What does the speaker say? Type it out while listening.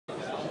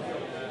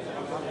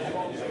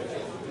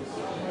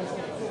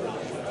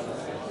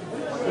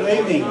Good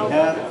evening.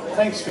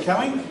 Thanks for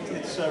coming.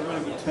 It's a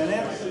really good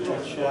turnout,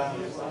 which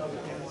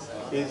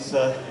is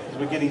as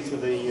we're getting to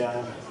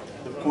the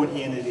point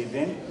here in the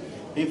event.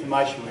 The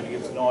information we're going to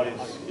give tonight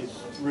is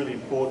really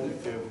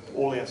important for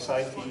all our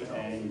safety,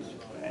 and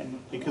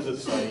because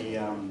it's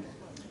a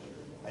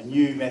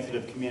new method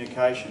of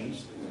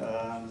communications,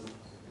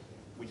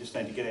 we just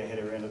need to get our head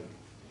around it.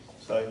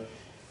 So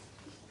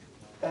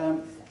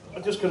I'm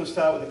just going to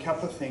start with a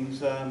couple of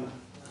things.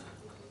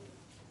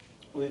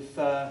 We've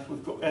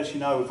got, as you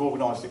know, we've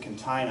organised a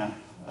container.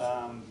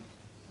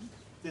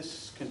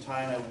 This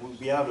container will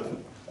be able to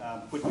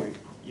put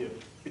your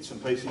bits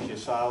and pieces, your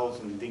sails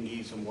and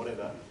dinghies and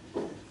whatever,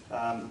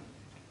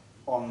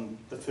 on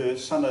the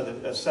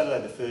Saturday the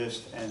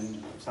 1st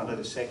and Sunday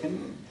the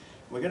 2nd.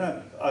 We're going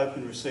to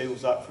open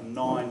receivals up from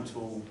 9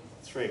 till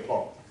 3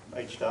 o'clock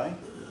each day,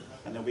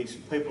 and there'll be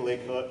some people there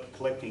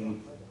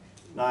collecting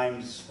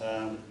names,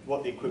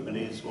 what the equipment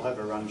is. We'll have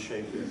a run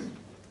sheet with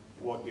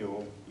what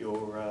you're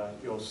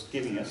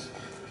giving us,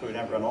 so we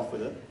don't run off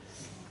with it.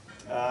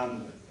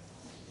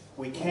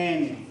 We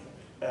can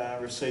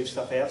receive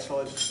stuff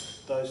outside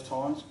those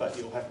times, but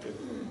you'll have to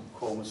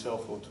call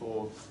myself or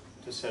Tor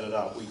to set it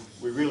up.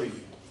 We really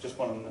just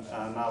want to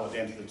nail it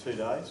down to the 2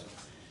 days.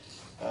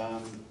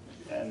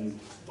 And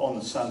on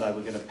the Sunday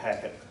we're going to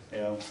pack it.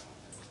 Our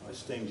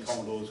esteemed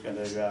Commodore is going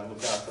to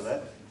look after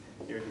that.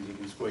 He reckons you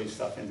can squeeze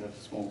stuff into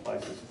small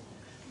places.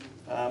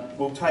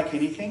 We'll take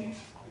anything.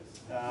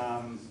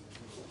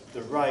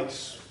 The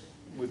rates,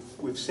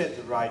 we've set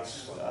the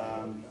rates,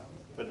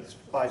 but it's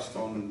based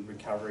on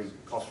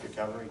cost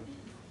recovery.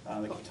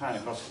 The container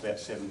costs about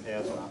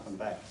 $7,000 up and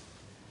back,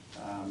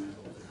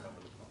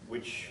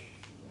 which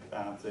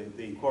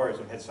the inquiries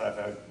I've had so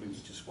far, we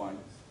just won't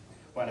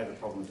have a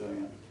problem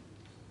doing it.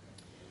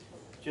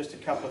 Just a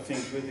couple of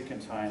things with the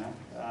container.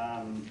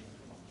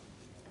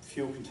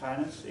 Fuel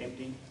containers,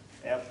 empty,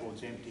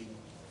 outboards empty.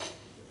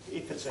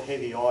 If it's a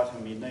heavy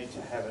item, you need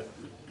to have it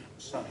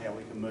somehow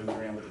we can move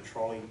around with a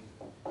trolley.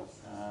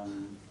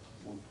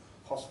 We'll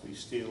possibly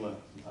steal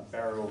a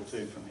barrel or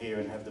two from here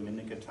and have them in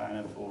the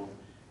container for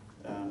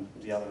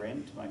the other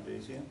end to make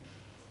it easier.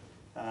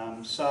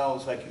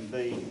 Sails, they can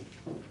be,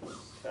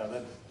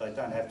 they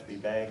don't have to be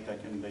bagged, they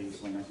can be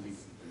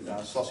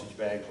sausage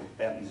bags with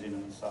battens in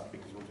and stuff,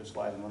 because we'll just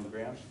lay them on the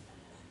ground.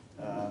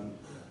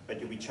 But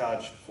you'll be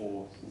charged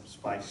for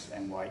space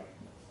and weight.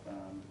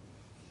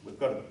 We've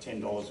got a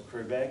 $10 a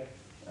crew bag,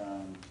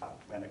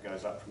 and it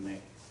goes up from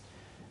there.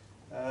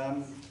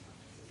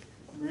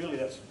 Really,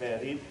 that's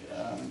about it.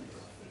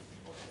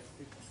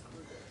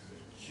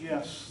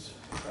 Just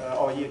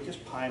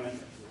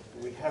payment.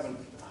 We haven't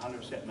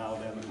 100%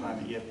 nailed down the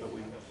payment yet, but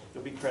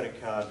there'll be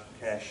credit card,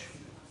 cash,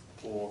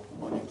 or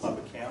on your club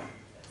account.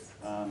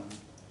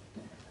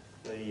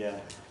 The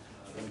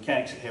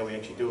mechanics of how we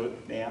actually do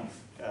it now,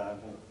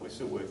 we're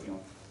still working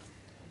on.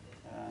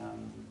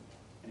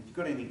 And if you've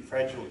got anything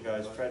fragile to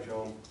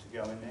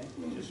go in there,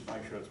 just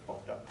make sure it's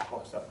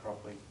boxed up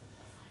properly.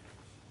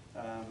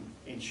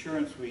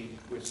 Insurance,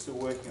 we're still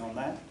working on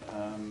that.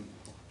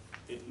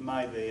 It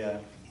may be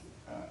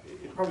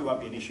it probably won't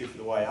be an issue for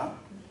the way up,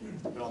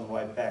 but on the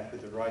way back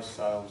with the race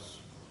sales,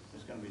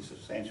 there's going to be a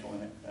substantial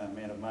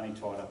amount of money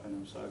tied up in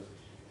them, so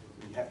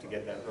we have to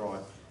get that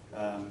right.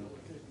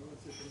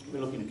 We're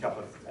looking at a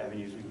couple of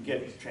avenues. We can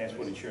get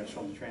transport insurance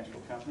from the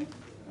transport company,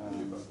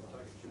 but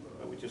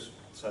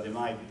so there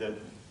may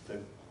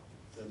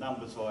the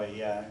numbers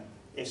I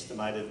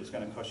estimated was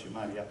going to cost you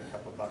maybe up a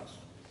couple of bucks.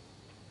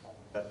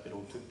 But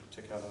it'll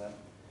to cover that.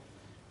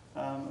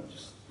 I'd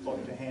just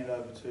like to hand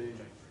over to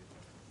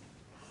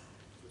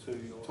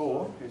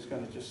Tor, who's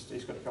going to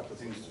he's got a couple of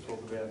things to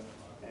talk about,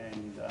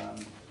 and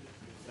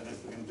then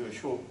we're going to do a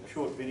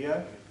short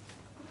video,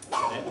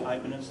 about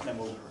 8 minutes, and then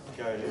we'll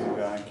go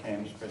to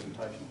Cam's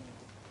presentation.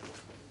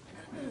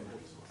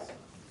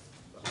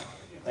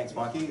 Thanks,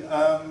 Mikey.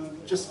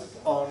 Just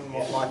on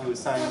what Mikey was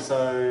saying,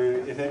 so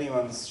if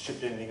anyone's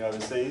shipped anything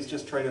overseas,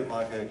 just treat it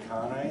like a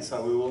carnet.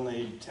 So we will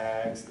need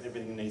tags,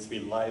 everything needs to be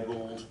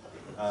labelled,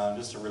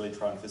 just to really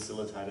try and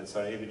facilitate it.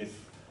 So even if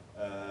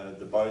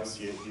the boats,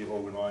 you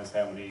organise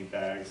how many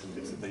bags and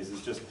bits and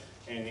pieces, just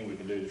anything we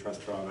can do to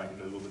try and make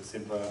it a little bit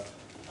simpler,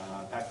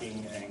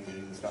 packing and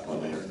getting the stuff on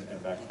there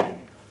and back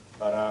in.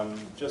 But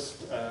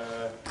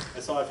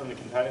aside from the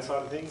container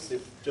side of things,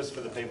 just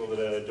for the people that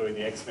are doing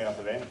the Exmouth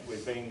event,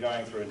 we've been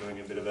going through and doing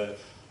a bit of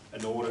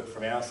an audit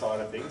from our side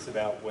of things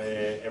about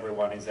where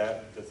everyone is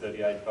at, the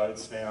 38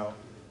 boats now,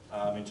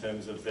 in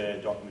terms of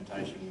their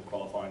documentation,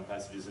 qualifying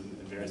passages and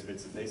various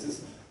bits and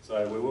pieces.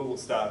 So we will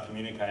start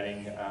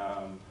communicating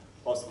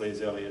possibly as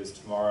early as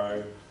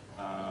tomorrow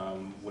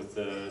with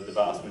the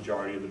vast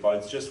majority of the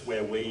boats, just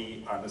where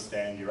we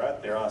understand you're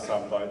at. There are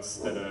some boats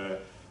that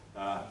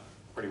are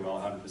pretty well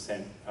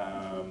 100%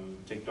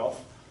 ticked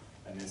off,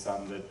 and there's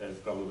some that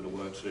have got a little bit of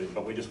work to do.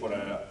 But we just want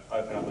to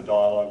open up a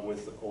dialogue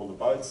with all the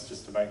boats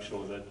just to make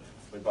sure that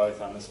we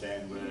both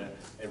understand where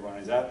everyone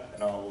is at.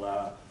 And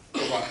I'll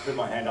put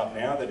my hand up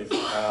now that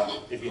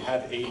if you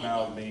have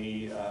emailed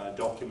me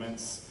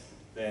documents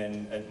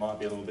then it might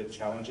be a little bit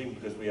challenging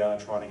because we are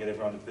trying to get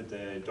everyone to put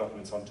their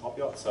documents on Top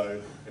Yacht.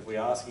 So if we're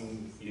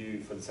asking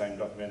you for the same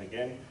document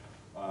again,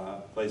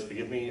 please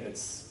forgive me.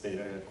 It's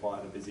been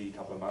quite a busy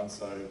couple of months,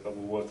 but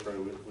we'll work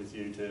through with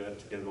you to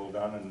get it all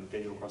done and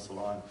get you across the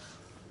line.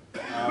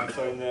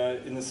 So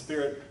in the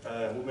spirit,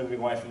 we're moving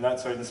away from that.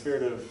 So in the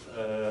spirit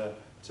of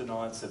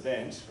tonight's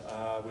event,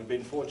 we've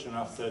been fortunate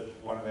enough that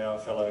one of our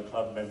fellow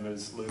club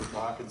members, Luke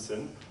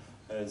Parkinson,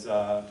 has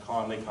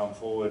kindly come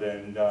forward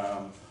and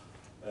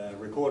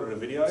recorded a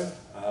video.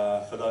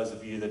 For those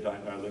of you that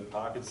don't know Luke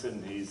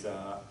Parkinson, he's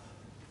a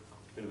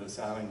bit of a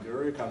sailing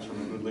guru, comes from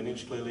a good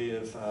lineage clearly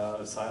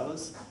of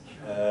sailors.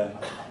 A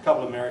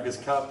couple of America's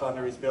Cup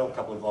under his belt, a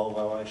couple of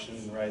Volvo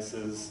Ocean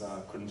races,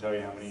 couldn't tell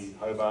you how many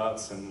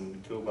Hobarts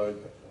and keelboat,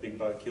 big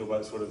boat,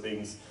 keelboat sort of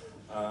things.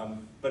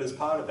 But as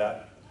part of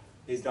that,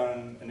 he's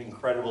done an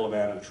incredible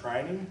amount of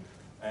training,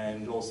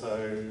 and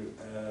also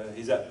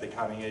he's at the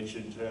cutting edge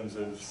in terms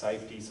of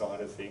safety side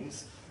of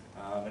things.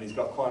 And he's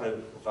got quite a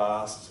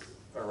vast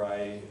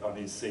array on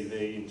his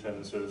CV in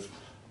terms of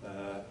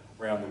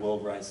round the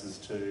world races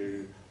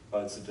to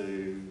boats that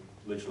do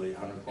literally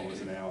 100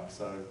 kilometres an hour.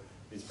 So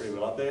he's pretty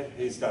well up there.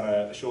 He's done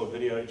a short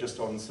video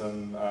just on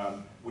some,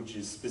 which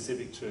is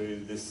specific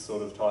to this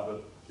sort of type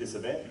of, this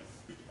event,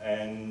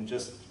 and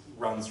just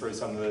runs through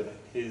some of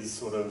his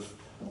sort of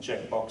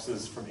check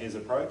boxes from his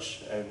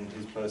approach and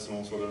his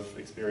personal sort of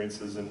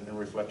experiences and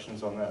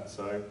reflections on that.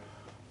 So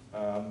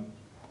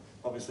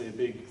obviously a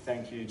big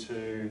thank you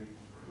to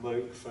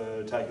Luke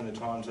for taking the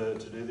time to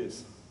do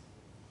this.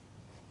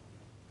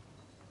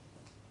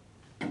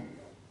 Hi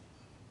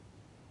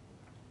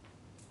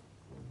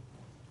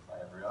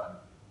everyone,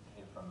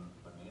 here from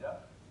Bermuda.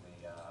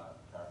 We are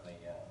currently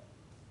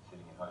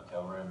sitting in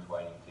hotel rooms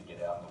waiting to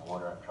get out in the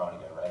water and trying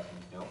to go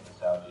racing still for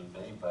Sail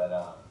GB, but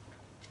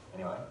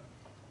anyway,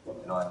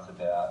 tonight's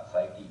about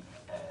safety,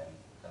 and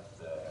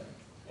that's a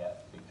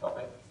big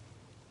topic.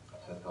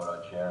 So I thought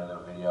I'd share a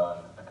little video on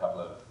a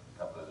couple of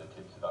the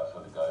tips that I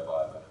sort of go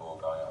by before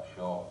going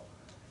offshore.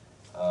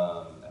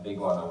 A big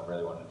one I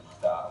really wanted to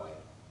start with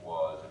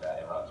was about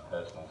everyone's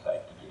personal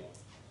safety gear,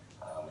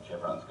 which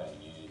everyone's going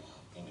to use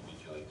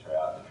individually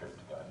throughout the trip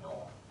to go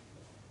north.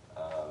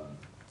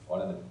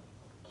 One of the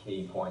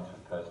key points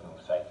with personal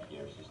safety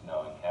gear is just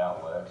knowing how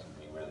it works and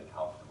being really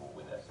comfortable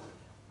with it.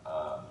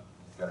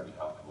 You've got to be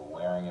comfortable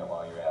wearing it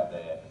while you're out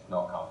there. If it's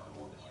not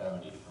comfortable, there's so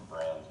many different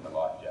brands for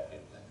life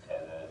jackets and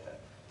tethers and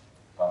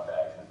bum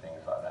bags and things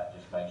like that.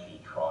 Just make sure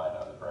you try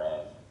another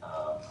brand.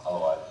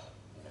 Otherwise,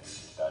 you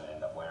just don't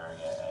end up wearing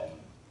it, and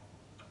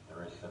the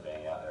risks of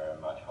being out there are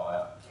much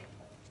higher.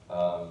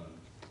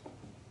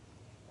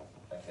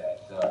 Okay,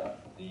 so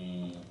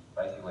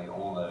basically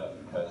all the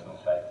personal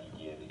safety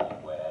gear that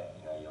you wear,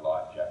 your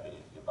life jacket,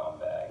 your bum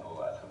bag, all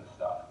that sort of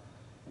stuff.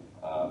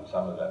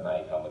 Some of it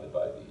may come with the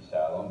boat that you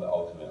sail on, but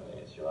ultimately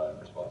it's your own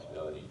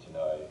responsibility to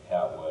know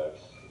how it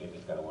works, if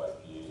it's going to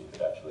work for you, if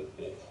it actually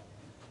fits.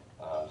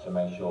 So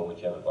make sure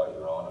whichever boat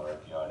you're on, or if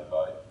you own a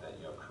boat, that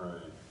your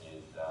crew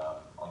is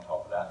on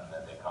top of that and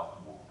that they're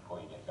comfortable before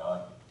you get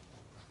going.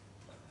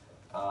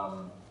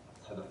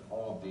 So the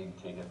 4 big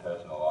ticket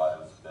personal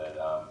items that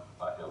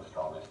I feel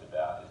strongest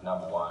about is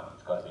number 1,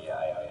 it's got to be your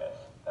AIS.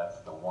 That's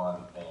the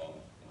one thing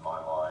in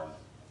my mind.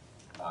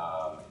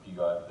 If you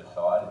go over the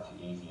side, it's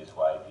the easiest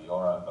way for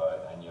your own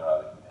boat and your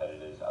other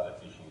competitors, other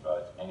fishing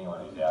boats,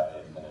 anyone who's out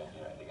there is going to,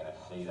 they're going to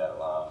see that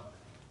alarm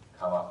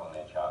come up on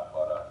their chart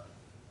plotter,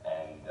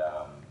 and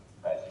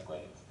basically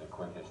it's the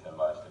quickest and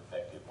most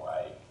effective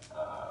way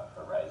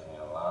for raising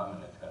an alarm,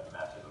 and it's going to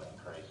massively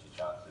increase your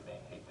chances of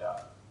being picked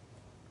up.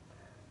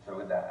 So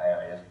with that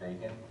AIS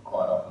beacon,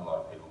 quite often a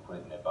lot of people put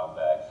it in their bum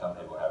bag, some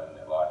people have it in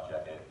their life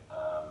jacket.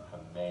 For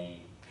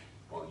me,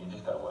 well, you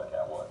just got to work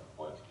out what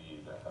works for you,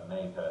 but for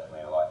me personally,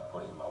 I like to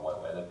put it in my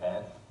wet weather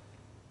pants,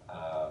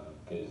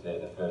 because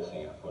they're the first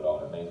thing I put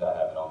on. It means I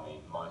have it on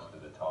me most of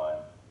the time.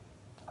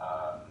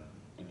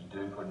 If you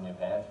do put it in your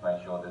pants,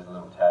 make sure there's a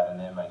little tab in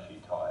there, make sure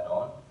you tie it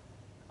on.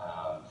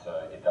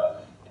 So if it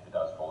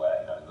does fall out,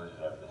 you don't lose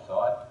it over the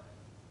side.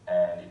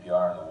 And if you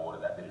are in the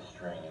water, that bit of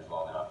string is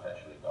long enough to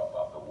actually go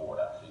above the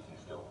water, so you can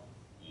still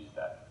use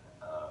that.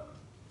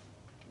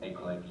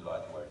 Equally, if you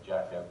like to wear a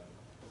jacket,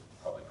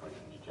 probably put it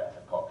in your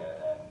jacket pocket,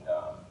 and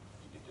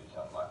you could do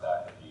something like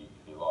that if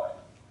you like.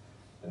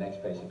 The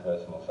next piece of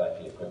personal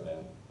safety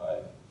equipment I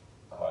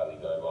highly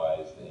go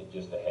by is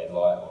just a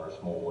headlight or a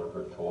small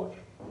waterproof torch.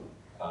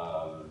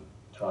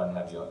 Try and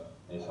have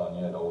this on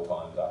you at all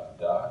times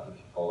after dark. If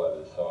you fall over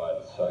the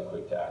side, it's so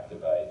quick to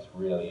activate, it's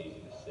really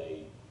easy to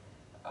see,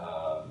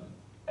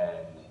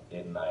 and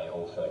it may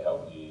also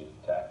help you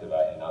to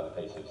activate another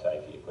piece of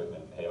safety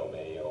equipment,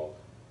 PLB or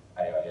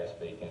AIS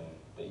beacon,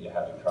 that you're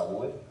having trouble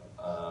with.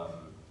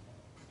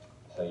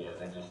 So yeah,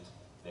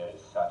 they're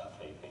such a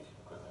key piece of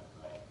equipment for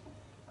me.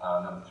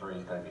 Number 3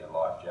 is going to be a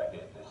life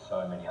jacket. There's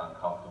so many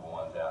uncomfortable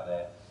ones out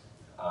there.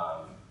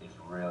 It's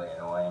really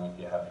annoying if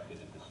you haven't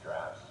fitted the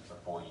straps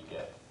before you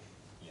get,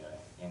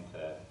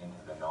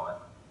 into the night.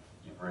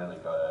 You've really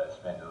got to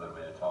spend a little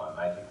bit of time,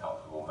 make it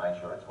comfortable,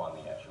 make sure it's one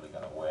that you're actually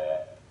going to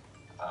wear.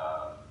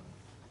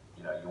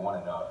 You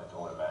want to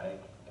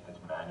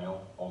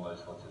manual, all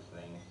those sorts of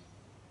things.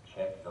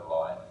 Check the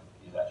light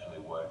is actually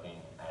working,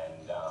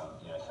 and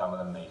you know, some of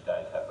them these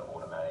days have the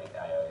automatic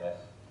AOS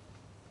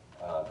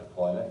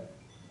deployment.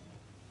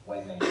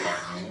 When these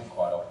are new,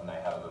 quite often they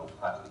have a little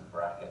plastic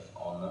bracket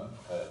on them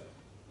to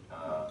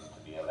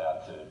be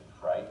allowed to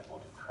freight or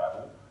to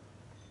travel.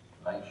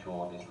 Make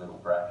sure this little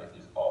bracket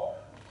is off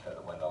so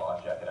that when the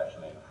life jacket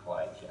actually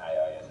inflates, your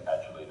AIS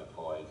actually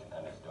deploys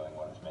and it's doing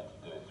what it's meant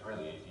to do. It's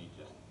really easy,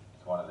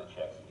 it's one of the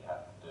checks that you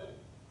have to do.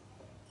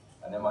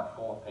 And then my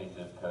fourth piece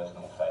of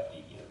personal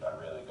safety gear that I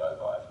really go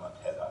by is my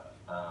tether.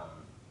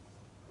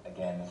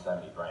 Again, there's so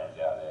many brands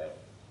out there,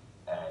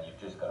 and you've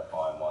just got to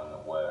find one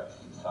that works.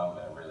 Some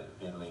are really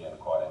fiddly and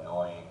quite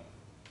annoying,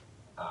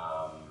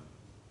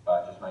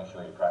 but just make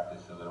sure you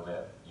practice a little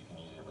bit. You can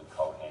use it with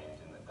cold hands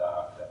in the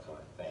dark, that sort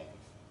of thing.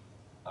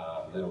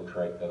 Little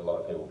trick that a lot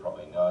of people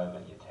probably know,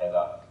 but your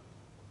tether,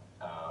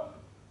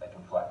 they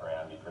can flap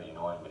around, be pretty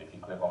annoying, but if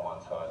you clip on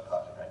one side,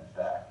 pass it around your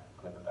back,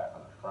 clip it back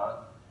on the front,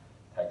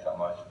 takes up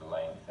most of the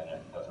length and it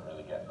doesn't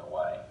really get in the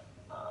way.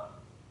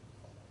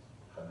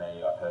 For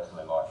me, I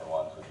personally like the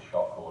ones with the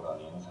shock cord on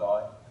the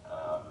inside.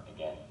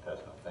 Again,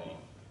 personal thing,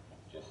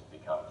 just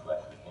becomes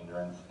less of a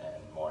hindrance and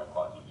more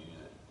inclined to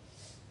use it.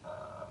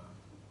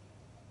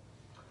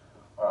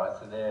 Alright,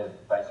 so they're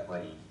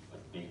basically the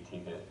big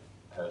ticket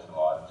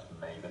personal items for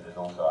me, but there's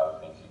also other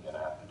things you're going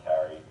to have to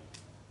carry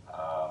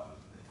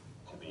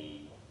to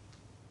be,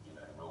 you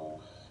know,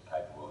 rules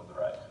capable of the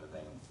race sort of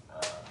thing.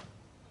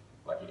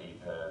 Like your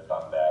EPIR,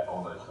 bum bag,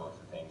 all those sorts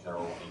of things, they're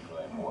all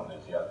equally important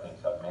as the other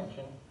things I've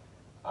mentioned.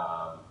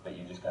 But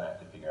you're just going to have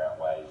to figure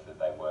out ways that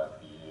they work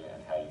for you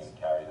and how you're going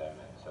to carry them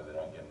and so they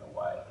don't get in the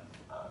way.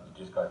 You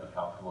just got to be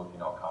comfortable. If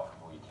you're not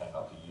comfortable, you tend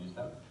not to use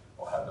them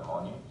or have them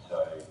on you. So,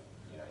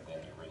 you know,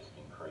 then your risk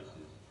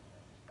increases,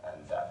 and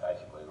that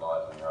basically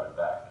lies on your own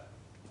back.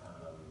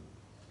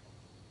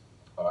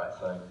 Alright,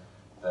 so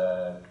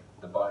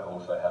the boat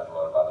also has a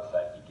lot of other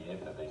safety gear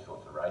for these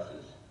sorts of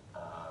races.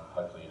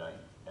 Hopefully you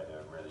don't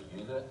ever really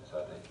use it,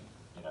 so that,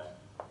 you know,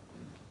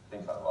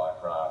 things like life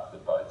raft, the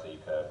boat's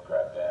EPIR,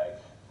 grab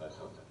bags, those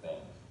sorts of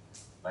things.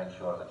 Make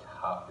sure that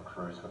half the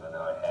crew sort of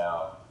know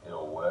how it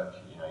all works.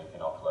 You know, you can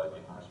offload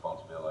different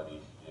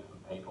responsibilities to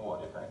different people or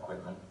different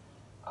equipment.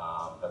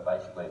 But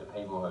basically the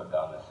people who have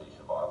done the sea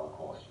survival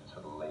course should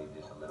sort of lead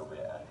this a little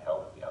bit and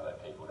help the other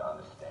people to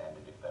understand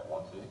it if they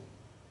want to.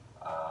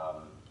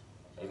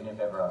 Even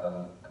if everyone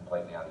doesn't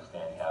completely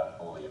understand how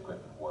all the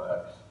equipment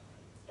works,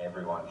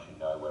 everyone should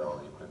know where all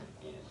the equipment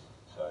is.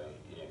 So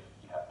if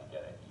you have to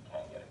get it, you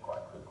can get it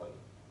quite quickly.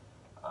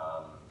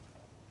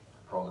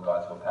 For all the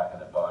guys who are packing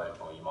the boat,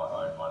 or you might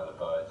own one of the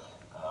boats,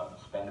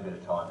 spend a bit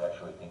of time to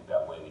actually think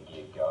about where the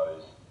gear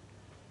goes.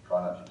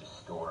 Try not to just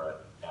store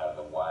it out of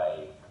the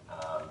way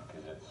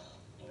because it's,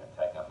 you know,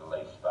 taking up the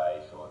least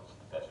space or it's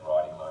the best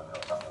riding moment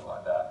or something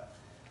like that.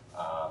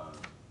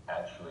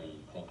 Actually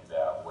think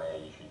about where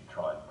you should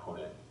try and put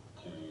it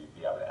to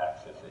be able to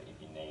access it if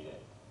you need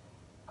it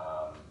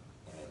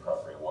in the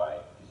appropriate way,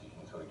 because you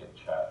can sort of get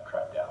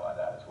trapped out like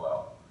that as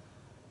well.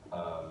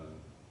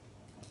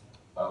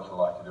 I also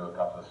like to do a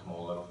couple of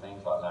small little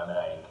things like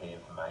laminating key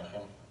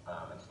information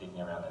and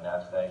sticking around the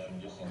nav station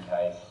just in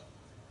case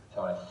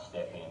someone has to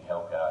step in,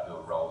 help out, do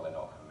a role they're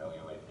not familiar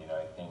with, you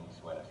know,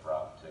 things when it's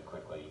rough to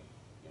quickly,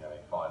 you know,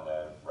 find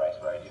the race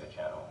radio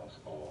channels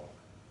or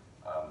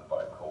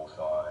boat call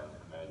sign,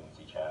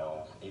 emergency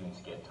channels, even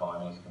sked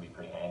timings can be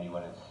pretty handy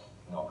when it's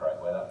not great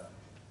weather.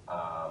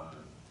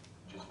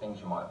 Just things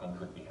you might think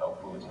would be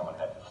helpful if someone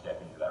had to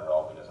step into that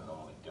role who doesn't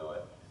normally do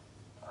it.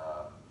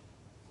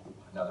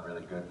 Another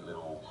really good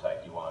little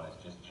safety one is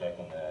just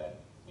checking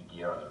the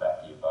gear on the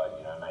back of your boat,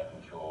 you know, making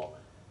sure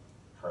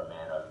for a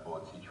man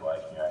overboard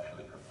situation you're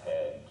actually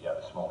prepared. Do you have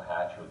a small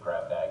hatch or a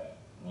grab bag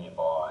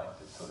nearby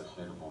that's sort of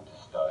suitable to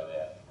stow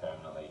there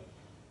permanently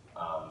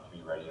to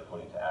be ready to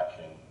put into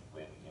action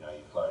with, you know,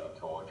 your floating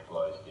torch,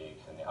 glow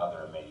sticks and the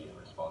other immediate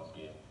response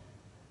gear,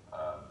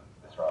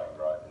 the throwing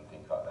rope and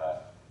things like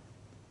that.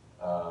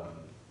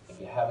 If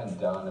you haven't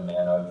done a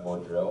man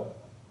overboard drill,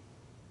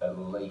 at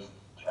least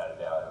chat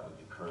about it with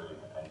your crew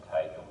and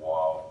take a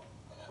while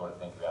to sort of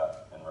think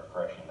about and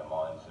refresh in the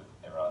minds of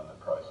everyone in the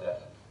process.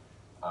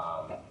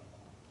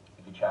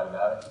 If you chat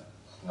about it,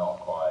 it's not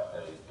quite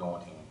as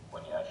daunting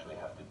when you actually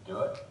have to do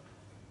it.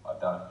 I've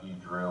done a few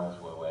drills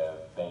where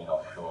we've been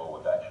offshore,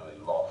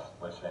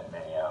 we've spent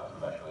many hours,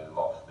 we've actually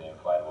lost the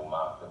inflatable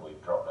mark that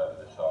we've dropped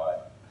over the side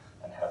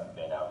and haven't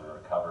been able to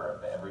recover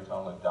it. But every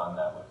time we've done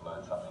that, we've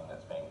learned something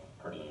that's been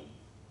pretty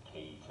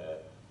key to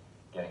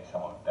getting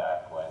someone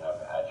back when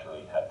I've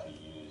actually had to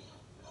use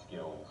the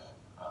skills,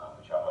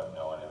 which I hope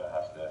no one ever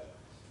has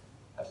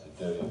to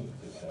do.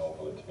 It's an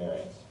awful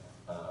experience.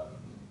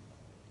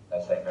 They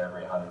say for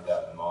every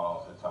 100,000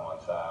 miles that someone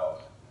sails,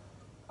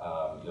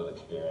 you'll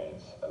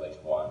experience at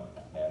least one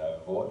man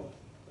overboard,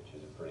 which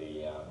is a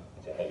pretty,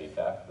 it's a heavy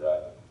fact,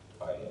 but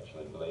I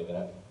actually believe in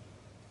it.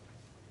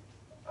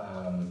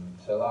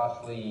 So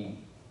lastly,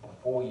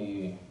 before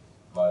you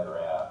motor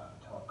out,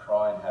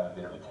 try and have a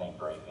bit of a team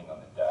briefing on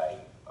the day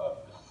of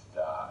the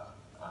start.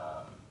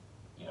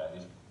 You know,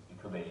 it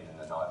could be even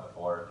the night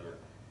before if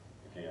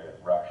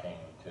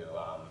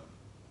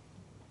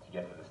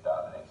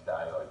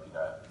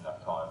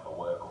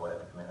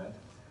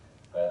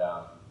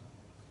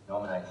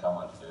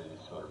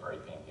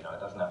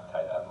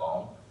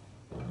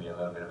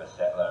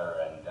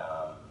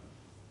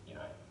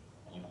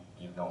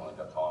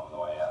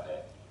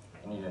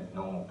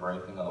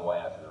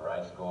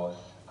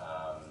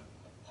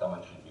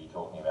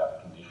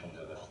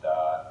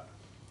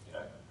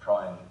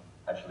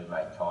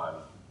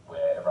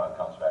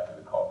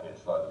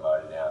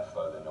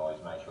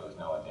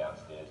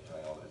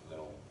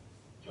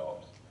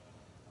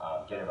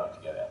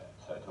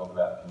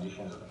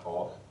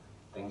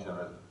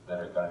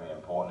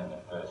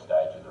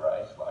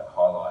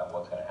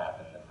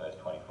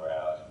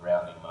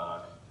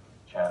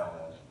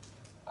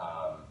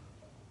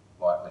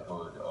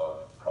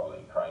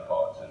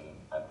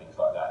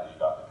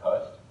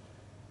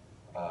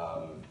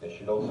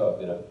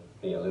also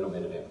be a little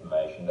bit of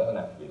information, doesn't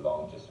have to be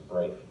long, just a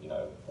brief,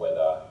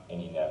 weather,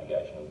 any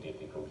navigational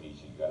difficulties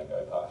you're going to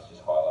go past,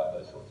 just highlight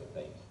those sorts of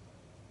things.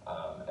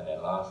 And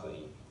then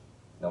lastly,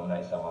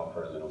 nominate someone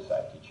for a little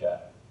safety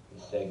chat.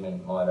 This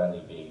segment might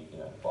only be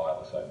 5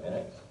 or so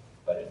minutes,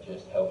 but it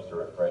just helps to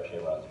refresh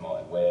everyone's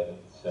mind where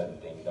certain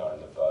things are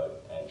in the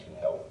boat and can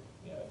help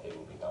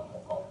people become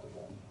more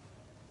comfortable.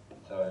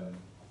 So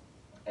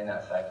in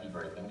that safety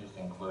briefing, just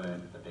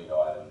include the big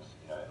items,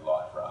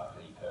 life raft,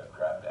 EPIRB,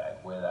 crab bag,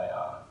 where they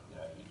are,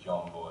 your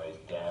John boys,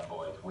 Dan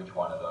boys, which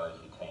one of those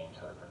your team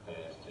sort of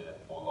prefers to,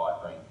 or light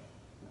bring,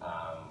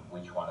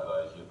 which one of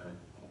those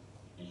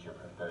is your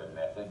preferred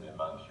method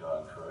amongst your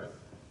own crew.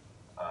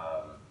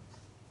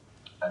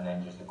 And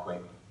then just a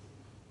quick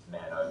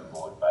man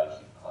overboard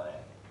basic plan.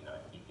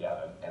 If you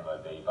have an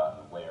MOB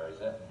button, where is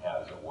it and how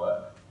does it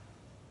work?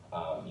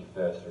 Your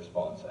first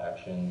response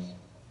actions.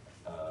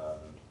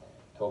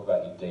 Talk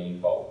about your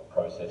default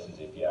processes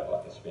if you have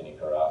like a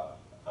spinnaker up,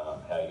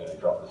 how you're going to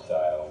drop the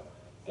sail,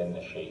 getting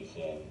the sheets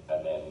in,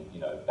 and then,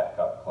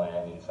 backup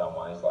plan in some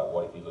ways, like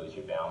what if you lose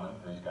your bowman,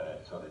 who's going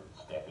to sort of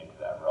step into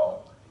that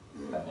role?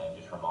 And then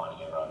just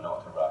reminding everyone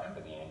not to rush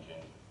for the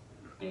engine.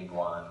 Big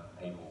one,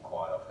 people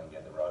quite often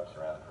get the ropes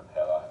around the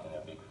propeller in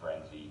a big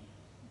frenzy.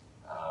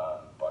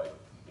 Boat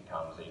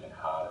becomes even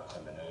harder to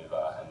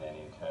manoeuvre, and then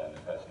in turn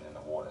the person in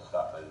the water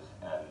suffers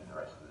and the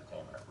rest of the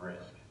team are at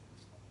risk.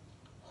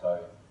 So,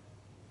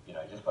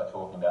 just by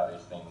talking about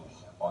these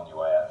things on your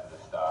way out to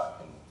the start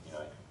can,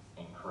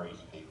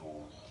 increase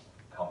people's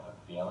comfort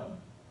feeling.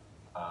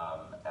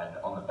 And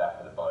on the back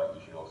of the boat,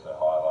 you should also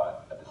highlight,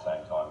 at the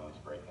same time in this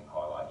briefing,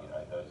 highlight,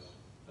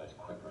 those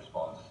quick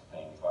response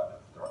things like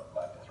the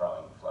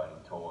throwing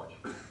floating torch,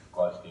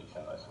 glow sticks,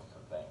 and those sorts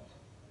of things.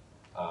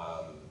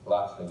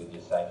 Lastly, with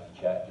your safety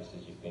chat, just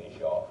as you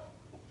finish off,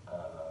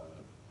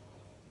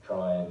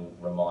 try and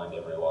remind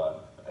everyone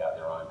about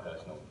their own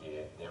personal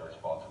gear. They're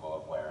responsible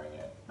of wearing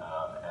it,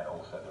 and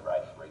also the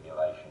race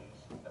regulations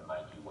that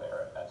make you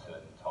wear it at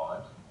certain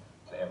times.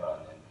 So everyone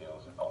then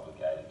feels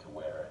obligated to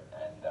wear it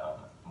and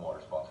more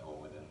responsible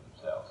within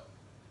themselves.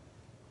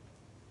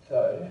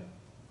 So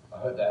I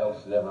hope that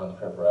helps with everyone's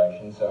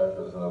preparation. Sorry if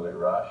it was a little bit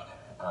rushed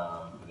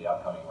for the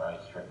upcoming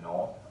race trip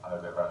north. I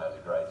hope everyone has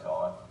a great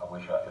time. I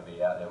wish I could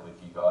be out there with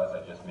you guys.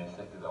 I just missed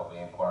it because I'll be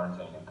in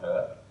quarantine in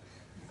Perth.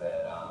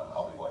 But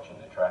I'll be watching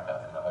the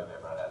tracker, and I hope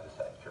everyone has a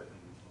safe trip.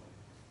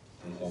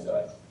 See you soon,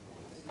 guys.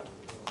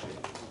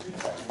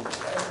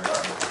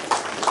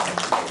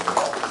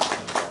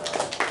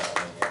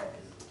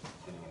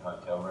 Sitting in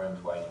hotel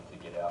rooms waiting to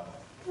get out.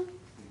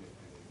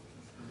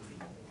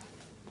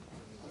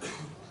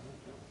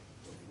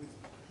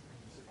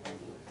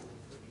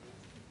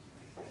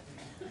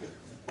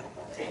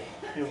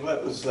 Yeah, well,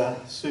 that was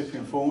super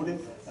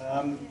informative.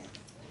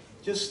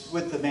 Just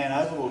with the man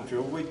overboard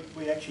drill,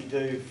 we actually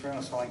do,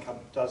 Friend Sailing Club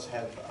does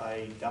have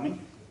a dummy,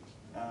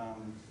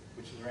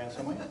 which is around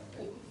somewhere.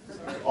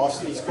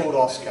 He's called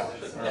Oscar,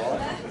 all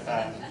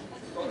right?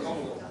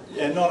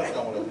 Yeah, not a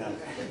Commodore,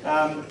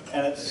 no.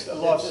 And it's a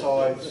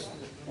life-size,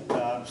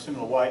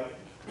 similar weight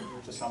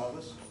to some of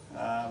us.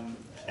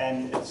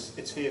 And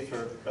it's here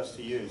for us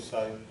to use,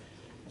 so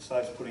it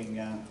saves putting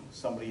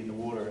somebody in the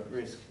water at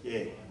risk.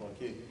 Yeah,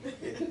 like you.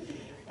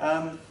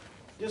 Yeah.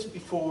 Just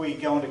before we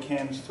go on to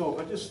Cam's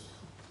talk,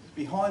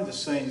 behind the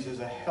scenes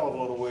there's a hell of a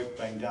lot of work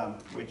being done,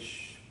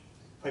 which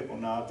people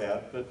know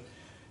about, but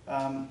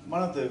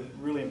one of the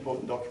really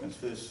important documents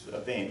for this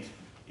event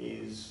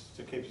is,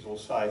 to keep us all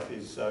safe,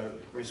 is a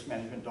risk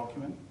management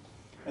document.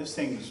 This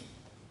thing's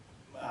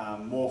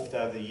morphed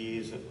over the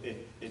years.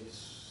 We've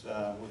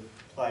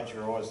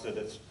plagiarised it,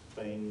 it's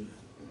been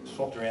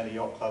swapped around the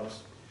yacht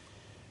clubs.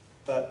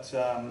 But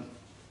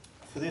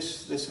for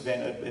this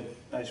event,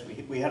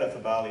 we had it for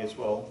Bali as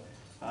well,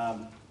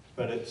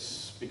 but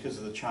it's because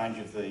of the change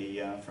of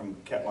the from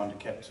Cat 1 to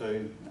Cat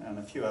 2 and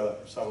a few other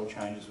subtle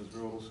changes with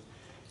rules.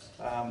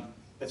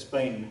 It's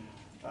been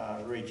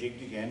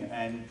rejigged again,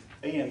 and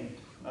Ian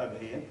over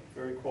here,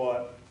 very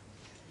quiet,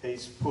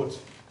 he's put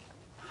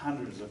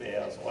hundreds of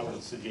hours, I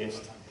would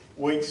suggest,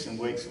 weeks and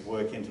weeks of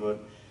work into it,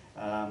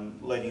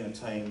 leading the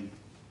team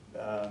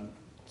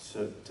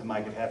to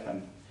make it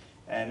happen.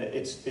 And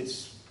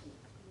it's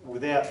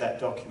without that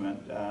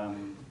document,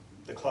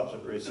 the club's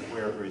at risk,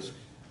 we're at risk.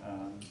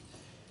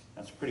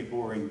 It's a pretty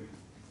boring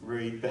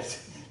read, but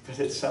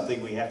it's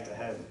something we have to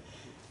have.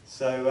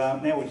 So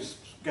now we'll just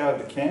go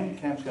over to Cam.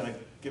 Cam's going to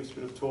give us a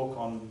bit of talk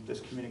on this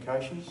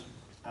communications.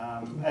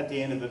 At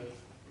the end of it,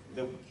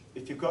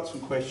 if you've got some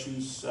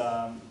questions,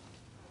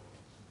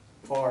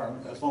 fire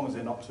them, as long as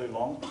they're not too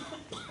long.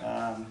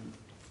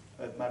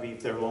 Maybe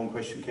if they're a long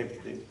question, keep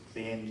it at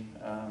the end.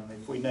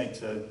 If we need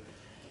to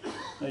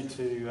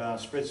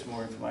spread some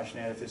more information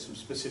out, if there's some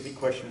specific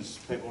questions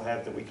people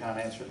have that we can't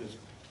answer at this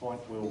point,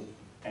 we'll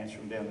answer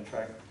them down the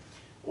track.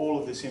 All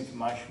of this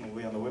information will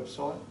be on the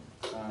website,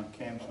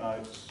 Cam's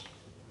notes,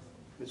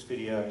 this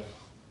video,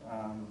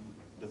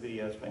 the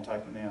video's been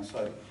taken now,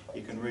 so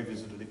you can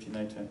revisit it if you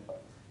need to.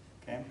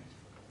 Cam?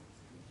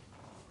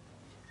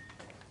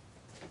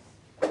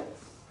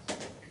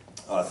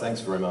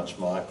 Thanks very much,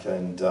 Mike.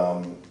 And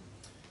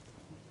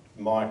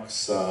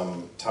Mike's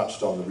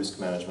touched on the risk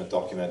management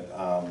document.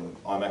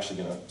 I'm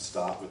actually going to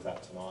start with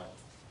that tonight.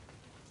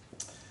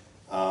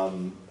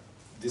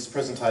 This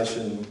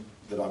presentation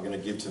that I'm going to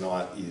give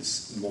tonight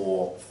is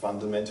more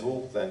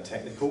fundamental than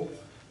technical.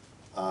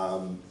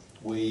 In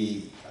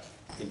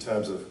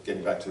terms of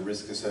getting back to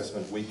risk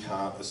assessment, we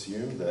can't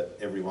assume that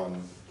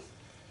everyone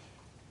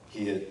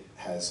here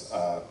has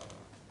a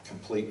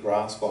complete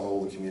grasp on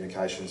all the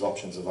communications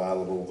options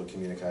available, the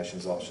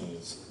communications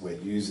options we're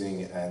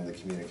using, and the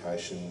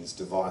communications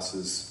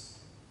devices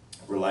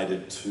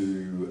related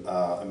to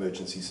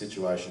emergency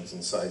situations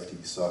and safety.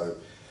 So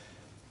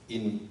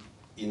in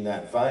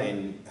that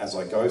vein, as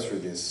I go through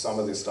this, some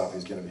of this stuff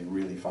is going to be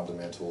really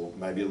fundamental,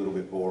 maybe a little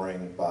bit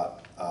boring,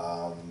 but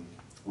I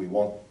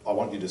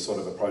want you to sort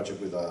of approach it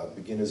with a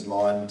beginner's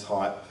mind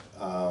type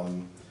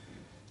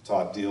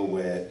deal,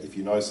 where if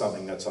you know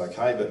something, that's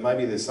okay, but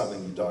maybe there's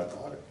something you don't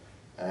know.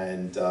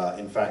 And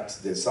in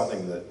fact, there's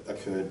something that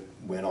occurred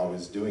when I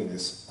was doing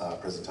this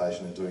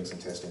presentation and doing some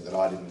testing that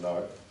I didn't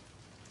know,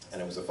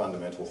 and it was a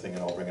fundamental thing,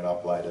 and I'll bring it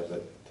up later.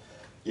 But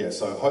yeah,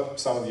 so I hope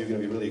some of you are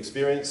going to be really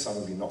experienced, some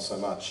of you not so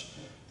much.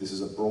 This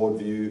is a broad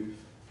view.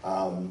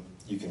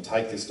 You can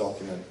take this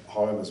document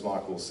home, as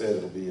Michael said,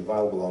 it'll be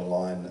available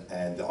online,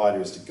 and the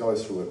idea is to go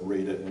through it,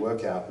 read it,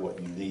 work out what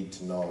you need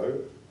to know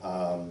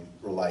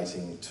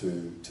relating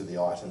to the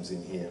items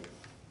in here.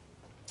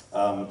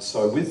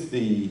 So with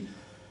the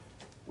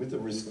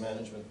risk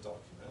management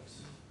document,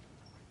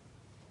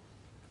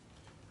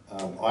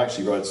 I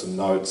actually wrote some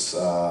notes,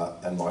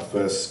 and my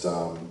first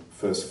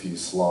few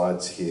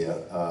slides here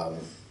are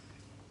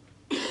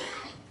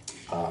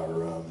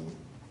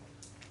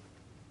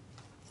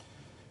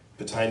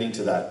pertaining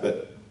to that.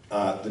 But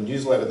the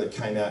newsletter that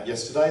came out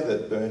yesterday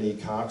that Bernie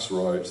Karks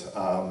wrote,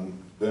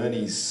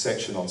 Bernie's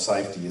section on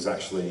safety is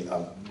actually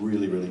a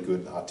really, really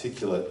good,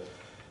 articulate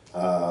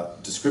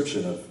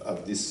description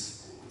of this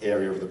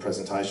area of the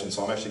presentation.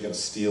 So I'm actually going to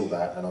steal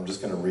that, and I'm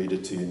just going to read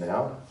it to you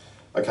now.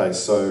 Okay,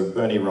 so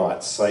Bernie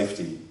writes,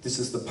 safety. This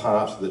is the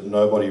part that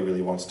nobody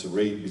really wants to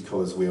read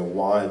because we are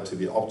wired to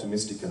be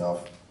optimistic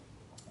enough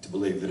to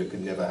believe that it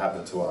could never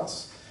happen to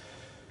us.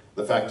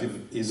 The fact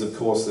is, of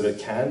course, that it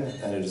can,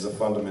 and it is a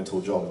fundamental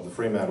job of the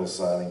Fremantle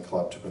Sailing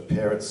Club to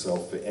prepare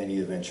itself for any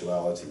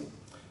eventuality.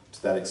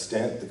 To that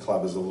extent, the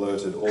club has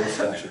alerted all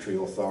statutory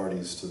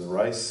authorities to the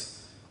race,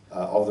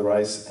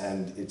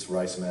 and its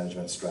race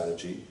management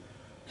strategy.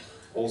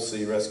 All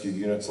sea rescue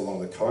units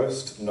along the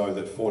coast know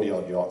that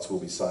 40-odd yachts will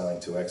be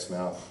sailing to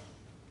Exmouth.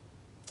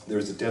 There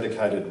is a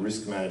dedicated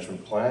risk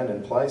management plan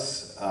in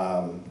place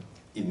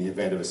in the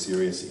event of a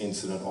serious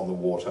incident on the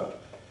water.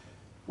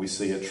 We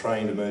see a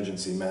trained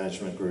emergency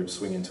management group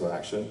swing into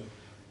action.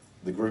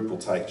 The group will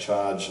take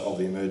charge of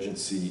the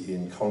emergency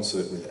in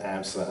concert with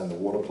AMSA and the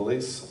Water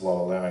Police, while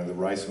allowing the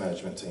race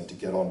management team to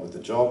get on with the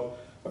job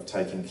of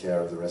taking care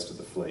of the rest of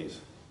the fleet.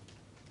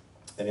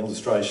 An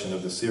illustration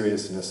of the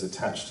seriousness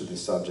attached to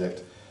this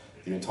subject,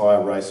 the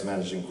entire race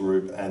management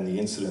group and the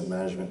incident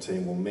management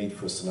team will meet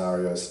for a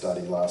scenario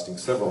study lasting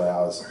several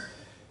hours,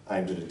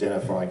 aimed at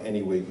identifying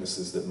any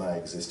weaknesses that may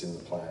exist in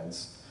the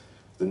plans.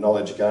 The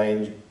knowledge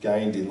gained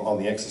on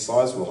the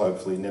exercise will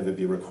hopefully never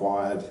be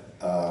required,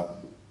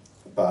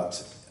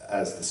 but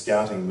as the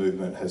scouting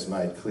movement has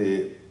made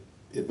clear,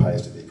 it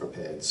pays to be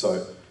prepared.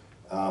 So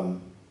I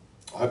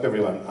hope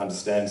everyone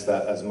understands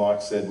that. As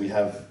Mike said, we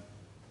have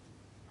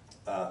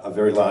a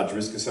very large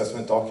risk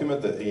assessment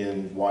document that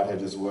Ian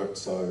Whitehead has worked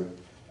so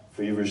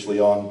feverishly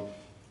on.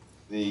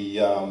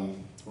 The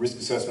risk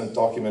assessment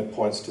document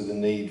points to the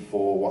need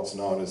for what's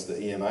known as the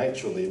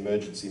EMH, or the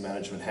Emergency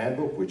Management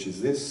Handbook, which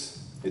is this.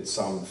 It's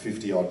some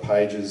 50-odd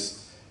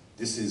pages.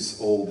 This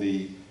is all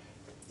the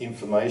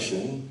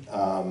information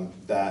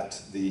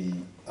that the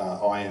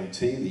IMT,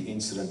 the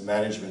Incident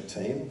Management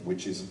Team,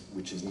 which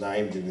is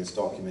named in this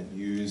document,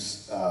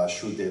 use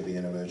should there be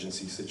an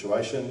emergency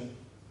situation,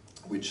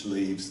 which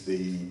leaves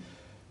the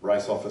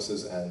race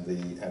officers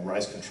and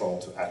race control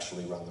to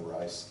actually run the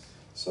race.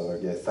 So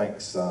yeah,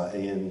 thanks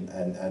Ian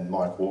and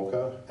Mike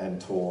Walker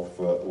and Tor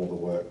for all the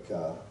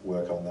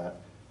work on that.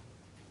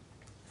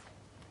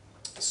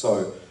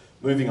 So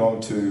moving on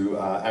to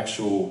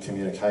actual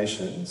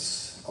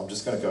communications, I'm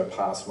just going to go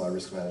past my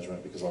risk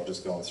management because I've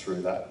just gone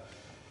through that.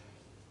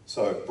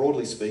 So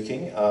broadly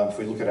speaking, if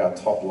we look at our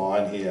top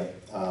line here,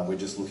 we're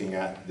just looking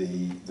at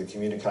the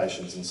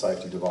communications and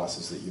safety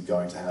devices that you're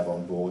going to have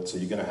on board. So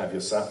you're going to have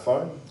your sat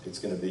phone. It's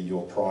going to be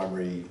your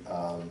primary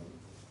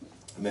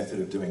method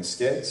of doing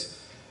SCEDs.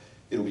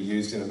 It'll be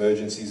used in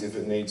emergencies if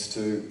it needs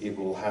to. It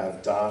will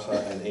have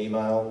data and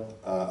email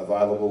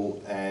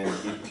available, and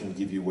it can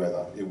give you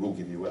weather. It will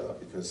give you weather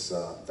because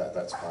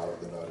that's part of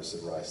the notice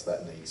of race.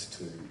 That needs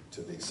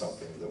to be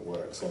something that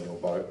works on your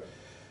boat.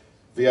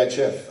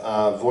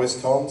 VHF, voice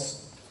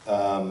comms.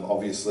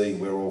 Obviously,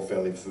 we're all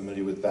fairly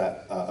familiar with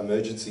that.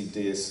 Emergency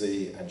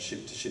DSC and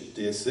ship-to-ship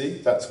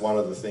DSC. That's one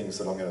of the things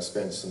that I'm going to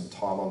spend some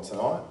time on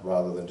tonight,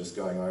 rather than just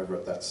going over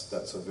it.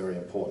 That's a very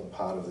important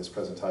part of this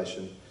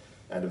presentation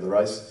and of the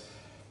race.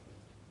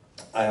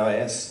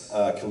 AIS,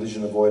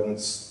 collision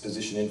avoidance,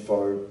 position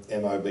info,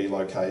 MOB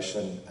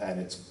location, and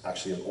it's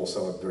actually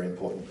also a very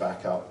important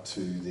backup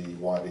to the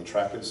YB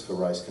trackers for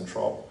race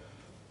control.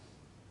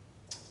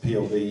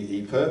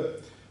 PLV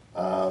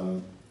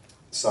EPIRB,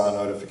 SAR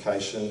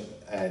notification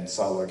and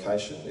SAR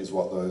location is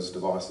what those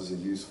devices are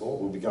used for.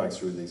 We'll be going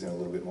through these in a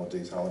little bit more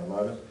detail in a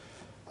moment.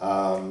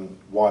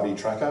 YB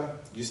tracker,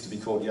 used to be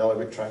called Yellow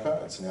Brick tracker,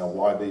 it's now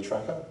YB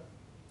tracker.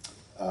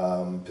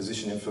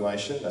 Position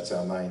information, that's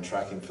our main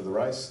tracking for the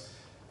race.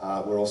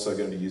 We're also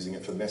going to be using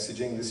it for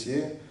messaging this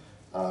year,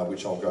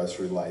 which I'll go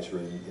through later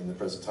in the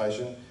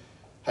presentation.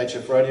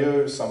 HF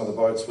radio, some of the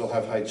boats will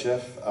have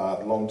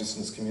HF. Long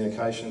distance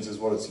communications is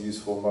what it's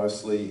used for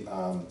mostly.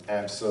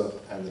 AMSA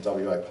and the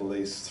WA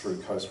Police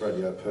through Coast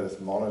Radio Perth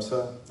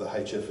monitor the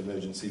HF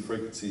emergency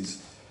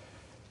frequencies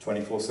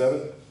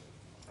 24/7.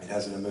 It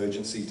has an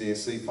emergency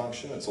DSC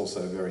function. It's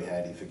also very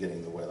handy for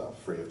getting the weather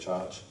free of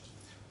charge.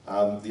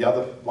 The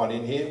other one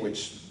in here,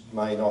 which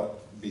may not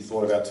be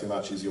thought about too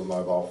much, is your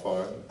mobile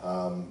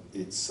phone.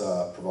 It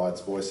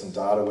provides voice and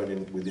data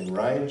when within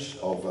range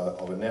of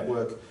a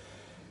network,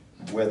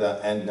 weather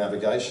and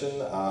navigation,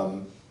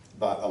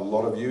 but a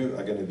lot of you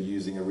are going to be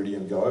using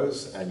Iridium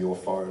Go's, and your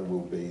phone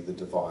will be the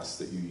device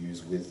that you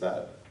use with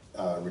that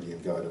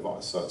Iridium Go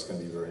device, so it's going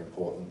to be very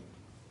important.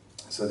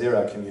 So there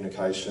are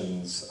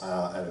communications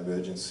and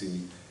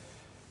emergency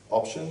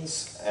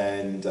options,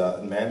 and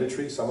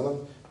mandatory, some of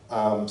them.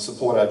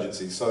 Support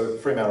agency. So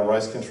Fremantle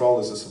Race Control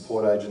is a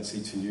support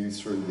agency to you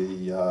through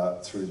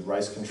the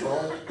race control,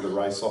 the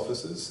race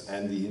officers,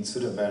 and the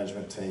incident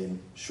management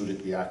team should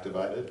it be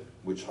activated,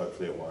 which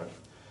hopefully it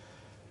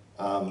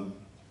won't.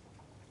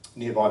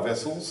 Nearby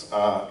vessels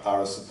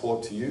are a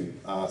support to you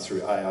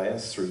through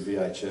AIS, through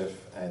VHF,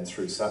 and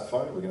through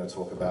SatPhone. We're going to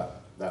talk about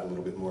that a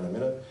little bit more in a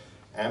minute.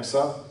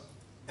 AMSA.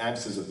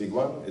 AMPS is a big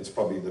one. It's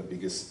probably the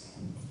biggest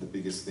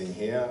thing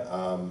here.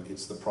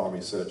 It's the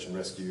primary search and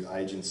rescue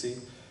agency,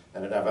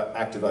 and it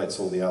activates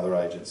all the other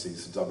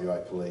agencies, WA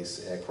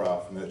Police,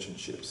 aircraft, merchant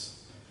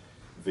ships,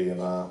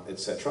 VMR,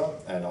 etc.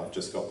 And I've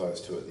just got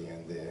those two at the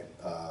end there,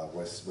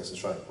 West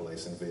Australian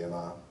Police and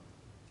VMR.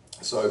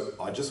 So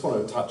I just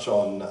want to touch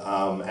on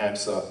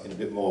AMSA in a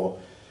bit more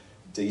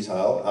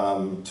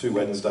detail. 2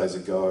 Wednesdays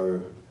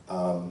ago,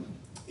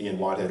 Ian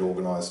Whitehead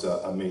organised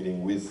a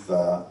meeting with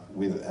our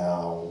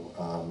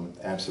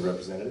AMSA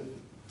representative.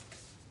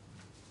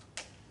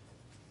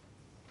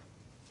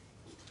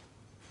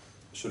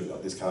 Should have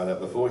got this card out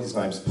before. His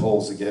name's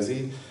Paul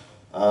Zagezi.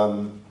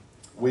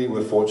 We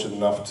were fortunate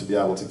enough to be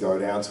able to go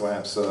down to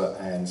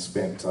AMSA and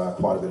spent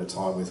quite a bit of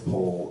time with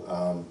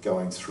Paul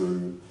going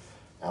through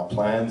our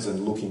plans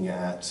and looking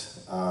at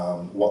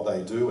what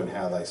they do and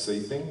how they see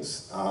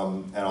things.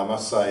 And I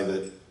must say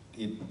that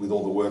with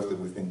all the work that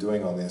we've been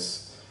doing on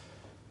this,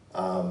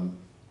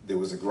 there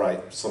was a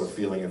great sort of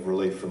feeling of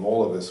relief from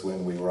all of us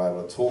when we were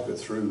able to talk it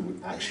through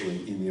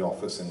actually in the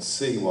office and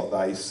see what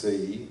they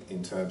see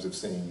in terms of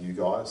seeing you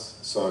guys.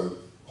 So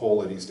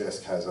Paul at his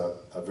desk has a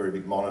very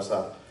big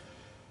monitor.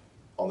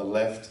 On the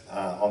left,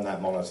 on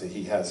that monitor,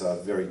 he has a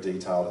very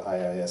detailed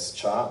AIS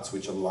charts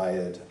which are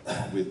layered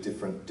with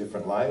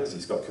different layers.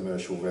 He's got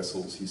commercial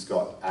vessels, he's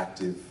got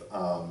active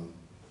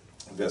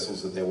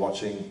vessels that they're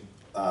watching,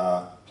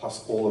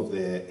 plus all of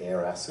their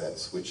air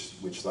assets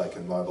which they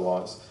can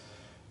mobilise.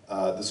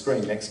 The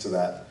screen next to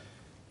that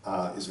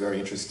is very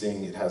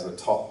interesting. It has a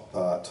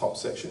top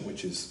section,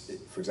 which is,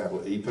 for example,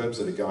 EPIRBs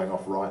that are going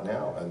off right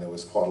now, and there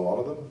was quite a lot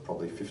of them,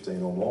 probably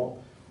 15 or more.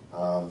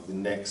 The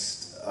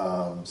next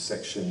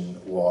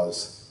section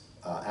was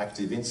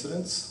active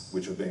incidents,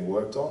 which are being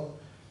worked on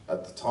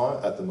at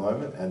the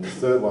moment, and the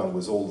third one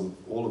was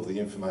all of the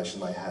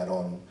information they had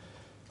on,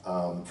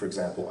 for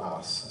example,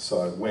 us.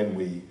 So when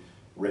we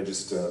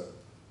register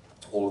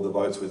all of the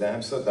boats with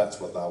AMSA, that's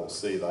what they will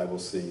see. They will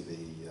see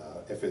the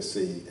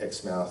FSC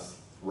Exmouth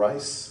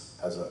race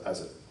as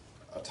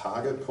a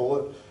target, call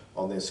it,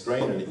 on their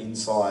screen, and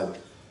inside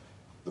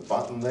the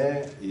button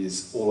there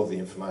is all of the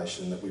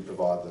information that we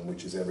provide them,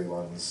 which is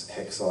everyone's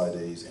HEX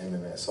IDs,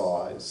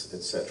 MMSIs,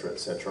 etc.,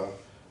 etc.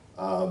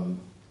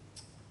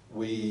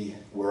 We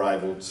were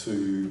able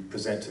to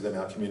present to them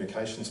our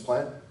communications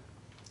plan,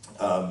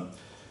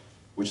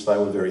 which they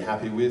were very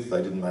happy with.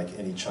 They didn't make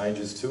any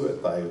changes to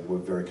it. They were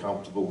very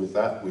comfortable with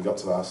that. We got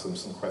to ask them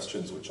some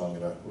questions, which I'm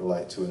going to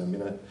relate to in a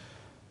minute.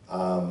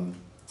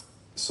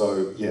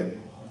 So yeah,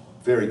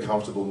 very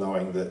comfortable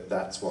knowing that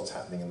that's what's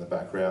happening in the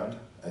background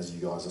as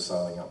you guys are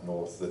sailing up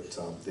north, that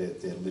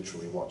they're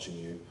literally watching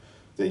you.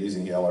 They're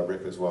using Yellow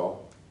Brick as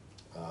well.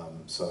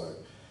 So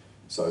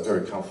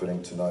very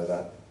comforting to know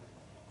that.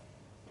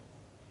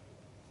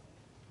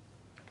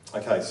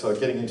 Okay, so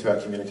getting into our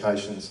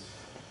communications.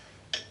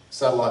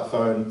 Satellite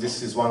phone,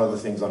 this is one of the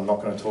things I'm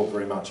not going to talk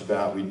very much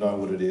about. We know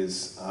what it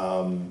is.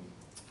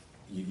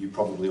 You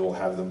probably all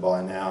have them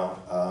by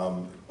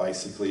now.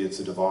 Basically, it's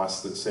a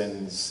device that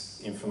sends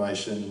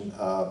information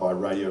by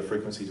radio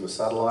frequency to a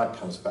satellite,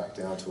 comes back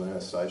down to an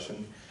earth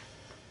station,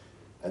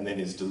 and then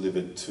is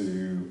delivered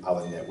to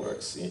other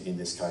networks. In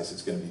this case,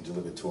 it's going to be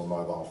delivered to a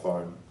mobile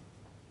phone.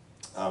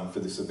 for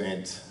this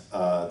event,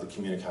 the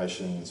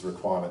communications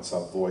requirements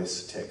are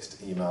voice,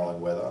 text, email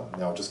and weather.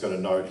 Now I've just got a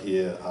note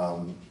here,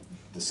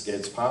 the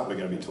SCEDS part, we're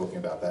going to be talking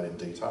about that in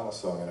detail,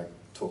 so I'm going to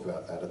talk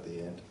about that at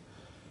the end.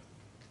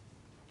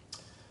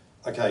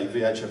 Okay,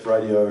 VHF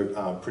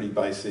radio, pretty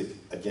basic.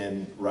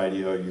 Again,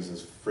 radio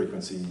uses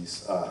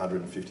frequencies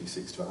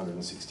 156 to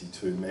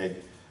 162 meg.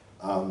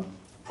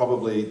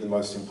 Probably the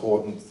most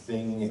important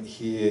thing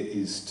here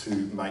is to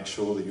make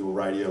sure that your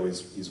radio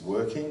is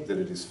working, that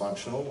it is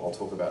functional. I'll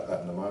talk about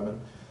that in a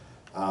moment.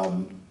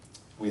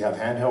 We have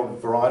handheld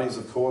varieties,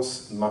 of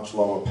course, much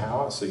lower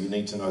power, so you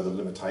need to know the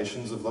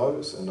limitations of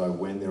those and know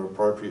when they're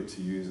appropriate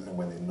to use and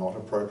when they're not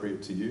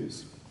appropriate to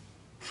use.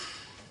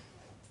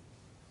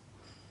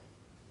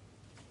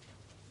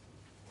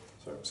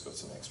 So I've just got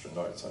some extra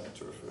notes I need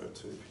to refer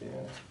to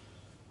here.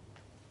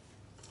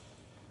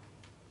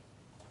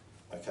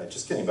 Okay,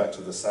 just getting back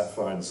to the sat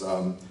phones,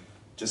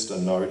 just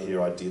a note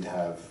here I did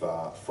have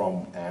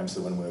from AMSA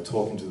when we were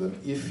talking to them.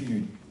 If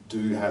you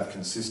do have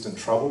consistent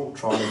trouble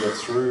trying to get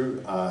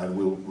through, and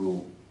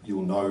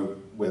you'll know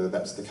whether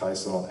that's the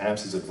case or not,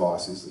 AMSA's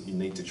advice is that you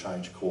need to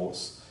change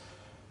course.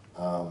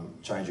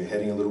 Change your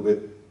heading a little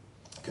bit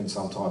can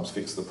sometimes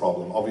fix the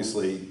problem.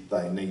 Obviously,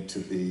 they need to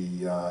be,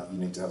 you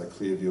need to have a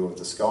clear view of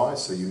the sky,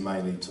 so you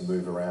may need to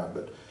move around,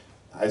 but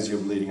as you're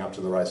leading up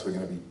to the race, we're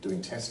going to be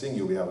doing testing.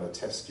 You'll be able to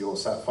test your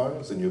sat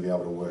phones and you'll be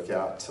able to work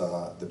out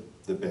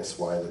the best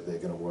way that they're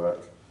going to work.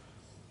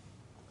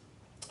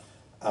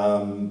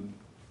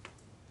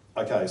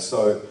 Okay,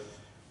 so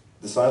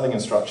the sailing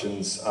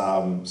instructions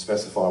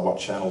specify what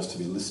channels to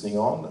be listening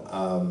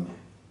on.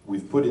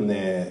 We've put in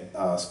there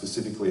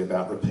specifically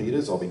about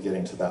repeaters. I'll be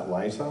getting to that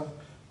later.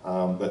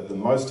 But the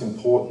most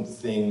important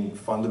thing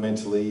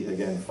fundamentally,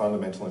 again,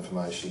 fundamental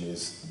information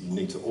is you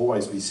need to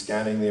always be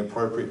scanning the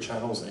appropriate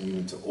channels and you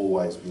need to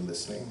always be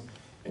listening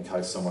in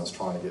case someone's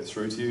trying to get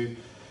through to you.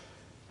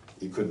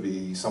 It could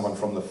be someone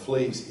from the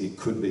fleet, it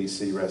could be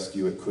sea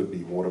rescue, it could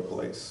be water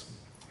police.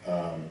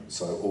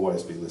 So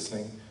always be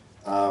listening.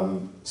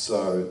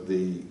 So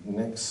the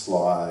next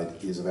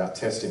slide is about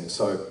testing.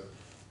 So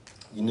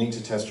you need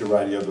to test your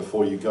radio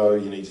before you go,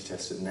 you need to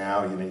test it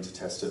now, you need to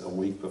test it a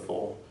week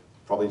before.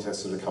 Probably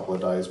tested a couple of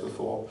days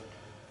before.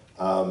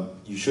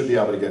 You should be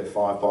able to get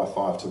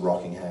 5x5 to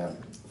Rockingham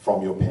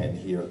from your pen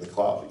here at the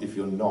club. If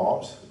you're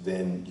not,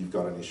 then you've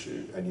got an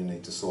issue and you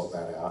need to sort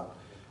that out.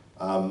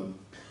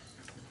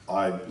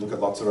 I look at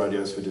lots of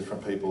radios for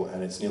different people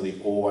and it's nearly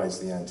always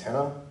the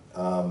antenna.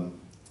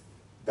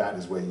 That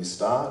is where you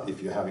start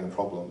if you're having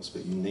problems,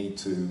 but you need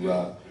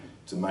to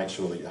make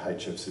sure that your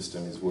HF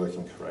system is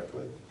working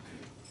correctly.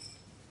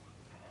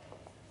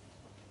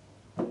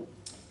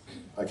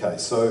 Okay,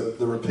 so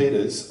the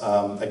repeaters,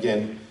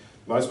 again,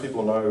 most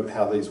people know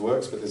how these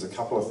works, but there's a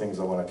couple of things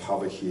I want to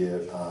cover here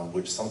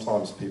which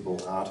sometimes people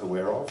aren't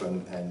aware of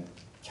and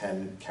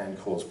can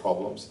cause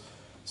problems.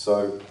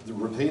 So the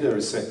repeater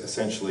is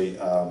essentially,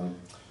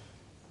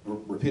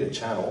 repeater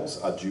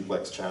channels are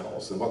duplex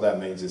channels, and what that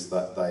means is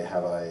that they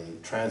have a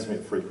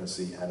transmit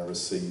frequency and a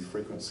receive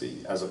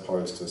frequency, as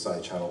opposed to,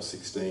 say, channel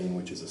 16,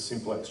 which is a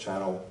simplex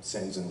channel,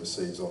 sends and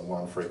receives on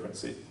one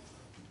frequency.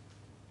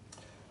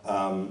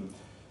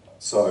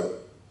 So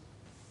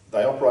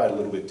they operate a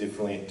little bit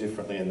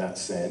differently in that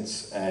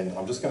sense, and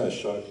I'm just going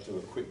to do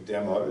a quick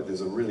demo. There's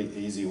a really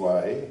easy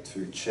way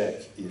to check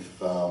if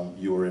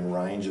you're in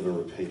range of a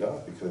repeater,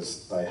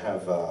 because they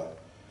have a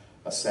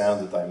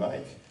sound that they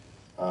make.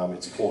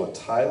 It's called a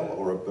tail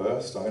or a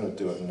burst. I'm going to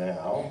do it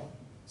now.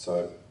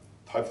 So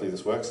hopefully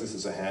this works. This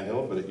is a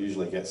handheld, but it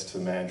usually gets to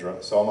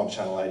Mandurah. So I'm on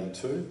channel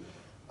 82.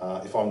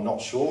 If I'm not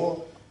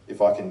sure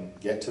if I can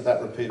get to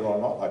that repeater or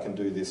not, I can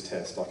do this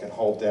test. I can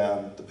hold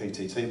down the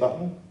PTT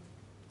button.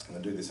 I'm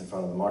going to do this in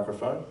front of the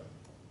microphone.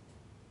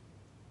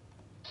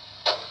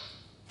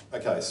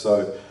 Okay,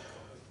 so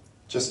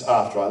just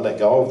after I let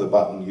go of the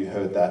button, you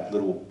heard that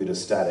little bit of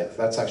static.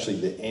 That's actually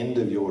the end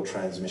of your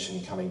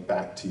transmission coming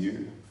back to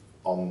you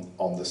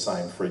on the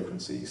same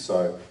frequency.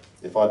 So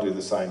if I do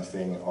the same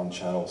thing on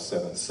channel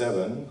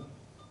 77,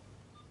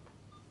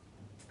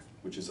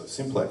 which is a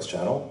simplex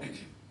channel,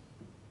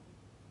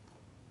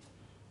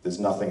 there's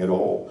nothing at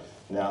all.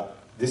 Now,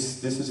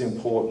 this is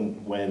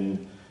important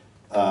when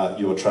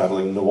you're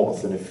travelling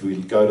north, and if we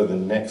go to the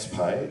next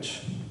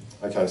page,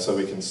 okay, so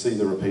we can see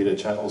the repeater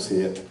channels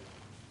here.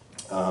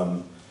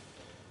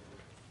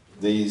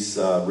 These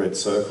red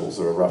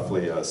circles are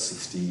roughly a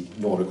 60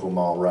 nautical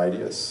mile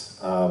radius,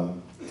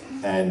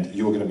 and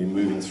you're going to be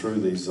moving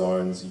through these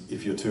zones.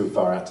 If you're too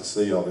far out to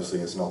sea,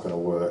 obviously it's not going to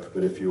work,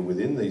 but if you're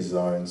within these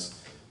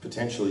zones,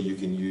 potentially you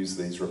can use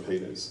these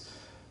repeaters.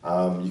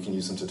 You can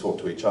use them to talk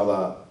to each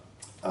other.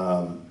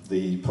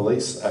 The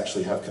police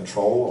actually have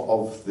control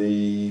of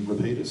the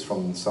repeaters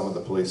from some of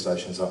the police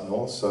stations up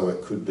north, so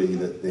it could be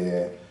that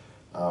they're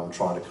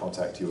trying to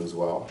contact you as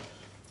well.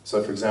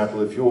 So for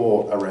example, if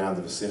you're around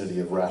the vicinity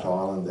of Rat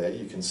Island there,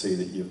 you can see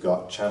that you've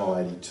got channel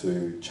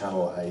 82,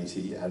 channel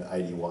 80 and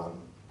 81,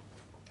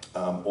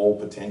 all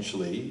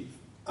potentially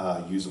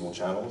usable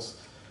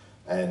channels.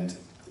 And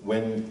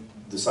when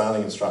the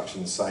sailing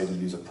instructions say to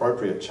use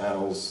appropriate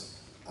channels,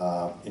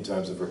 in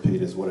terms of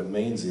repeaters. What it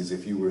means is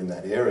if you were in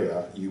that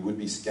area, you would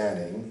be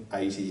scanning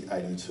 80,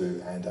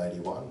 82 and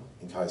 81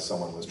 in case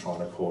someone was trying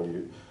to call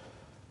you.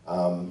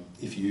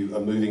 If you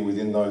are moving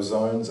within those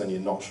zones and you're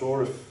not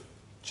sure if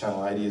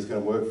channel 80 is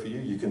going to work for you,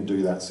 you can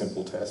do that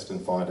simple test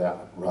and find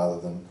out rather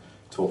than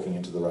talking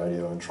into the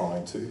radio and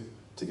trying to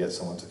get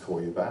someone to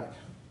call you back.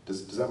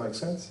 Does that make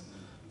sense?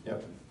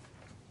 Yep.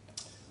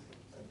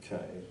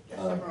 Okay. Just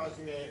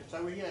summarising there,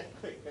 so we get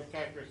click, that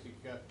characteristic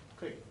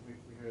click, we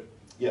heard.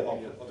 Yeah,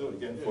 I'll do it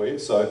again for you.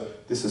 So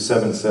this is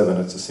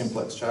 7.7, it's a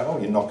simplex channel.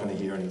 You're not going to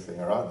hear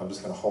anything, all right? I'm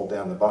just going to hold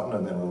down the button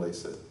and then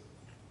release it.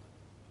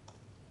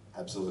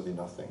 Absolutely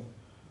nothing.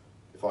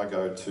 If I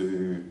go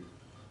to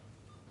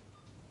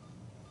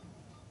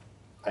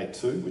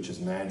 8.2, which is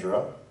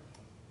Mandurah,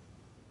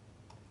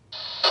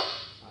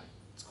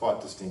 it's quite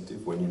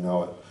distinctive when you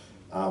know it.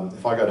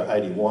 If I go to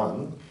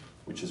 81,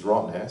 which is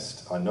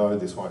Rottnest, I know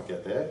this won't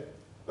get there,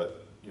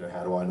 but you know,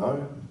 how do I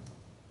know?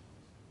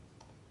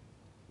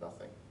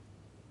 Nothing.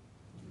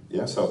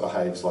 Yeah, so it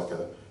behaves like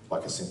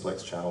a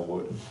simplex channel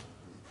would.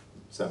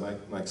 Does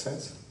that make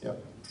sense?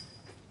 Yep.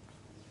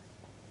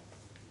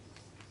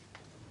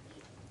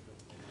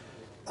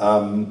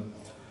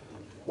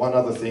 One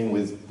other thing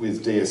with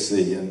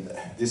DSC, and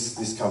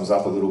this comes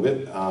up a little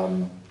bit.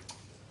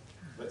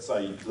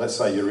 Let's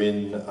say you're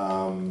in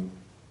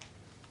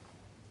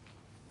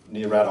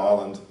near Rat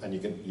Island and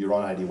you're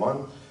on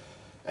 81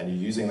 and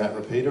you're using that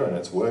repeater and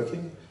it's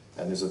working,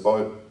 and there's a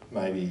boat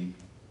maybe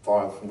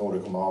 5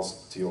 nautical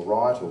miles to your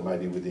right or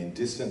maybe within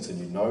distance and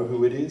you know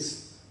who it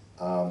is,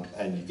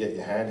 and you get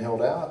your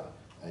handheld out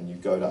and you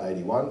go to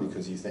 81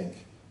 because you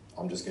think,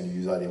 I'm just going to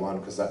use 81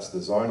 because that's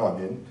the zone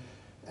I'm in,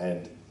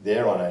 and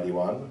they're on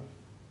 81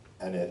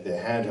 and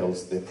their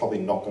handhelds, they're probably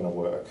not going to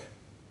work.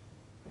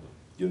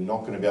 You're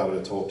not going to be able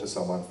to talk to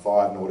someone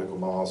 5 nautical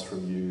miles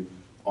from you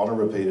on a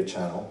repeater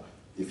channel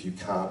if you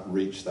can't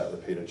reach that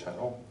repeater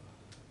channel.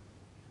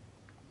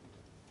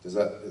 Is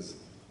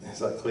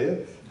that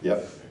clear?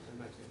 Yep.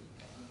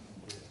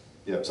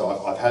 Yep,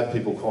 so I've had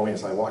people call me and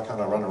say, why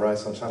can't I run a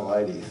race on channel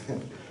 80?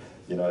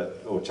 You know,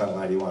 or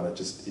channel 81, it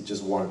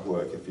just won't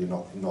work if you're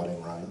not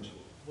in range.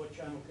 What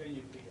channel can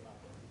you pick it up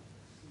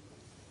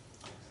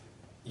on?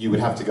 You would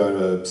have to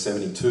go to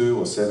 72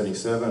 or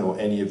 77 or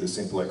any of the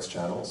simplex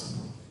channels.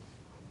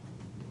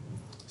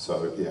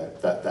 So yeah,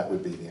 that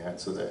would be the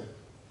answer there.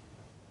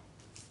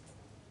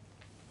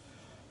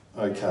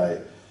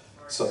 Okay,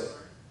 so. Is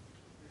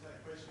that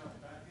a question up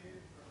the back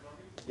here from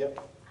Robbie? Yep. If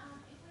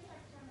we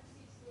have channel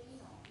 16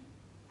 on,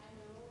 and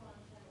we're all on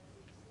channel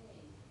 16,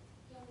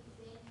 can we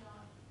then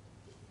not,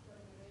 if we've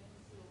got an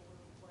emergency or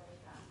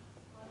whatever,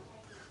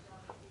 contact this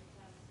doctor through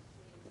channel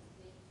 16 and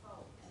then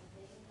fault, and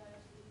then go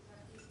to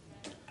the subject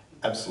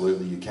channel?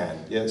 Absolutely, you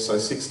can. Yeah, so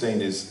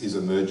 16 is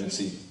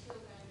emergency. Still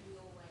going to be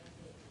always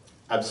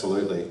there.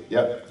 Absolutely,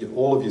 yep.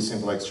 All of your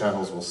simplex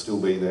channels will still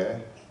be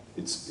there.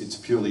 It's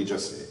purely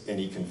just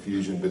any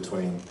confusion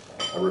between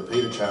a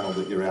repeater channel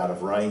that you're out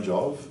of range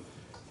of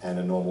and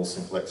a normal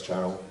simplex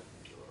channel.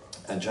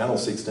 And channel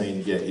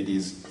 16, yeah, it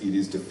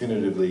is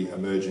definitively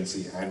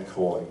emergency and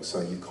calling.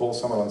 So you call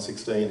someone on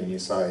 16 and you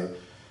say,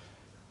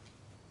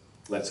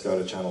 let's go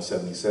to channel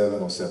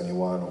 77 or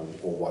 71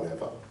 or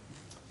whatever.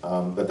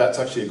 But that's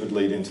actually a good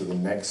lead into the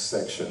next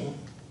section,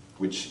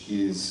 which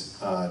is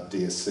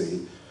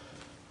DSC.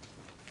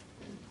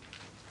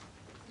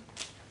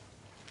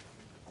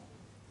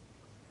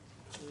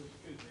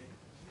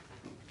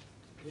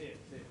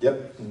 Yep.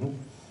 Mm-hmm.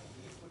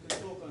 We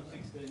can talk on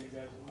 16 and go,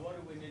 what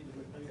do we need to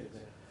repeat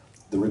there?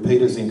 The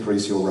repeaters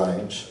increase your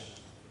range.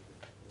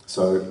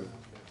 So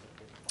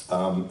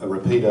a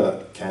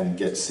repeater can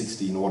get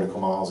 60 nautical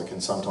miles, it can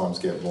sometimes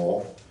get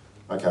more.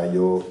 Okay,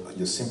 your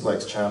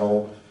simplex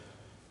channel,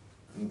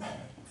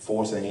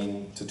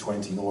 14 to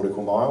 20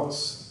 nautical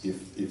miles.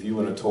 If you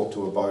were to talk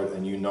to a boat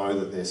and you know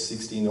that they're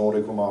 60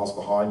 nautical miles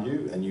behind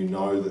you and you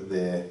know that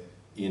they're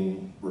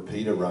in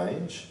repeater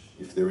range,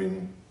 if they're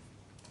in,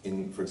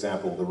 for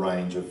example, the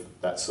range of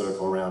that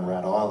circle around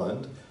Rat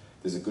Island,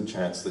 there's a good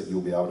chance that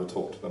you'll be able to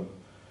talk to them.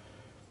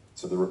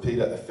 So the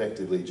repeater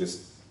effectively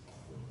just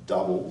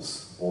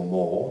doubles or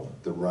more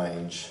the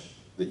range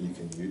that you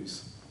can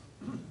use.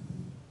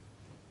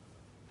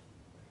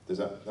 Does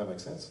that make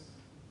sense?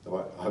 I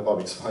hope I'm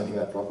explaining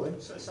that properly.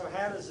 So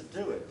how does it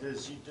do it?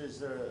 Does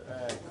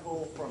a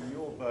call from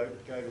your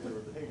boat go to the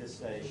repeater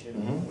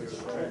station, which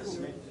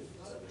transmits?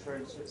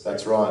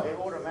 That's right. It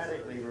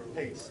automatically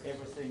repeats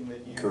everything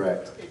that you...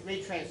 Correct. It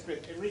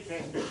retranscripts at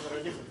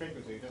a different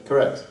frequency, doesn't it?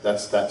 Correct.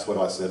 That's what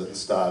I said at the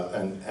start.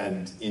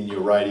 And in your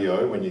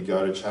radio, when you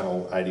go to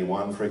channel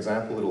 81, for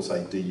example, it'll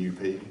say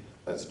DUP.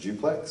 That's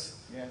duplex.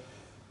 Yeah.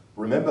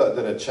 Remember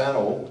that a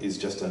channel is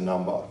just a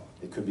number.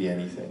 It could be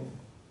anything.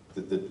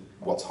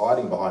 What's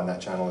hiding behind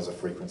that channel is a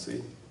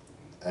frequency.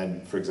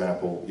 And for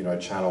example, you know,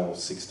 channel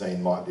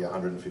 16 might be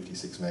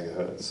 156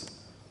 megahertz,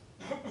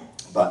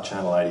 but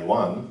channel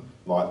 81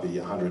 might be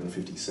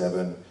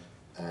 157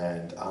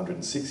 and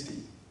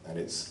 160, and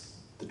it's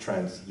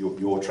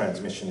your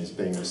transmission is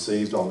being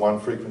received on one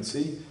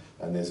frequency,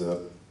 and there's a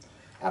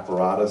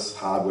apparatus,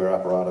 hardware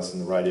apparatus in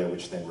the radio,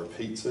 which then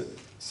repeats it,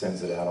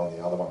 sends it out on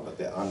the other one, but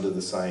they're under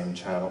the same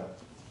channel.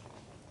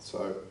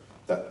 So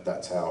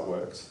that's how it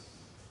works.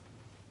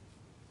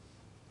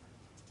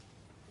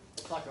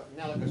 It's like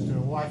analogous to a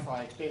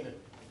Wi-Fi extender.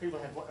 People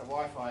have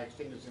Wi-Fi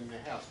extenders in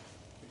their house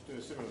which do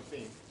a similar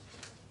thing.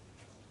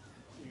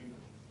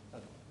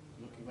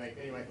 Looking back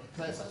anyway.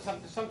 So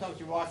sometimes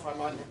your Wi-Fi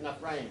might have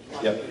enough range, you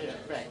might get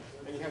it back,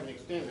 and you have an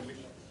extender which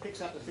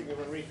picks up the signal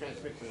and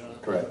retransmits it on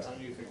Correct. a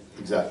new thing.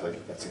 Exactly,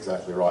 that's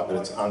exactly right, but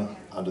it's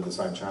under the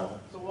same channel.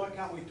 So why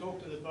can't we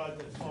talk to the boat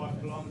that's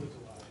 5 kilometres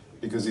away?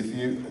 Because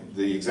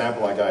the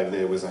example I gave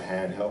there was a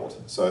handheld.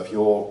 So if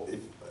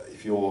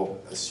you're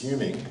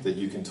assuming that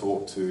you can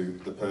talk to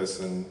the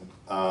person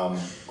on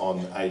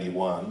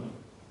 81,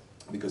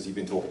 because you've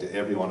been talking to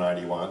everyone on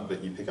 81,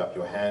 but you pick up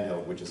your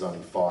handheld, which is only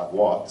 5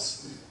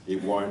 watts,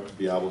 it won't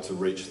be able to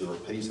reach the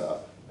repeater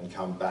and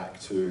come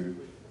back to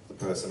the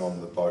person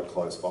on the boat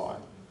close by.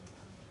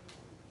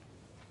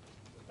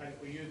 And if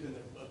we're using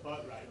a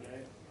boat radio,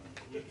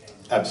 you can.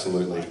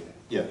 Absolutely.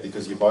 Yeah,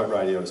 because your boat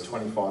radio is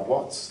 25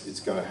 watts, it's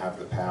going to have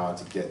the power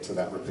to get to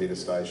that repeater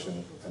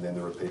station, and then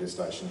the repeater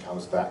station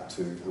comes back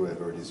to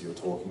whoever it is you're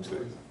talking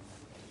to.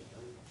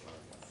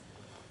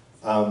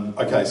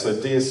 Okay, so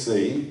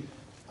DSC.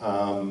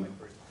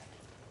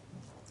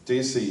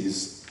 DSC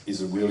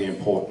is a really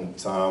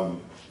important,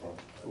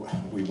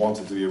 we want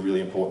it to be a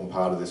really important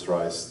part of this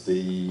race.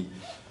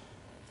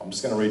 I'm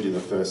just going to read you the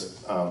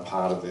first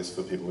part of this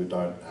for people who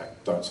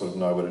don't sort of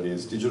know what it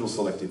is. Digital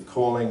Selective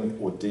Calling,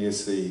 or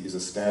DSC, is a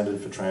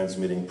standard for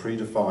transmitting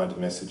predefined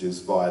messages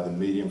via the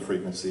medium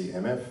frequency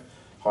MF,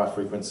 high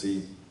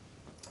frequency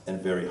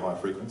and very high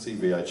frequency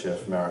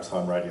VHF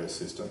maritime radio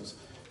systems.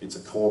 It's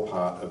a core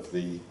part of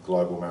the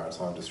global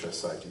maritime distress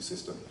safety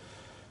system.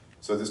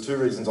 So there's 2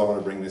 reasons I want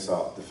to bring this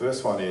up. The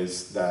first one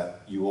is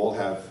that you all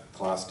have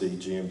Class D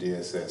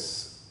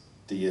GMDSS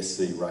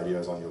DSC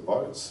radios on your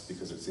boats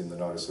because it's in the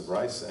notice of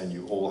race, and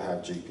you all have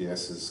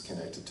GPSs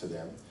connected to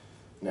them.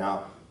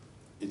 Now,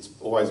 it's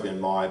always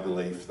been my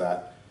belief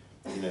that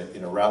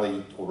in a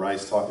rally or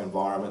race type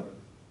environment,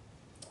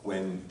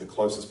 when the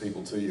closest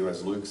people to you,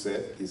 as Luke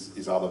said,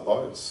 is other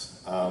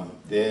boats,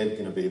 they're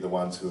going to be the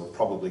ones who are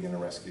probably going to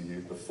rescue you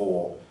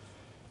before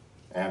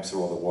AMSA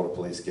or the water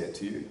police get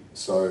to you.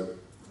 So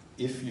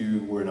if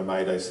you were in a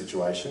Mayday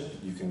situation,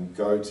 you can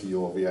go to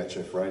your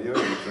VHF radio,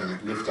 you can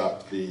lift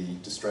up the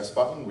distress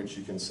button, which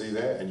you can see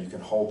there, and you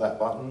can hold that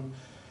button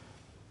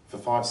for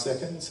 5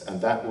 seconds, and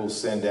that will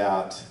send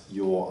out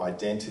your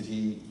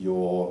identity,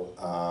 your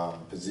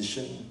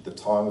position, the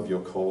time of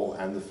your call,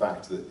 and the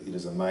fact that it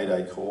is a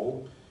Mayday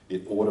call.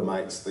 It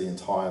automates the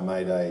entire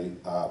Mayday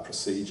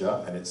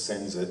procedure, and it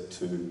sends it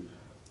to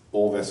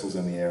all vessels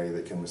in the area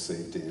that can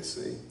receive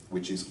DSC,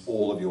 which is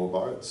all of your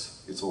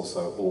boats. It's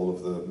also all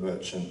of the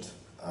merchant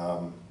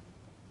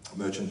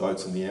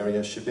boats in the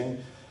area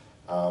shipping.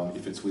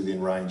 If it's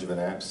within range of an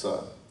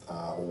AMSA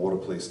or water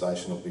police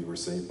station, it'll be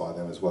received by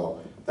them as well.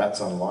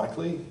 That's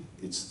unlikely.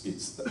 It's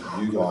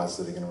you guys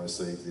that are going to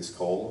receive this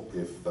call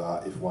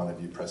if one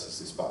of you presses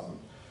this button.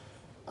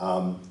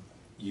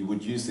 You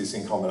would use this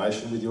in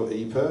combination with your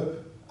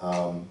EPIRB.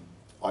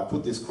 I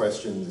put this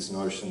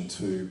notion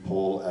to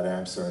Paul at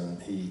AMSA,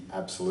 and he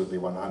absolutely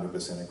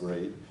 100%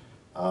 agreed.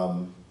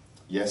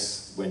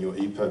 Yes, when your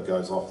EPIRB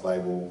goes off, they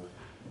will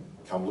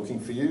come looking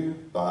for you,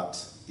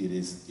 but it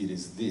is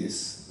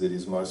this that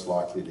is most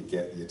likely to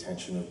get the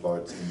attention of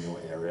boats in your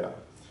area.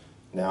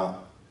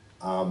 Now,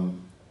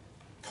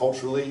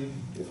 culturally,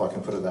 if I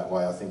can put it that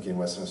way, I think in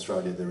Western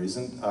Australia there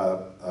isn't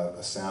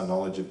a sound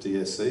knowledge of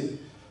DSC.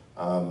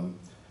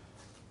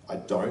 I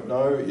don't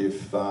know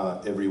if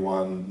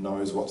everyone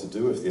knows what to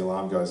do if the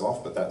alarm goes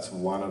off, but that's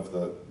one of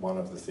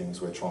the things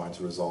we're trying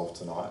to resolve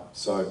tonight.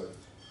 So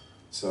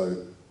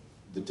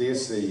the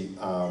DSC,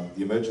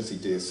 the emergency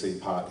DSC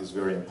part is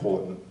very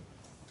important,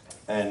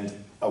 and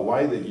a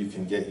way that you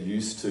can get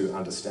used to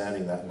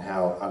understanding that and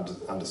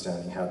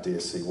understanding how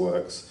DSC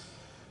works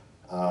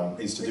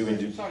is to do.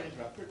 Sorry to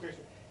interrupt. Quick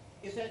question: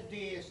 is that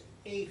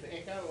DSE for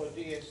Echo or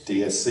DSC?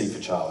 DSC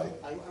for Charlie.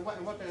 And what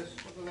are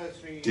those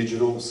 3?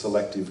 Digital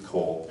Selective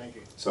Call. Thank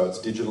you. So it's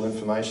digital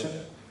information,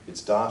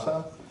 it's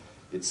data,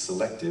 it's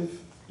selective,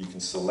 you can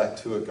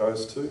select who it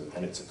goes to,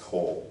 and it's a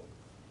call.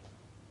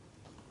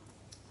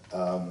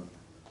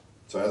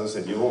 So as I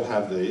said, you all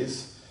have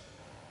these.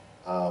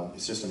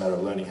 It's just a matter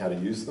of learning how to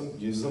use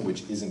them,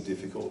 which isn't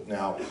difficult.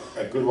 Now,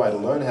 a good way to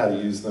learn how to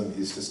use them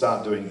is to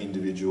start doing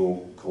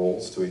individual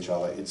calls to each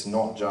other. It's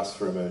not just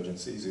for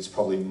emergencies. It's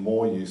probably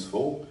more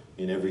useful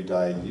in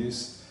everyday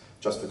use,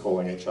 just for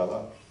calling each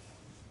other.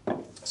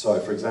 So,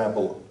 for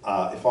example,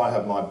 if I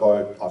have my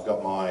boat, I've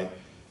got my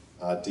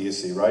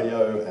DSC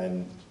radio,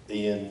 and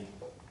Ian,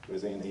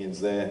 where's Ian? Ian's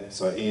there.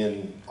 So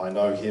Ian, I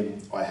know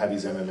him, I have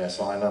his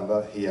MMSI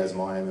number, he has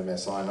my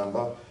MMSI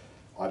number.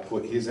 I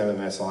put his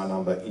MMSI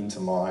number into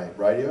my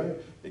radio,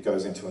 it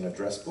goes into an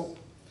address book.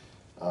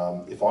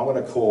 If I want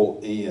to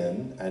call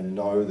Ian and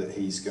know that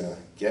he's going to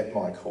get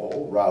my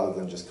call, rather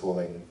than just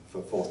calling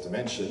for Fourth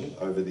Dimension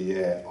over the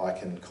air, I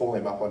can call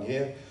him up on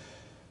here,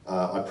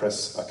 I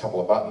press a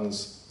couple of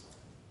buttons.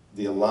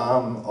 The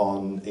alarm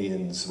on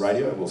Ian's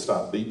radio will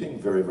start beeping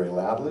very, very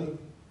loudly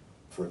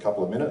for a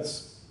couple of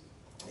minutes.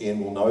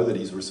 Ian will know that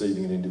he's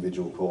receiving an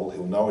individual call.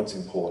 He'll know it's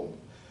important,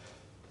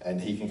 and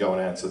he can go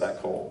and answer that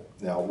call.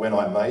 Now, when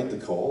I made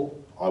the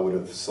call, I would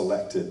have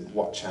selected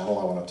what channel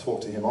I want to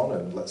talk to him on,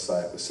 and let's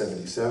say it was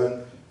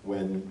 77.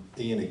 When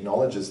Ian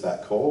acknowledges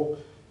that call,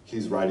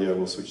 his radio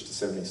will switch to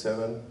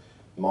 77,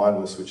 mine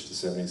will switch to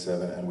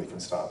 77, and we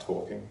can start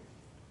talking.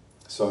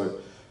 So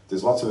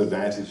there's lots of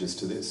advantages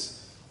to this.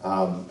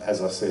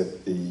 As I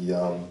said,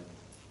 the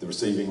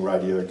receiving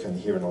radio can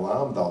hear an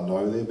alarm. They'll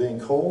know they're being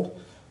called.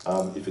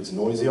 If it's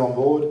noisy on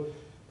board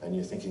and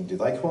you're thinking, did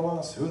they call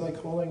us? Who are they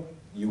calling?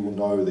 You will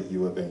know that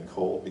you are being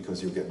called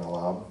because you'll get an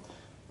alarm.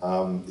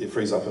 It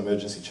frees up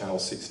emergency channel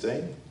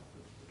 16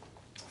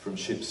 from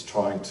ships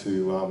trying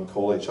to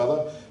call each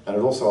other, and it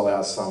also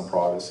allows some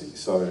privacy.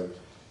 So,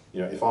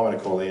 you know, if I want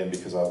to call Ian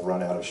because I've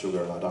run out of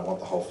sugar and I don't want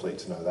the whole fleet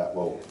to know that,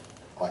 well,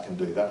 I can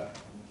do that.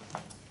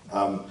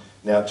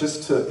 Now,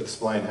 just to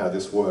explain how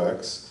this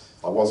works,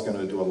 I was going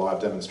to do a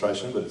live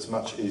demonstration, but it's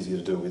much easier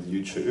to do with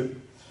YouTube.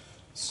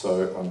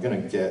 So I'm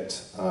going to get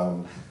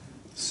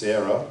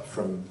Sarah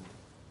from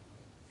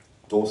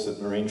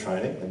Dorset Marine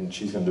Training, and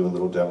she's going to do a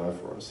little demo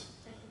for us.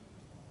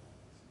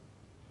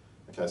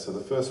 Okay, so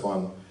the first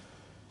one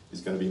is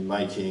going to be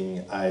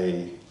making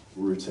a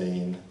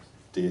routine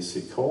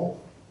DSC call,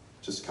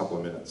 just a couple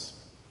of minutes.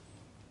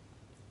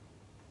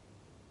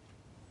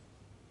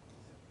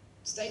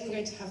 Today we're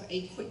going to have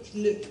a quick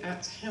look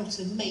at how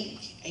to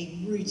make a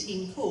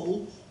routine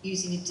call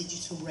using a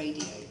digital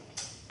radio.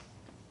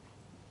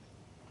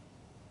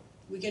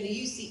 We're going to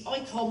use the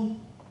ICOM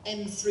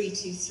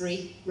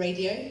M323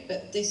 radio,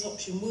 but this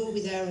option will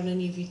be there on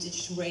any of your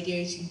digital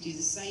radios. You can do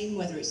the same,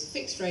 whether it's a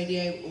fixed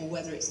radio or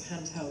whether it's a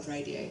handheld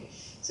radio.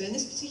 So in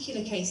this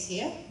particular case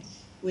here,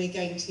 we're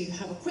going to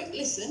have a quick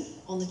listen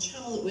on the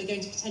channel that we're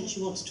going to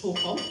potentially want to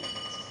talk on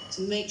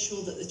to make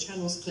sure that the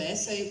channel's clear.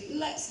 So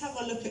let's have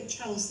a look at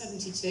channel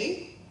 72.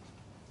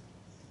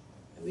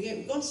 There we go,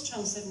 we've gone to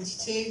channel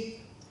 72.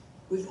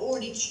 We've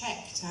already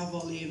checked our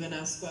volume and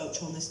our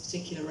squelch on this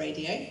particular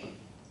radio.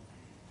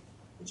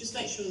 We'll just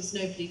make sure there's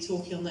nobody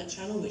talking on that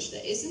channel, which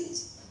there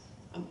isn't.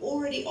 I'm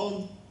already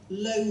on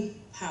low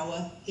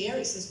power here,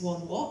 it says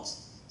 1 watt,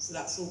 so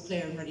that's all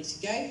clear and ready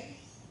to go.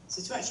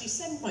 So to actually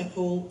send my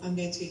call, I'm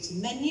going to go to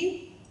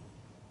Menu,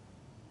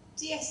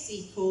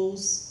 DSC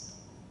Calls,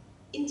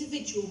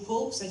 Individual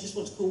Call, because I just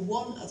want to call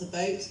one other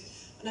boat,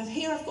 and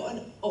here I've got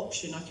an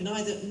option. I can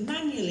either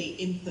manually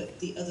input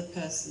the other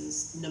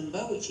person's number,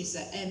 which is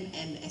their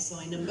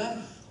MMSI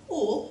number,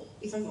 or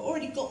if I've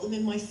already got them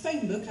in my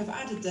phone book, I've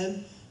added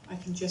them, I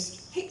can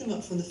just pick them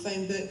up from the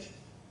phone book,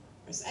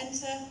 press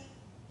enter,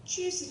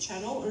 choose the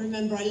channel, and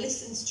remember I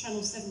listened to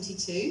channel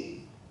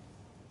 72.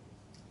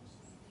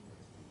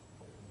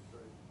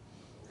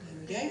 There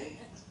we go.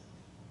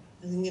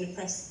 And I'm going to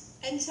press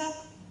enter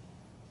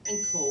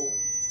and call.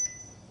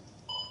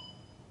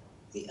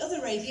 The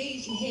other radio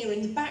you can hear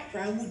in the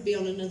background would be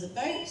on another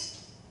boat.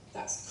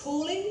 That's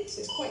calling,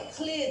 so it's quite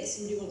clear that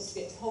somebody wants to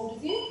get hold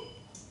of you.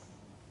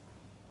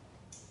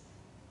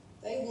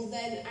 They will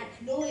then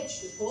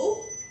acknowledge the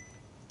call.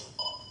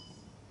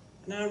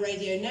 And our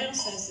radio now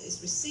says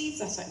it's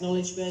received that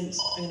acknowledgement.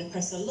 I'm going to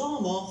press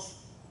alarm off,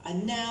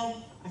 and now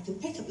I can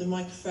pick up the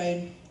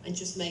microphone and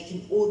just make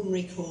an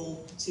ordinary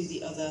call to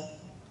the other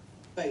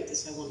boat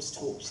that I want to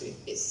talk to.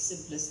 It's as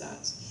simple as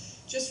that.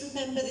 Just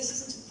remember, this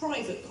isn't a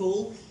private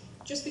call.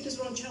 Just because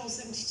we're on channel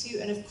 72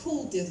 and have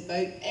called the other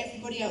boat,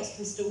 everybody else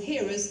can still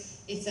hear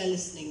us if they're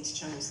listening to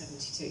channel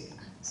 72.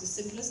 It's as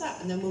simple as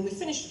that. And then when we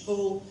finish the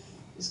call,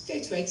 just go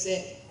to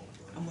exit,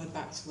 and we're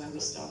back to where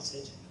we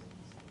started.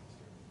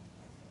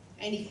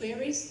 Any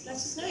queries? Let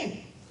us know.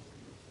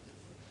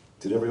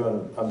 Did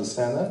everyone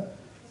understand that?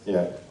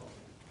 Yeah.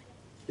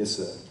 Yes,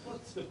 sir.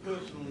 What's the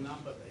personal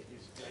number that you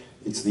say?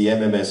 It's the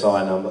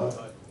MMSI number.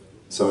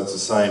 So it's the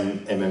same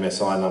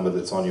MMSI number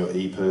that's on your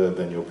EPIRB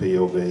and your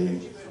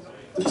PLB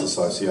that's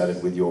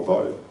associated with your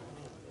boat,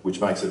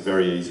 which makes it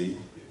very easy.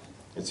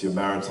 It's your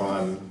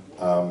maritime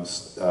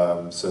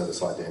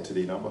service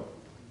identity number.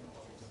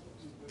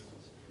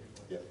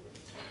 Yeah.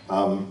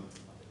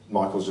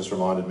 Michael's just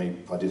reminded me,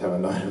 I did have a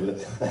note of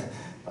it,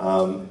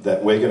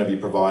 that we're going to be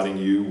providing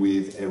you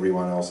with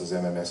everyone else's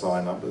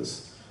MMSI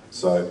numbers.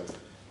 So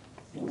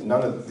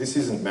this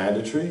isn't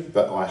mandatory,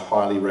 but I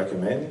highly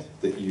recommend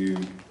that you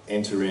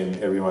enter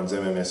in everyone's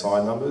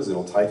MMSI numbers.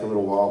 It'll take a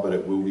little while, but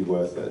it will be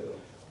worth it.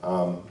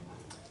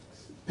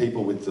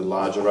 People with the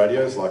larger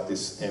radios, like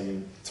this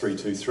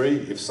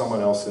M323, if someone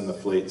else in the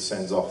fleet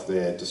sends off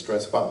their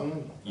distress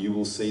button, you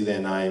will see their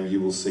name, you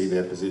will see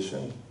their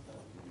position,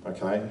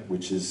 okay?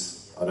 Which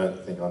is, I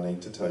don't think I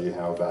need to tell you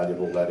how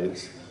valuable that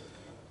is.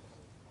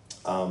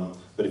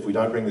 But if we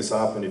don't bring this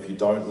up, and if you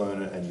don't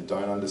learn it and you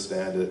don't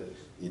understand it,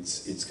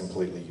 it's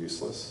completely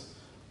useless.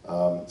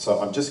 So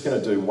I'm just going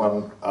to do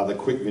one other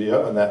quick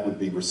video, and that would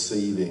be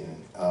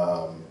receiving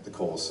the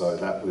call. So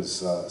that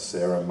was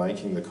Sarah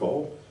making the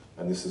call,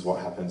 and this is what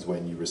happens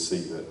when you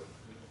receive it.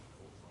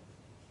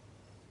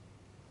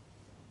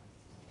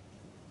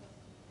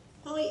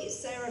 Hi, it's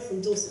Sarah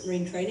from Dorset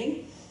Marine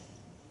Training.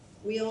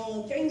 We are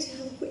going to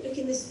have a quick look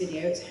in this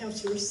video at how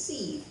to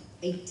receive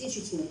a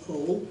digital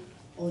call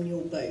on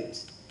your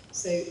boat.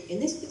 So in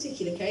this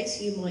particular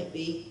case, you might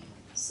be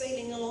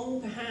sailing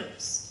along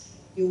perhaps,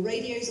 your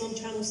radio's on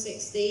channel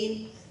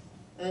 16,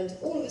 and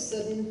all of a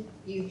sudden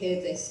you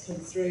hear this come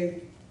through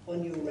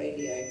on your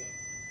radio.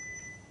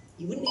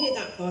 You wouldn't hear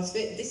that part of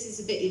it. This is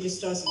the bit you're just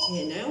starting to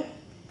hear now.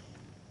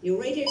 Your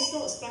radio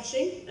starts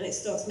flashing and it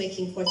starts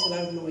making quite a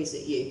loud noise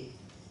at you.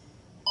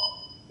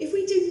 If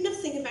we do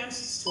nothing about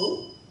it at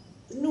all,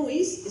 the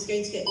noise is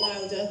going to get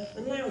louder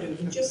and louder. We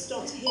can just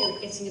start to hear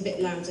it getting a bit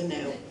louder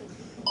now.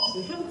 So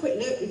we have a quick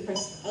look, we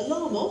press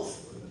alarm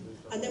off,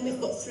 and then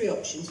we've got three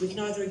options. We can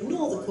either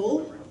ignore the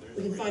call,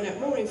 we can find out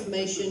more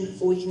information,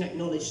 or we can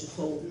acknowledge the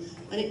call.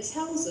 And it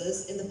tells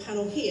us in the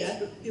panel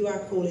here who our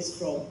call is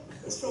from.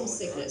 It's from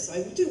Signet, so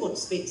I do want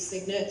to speak to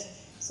Signet,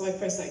 so I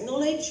press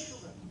acknowledge.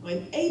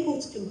 I'm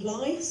able to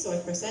comply, so I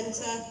press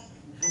enter,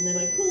 and then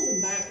I call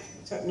them back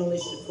to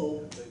acknowledge the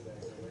call.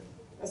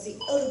 That's the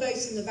other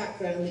boat in the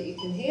background that you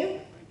can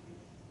hear.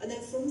 And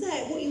then from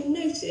there, what you'll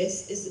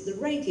notice is that the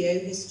radio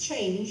has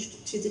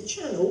changed to the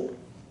channel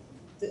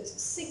that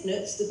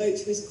Signet, the boat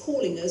who is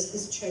calling us,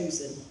 has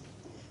chosen.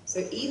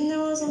 So even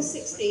though I was on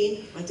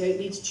 16, I don't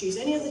need to choose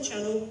any other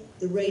channel,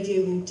 the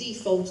radio will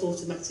default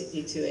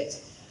automatically to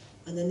it.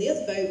 And then the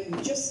other boat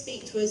will just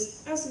speak to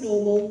us as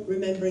normal,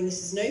 remembering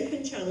this is an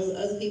open channel that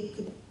other people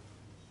could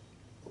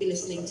be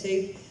listening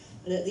to.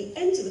 And at the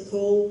end of the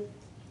call,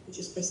 we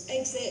just press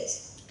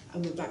exit,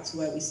 and we're back to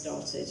where we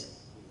started.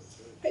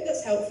 Hope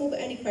that's helpful, but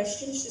any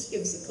questions, just give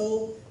us a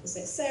call.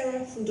 It's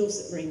Sarah from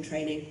Dorset Marine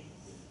Training.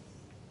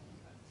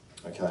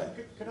 Okay.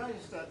 Could I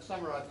just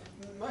summarise?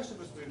 Most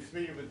of us are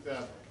familiar with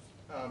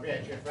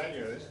VHF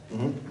radios,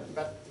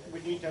 but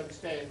we need to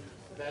understand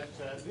that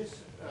this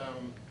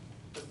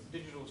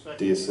digital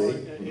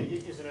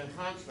DSC is an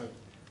enhancement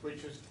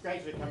which has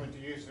gradually come into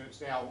use and it's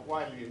now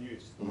widely in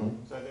use.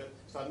 So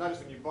I notice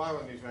when you buy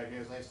one of these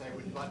radios, they say,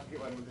 would you like to get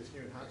one with this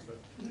new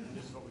enhancement? And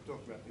this is what we're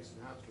talking about, this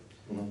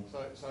enhancement.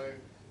 So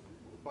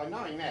by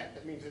knowing that,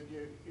 that means that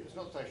it's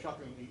not so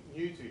shockingly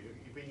new to you.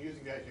 You've been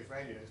using VHF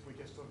radios.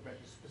 We just talked about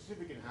the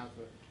specific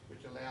enhancement which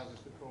allows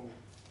us to call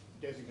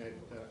designated.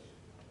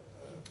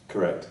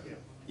 Correct.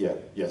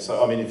 Yeah.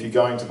 So, I mean, if you're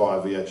going to buy a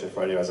VHF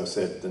radio, as I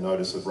said, the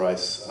notice of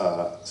race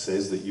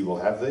says that you will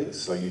have these,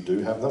 so you do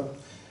have them.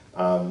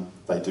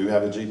 They do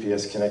have a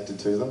GPS connected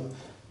to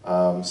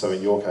them. So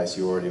in your case,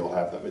 you already all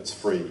have them. It's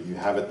free. You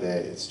have it there.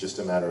 It's just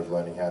a matter of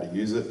learning how to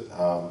use it.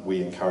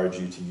 We encourage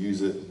you to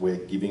use it. We're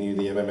giving you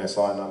the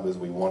MMSI numbers.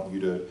 We want you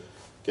to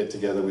get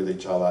together with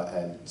each other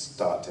and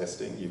start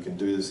testing. You can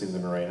do this in the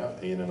marina.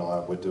 Ian and I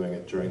were doing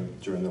it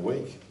during the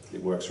week.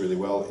 It works really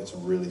well. It's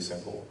really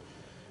simple.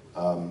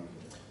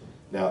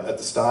 Now, at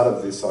the start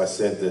of this, I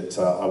said that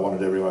I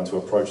wanted everyone to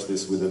approach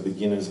this with a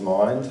beginner's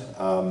mind.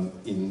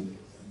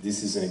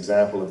 This is an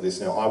example of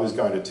this. Now, I was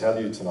going to tell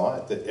you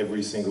tonight that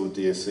every single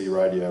DSC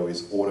radio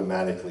is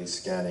automatically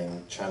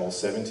scanning channel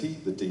 70,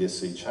 the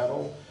DSC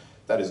channel.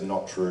 That is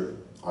not true.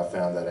 I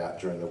found that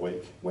out during the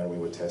week when we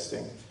were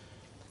testing.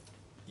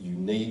 You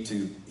need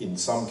to, in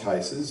some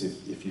cases,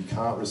 if you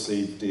can't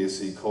receive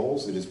DSC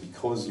calls, it is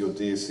because your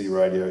DSC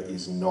radio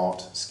is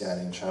not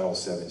scanning channel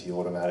 70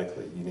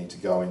 automatically. You need to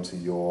go into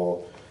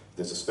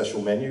there's a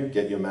special menu,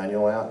 get your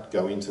manual out,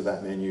 go into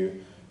that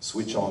menu,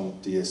 switch on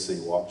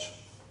DSC watch,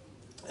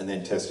 and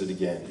then test it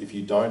again. If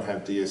you don't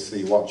have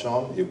DSC watch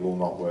on, it will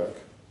not work.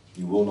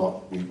 You will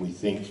not, we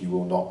think you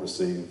will not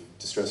receive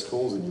distress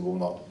calls and you will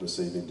not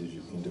receive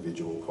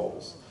individual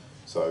calls.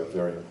 So,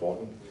 very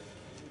important.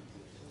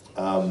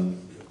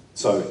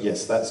 So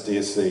yes, that's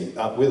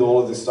DSC. With all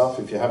of this stuff,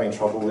 if you're having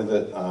trouble with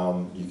it,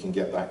 you can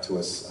get back to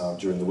us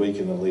during the week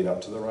in the lead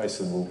up to the race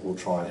and we'll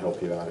try and help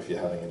you out if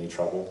you're having any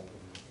trouble.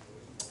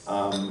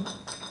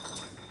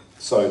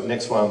 So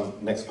next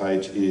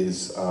page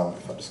is, if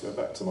I just go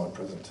back to my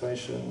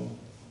presentation,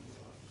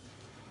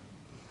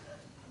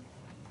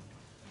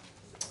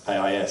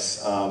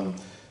 AIS.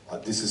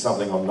 This is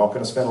something I'm not going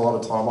to spend a lot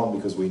of time on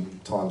because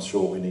time's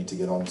short, we need to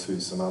get on to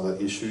some other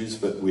issues,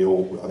 but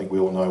I think we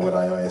all know what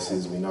AIS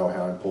is, we know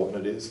how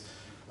important it is.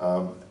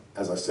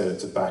 As I said,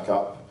 it's a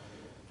backup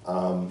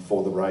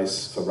for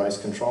race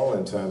control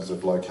in terms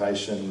of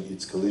location,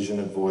 its collision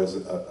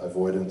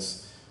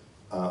avoidance.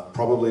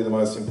 Probably the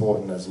most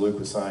important, as Luke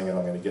was saying, and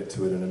I'm going to get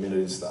to it in a minute,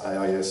 is the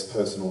AIS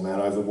personal man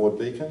overboard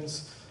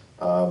beacons.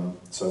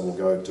 So we'll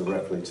go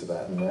directly to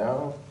that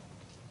now.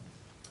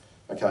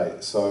 Okay,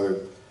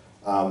 so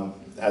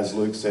as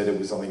Luke said, I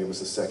think it was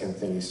the second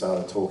thing he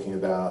started talking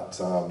about.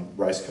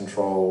 Race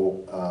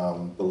control,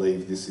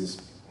 believe this is,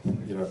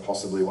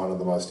 possibly one of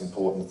the most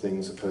important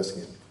things a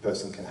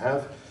person can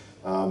have.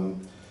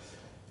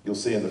 You'll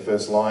see in the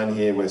first line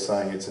here, we're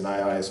saying it's an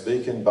AIS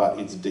beacon, but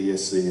it's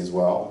DSC as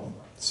well.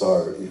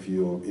 So if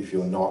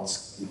you're not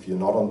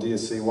on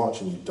DSC watch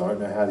and you don't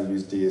know how to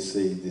use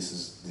DSC, this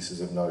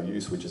is of no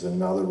use, which is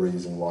another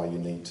reason why you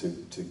need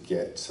to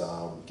get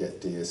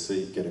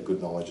DSC, get a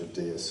good knowledge of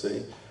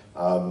DSC.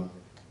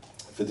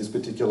 For this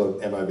particular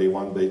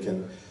MOB1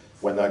 beacon,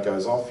 When that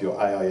goes off, your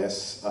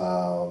AIS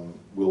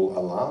will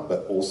alarm,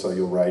 but also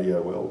your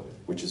radio will,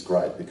 which is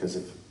great because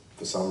if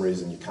for some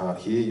reason you can't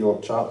hear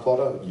your chart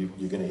plotter,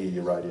 you're going to hear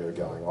your radio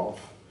going off.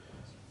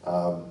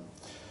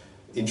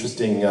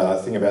 Interesting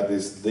thing about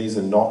this, these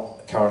are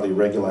not currently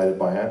regulated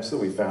by AMSA.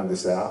 We found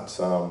this out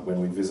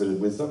when we visited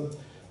with them.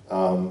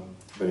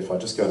 But if I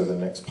just go to the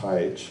next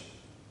page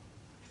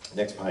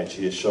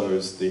here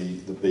shows the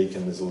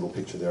beacon. There's a little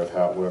picture there of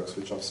how it works,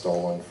 which I've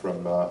stolen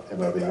from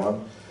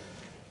MOB1.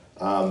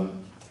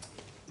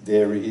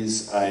 There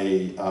is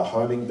a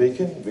homing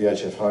beacon,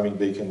 VHF homing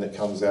beacon that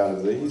comes out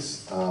of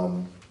these.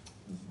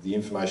 The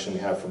information we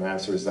have from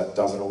AMSA is that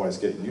doesn't always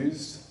get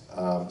used.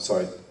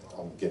 Sorry,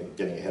 I'm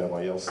getting ahead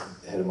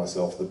of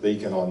myself. The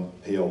beacon on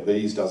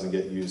PLBs doesn't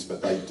get used,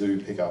 but they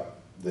do pick up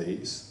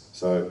these.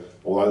 So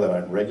although they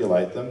don't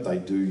regulate them, they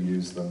do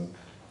use them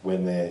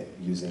when they're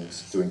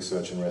doing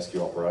search and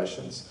rescue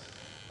operations.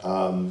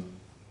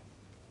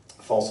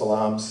 False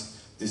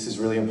alarms, this is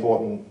really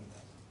important.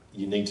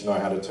 You need to know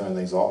how to turn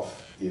these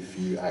off if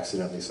you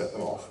accidentally set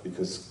them off,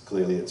 because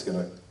clearly it's going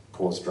to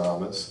cause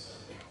dramas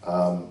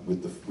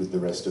with the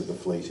rest of the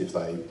fleet if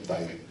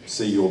they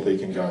see your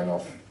beacon going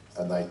off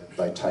and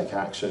they take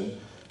action.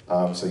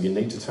 So you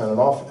need to turn it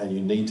off, and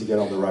you need to get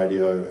on the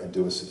radio and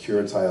do a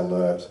security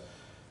alert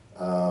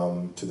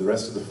to the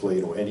rest of the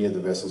fleet or any of the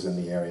vessels in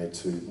the area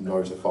to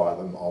notify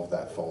them of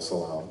that false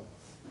alarm.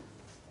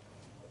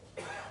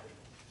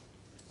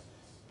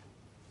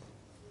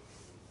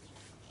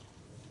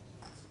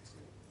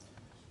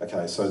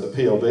 Okay, so the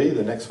PLB,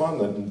 the next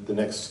one, the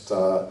next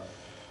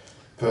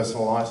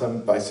personal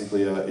item,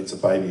 basically it's a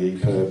baby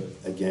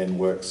EPIRB, again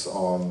works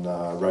on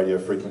radio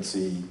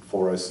frequency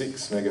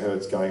 406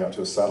 megahertz going up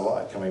to a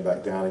satellite, coming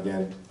back down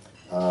again,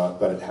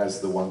 but it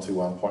has the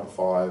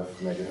 121.5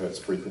 megahertz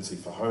frequency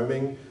for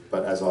homing,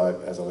 but as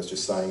I was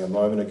just saying a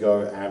moment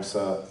ago,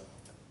 AMSA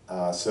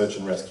Search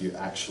and Rescue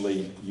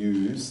actually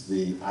use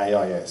the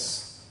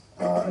AIS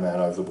man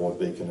overboard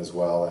beacon as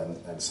well,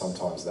 and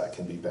sometimes that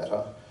can be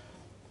better.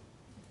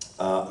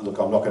 Look,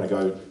 I'm not going to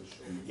go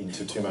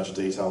into too much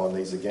detail on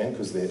these again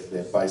because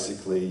they're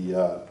basically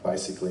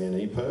an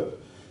EPIRB,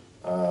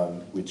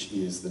 which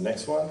is the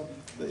next one,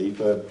 the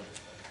EPIRB.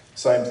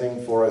 Same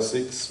thing,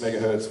 406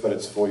 megahertz, but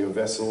it's for your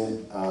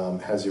vessel,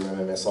 has your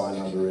MMSI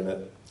number in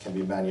it, can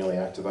be manually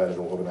activated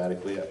or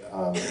automatically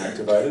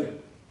activated.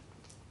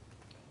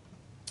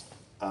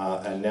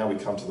 And now we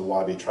come to the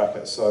YB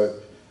tracker.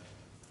 So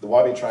the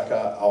YB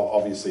tracker,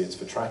 obviously it's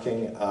for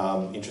tracking.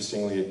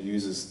 Interestingly, it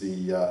uses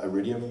the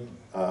Iridium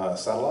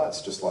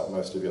satellites, just like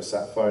most of your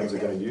sat phones are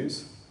going to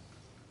use.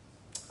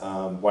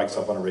 Wakes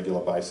up on a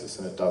regular basis,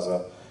 and it does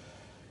a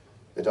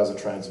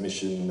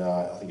transmission,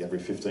 I think every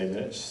 15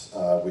 minutes,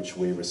 which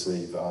we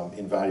receive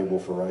invaluable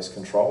for race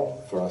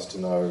control, for us to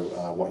know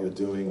what you're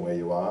doing, where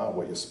you are,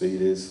 what your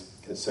speed is,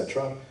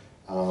 etc.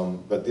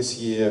 But this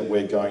year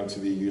we're going to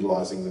be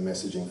utilising the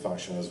messaging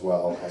function as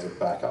well as a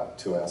backup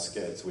to our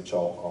SCEDs, which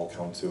I'll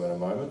come to in a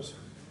moment.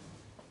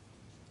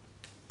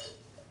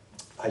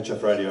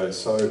 HF radios.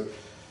 So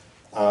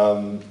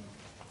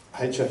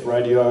HF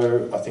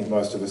radio, I think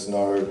most of us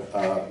know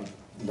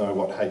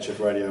what HF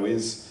radio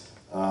is.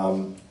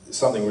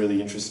 Something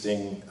really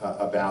interesting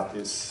about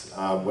this,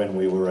 when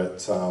we were at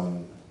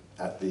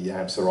the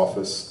AMSA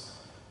office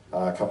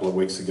a couple of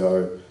weeks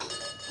ago,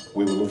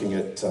 we were looking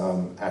at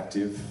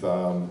active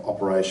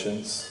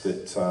operations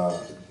that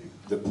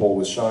Paul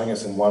was showing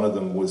us, and one of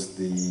them was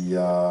the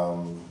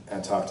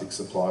Antarctic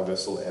supply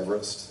vessel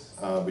Everest,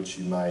 which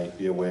you may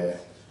be aware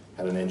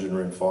had an engine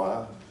room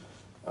fire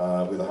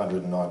with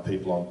 109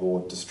 people on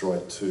board,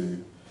 destroyed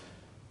two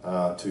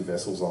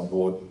vessels on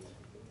board.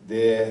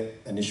 Their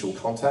initial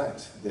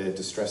contact, their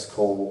distress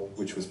call,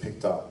 which was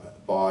picked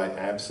up by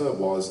AMSA,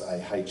 was a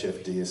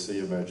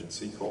HFDSC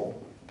emergency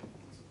call.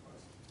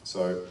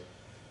 So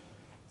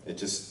it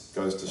just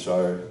goes to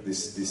show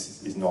this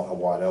is not a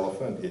white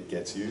elephant, it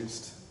gets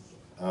used.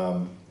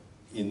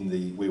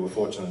 We were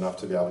fortunate enough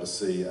to be able to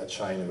see a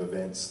chain of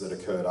events that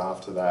occurred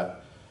after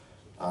that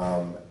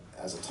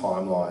as a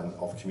timeline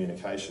of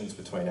communications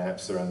between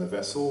AMSA and the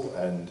vessel,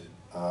 and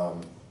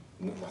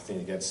nothing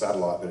against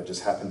satellite, but it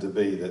just happened to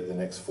be that the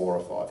next 4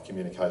 or 5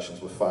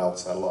 communications were failed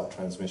satellite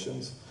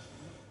transmissions.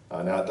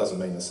 Now it doesn't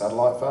mean the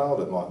satellite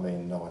failed, it might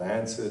mean no one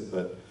answered,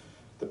 but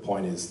the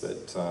point is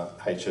that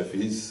HF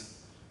is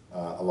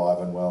alive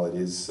and well. It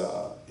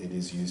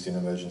is used in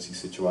emergency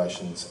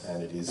situations,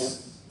 and it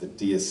is the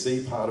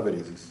DSC part of it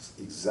is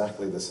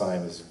exactly the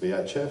same as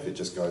VHF, it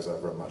just goes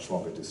over a much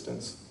longer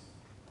distance.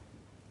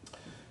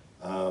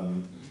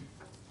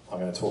 I'm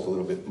going to talk a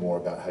little bit more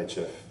about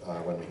HF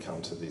when we come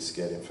to the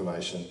SCED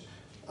information.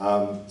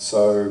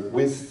 So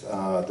with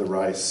the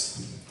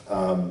race,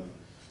 and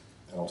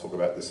I'll talk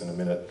about this in a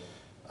minute,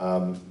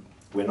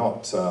 we're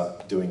not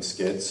doing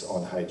SCEDs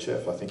on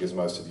HF, I think as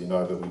most of you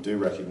know, but we do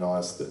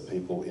recognise that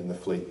people in the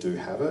fleet do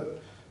have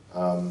it,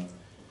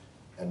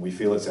 and we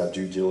feel it's our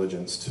due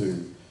diligence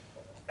to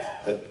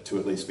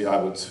at least be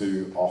able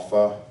to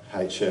offer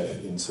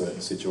HF in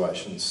certain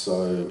situations.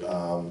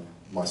 So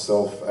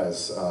myself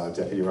as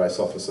Deputy Race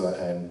Officer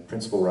and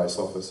Principal Race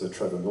Officer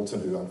Trevor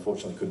Milton, who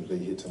unfortunately couldn't be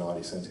here tonight,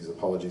 he sends his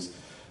apologies.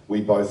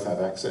 We both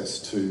have access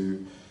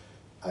to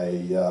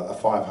a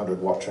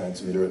 500 watt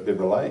transmitter at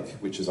Bibra Lake,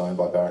 which is owned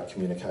by Berg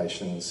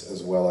Communications,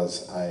 as well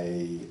as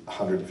a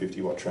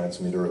 150 watt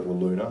transmitter at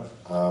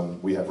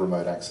Walloona. We have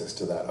remote access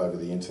to that over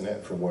the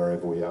internet from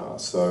wherever we are.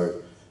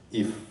 So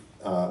if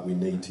we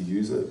need to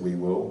use it, we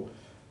will.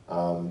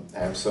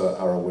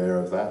 AMSA are aware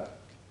of that,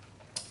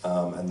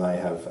 and they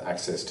have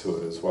access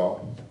to it as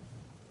well.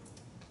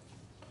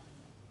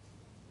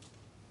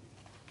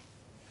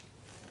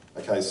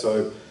 Okay,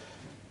 so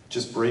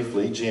just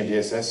briefly,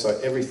 GMDSS, so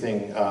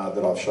everything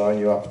that I've shown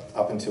you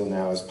up until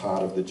now is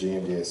part of the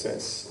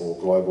GMDSS, or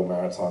Global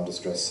Maritime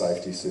Distress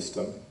Safety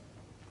System.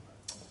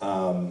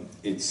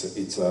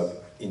 It's a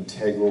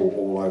integral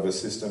all-over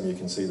system. You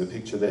can see the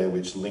picture there,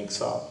 which links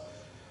up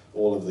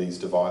all of these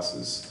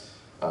devices.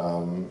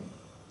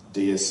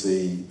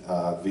 DSC,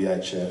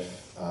 VHF,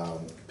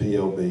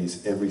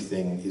 PLBs,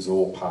 everything is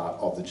all part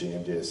of the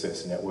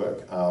GMDSS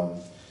network.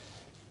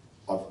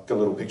 I've got a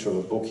little picture of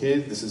a book here.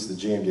 This is the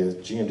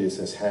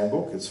GMDSS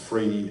handbook. It's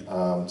free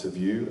to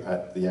view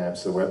at the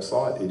AMSA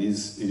website. It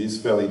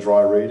is fairly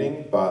dry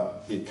reading,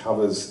 but it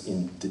covers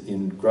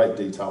in great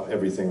detail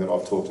everything that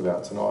I've talked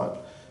about tonight.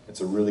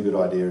 It's a really good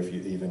idea if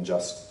you even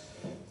just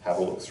have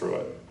a look through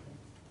it.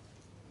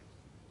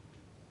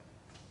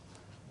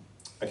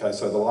 Okay,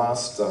 so the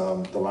last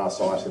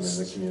item in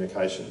the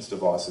communications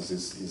devices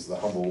is the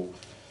humble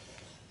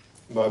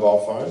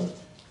mobile phone.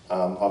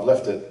 I've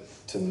left it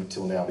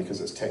till now because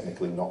it's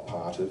technically not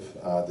part of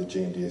the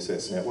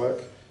GMDSS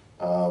network.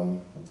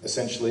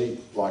 Essentially,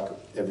 like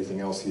everything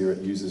else here,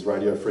 it uses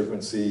radio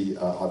frequency.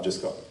 I've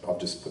just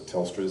put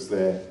Telstra's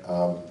there,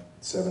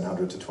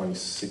 700 to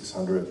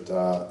 2600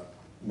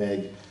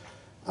 meg.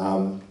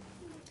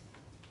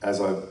 As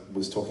I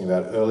was talking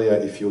about earlier,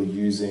 if you're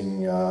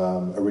using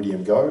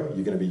Iridium Go,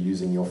 you're going to be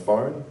using your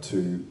phone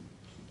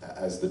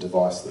as the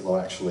device that will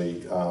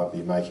actually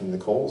be making the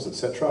calls,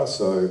 etc.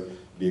 So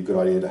it'd be a good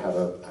idea to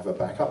have a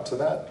backup to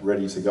that,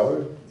 ready to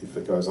go if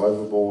it goes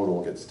overboard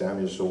or gets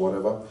damaged or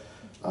whatever.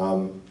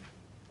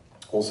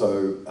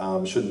 Also,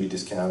 shouldn't be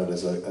discounted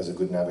as a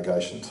good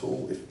navigation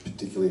tool,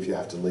 particularly if you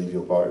have to leave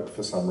your boat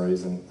for some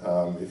reason.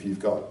 If you've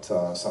got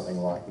something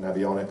like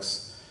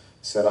Navionics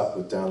set up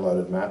with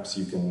downloaded maps,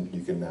 you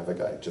can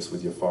navigate just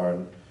with your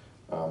phone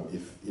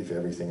if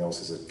everything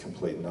else is a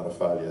complete and utter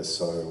failure.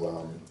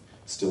 So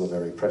still a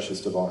very precious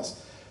device.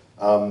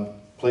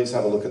 Please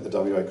have a look at the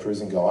WA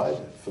Cruising Guide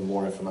for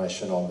more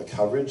information on the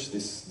coverage.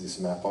 This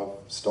map I've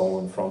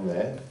stolen from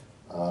there.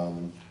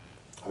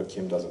 Hope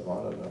Kim doesn't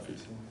mind. I don't know if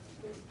he's here.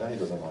 No, he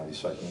doesn't mind. He's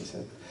shaking his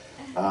head.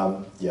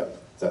 Yeah,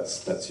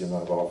 that's your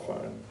mobile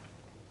phone.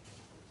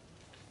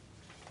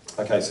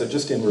 Okay, so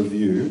just in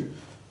review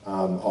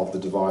of the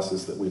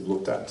devices that we've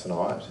looked at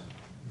tonight.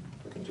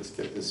 We can just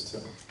get this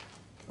to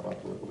come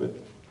up a little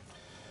bit.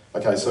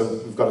 Okay, so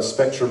we've got a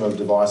spectrum of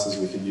devices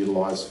we can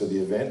utilise for the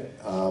event.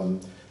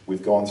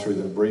 We've gone through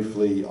them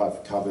briefly.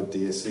 I've covered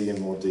DSC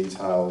in more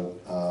detail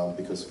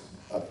because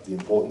of the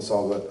importance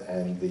of it,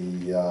 and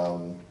the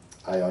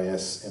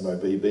AIS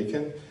MOB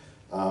beacon.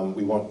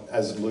 We want,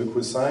 as Luke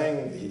was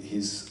saying,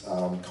 his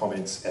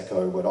comments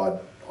echo what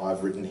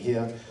I've written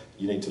here.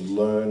 You need to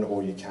learn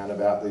all you can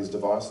about these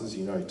devices.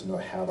 You need to know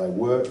how they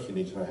work. You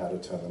need to know how to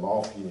turn them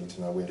off. You need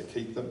to know where to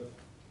keep them.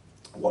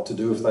 What to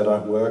do if they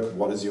don't work.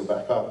 What is your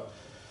backup?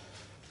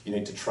 You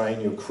need to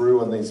train your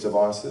crew on these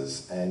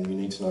devices, and you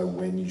need to know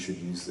when you should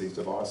use these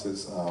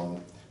devices.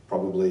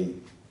 Probably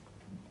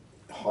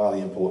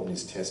highly important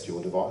is test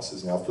your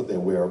devices. Now I've put there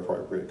where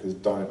appropriate, because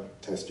don't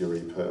test your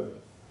EPIRB.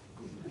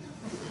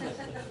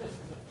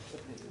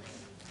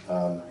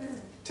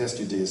 Test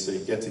your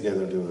DSC, get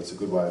together and do it. It's a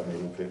good way of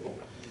meeting people.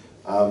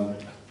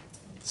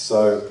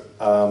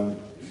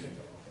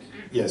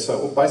 Yeah,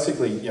 so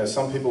basically,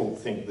 some people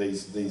think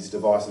these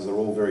devices are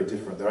all very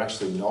different. They're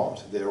actually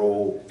not. They're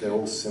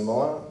all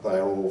similar.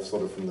 They're all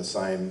sort of from the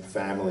same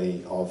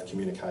family of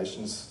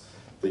communications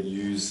that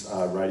use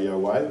radio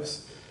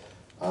waves.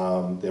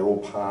 They're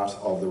all part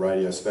of the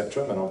radio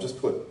spectrum, and I'll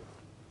just put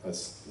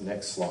this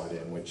next slide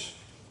in, which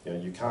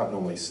you can't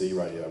normally see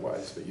radio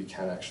waves, but you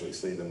can actually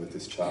see them with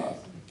this chart.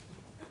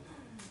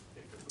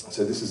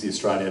 So this is the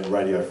Australian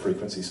radio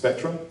frequency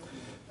spectrum,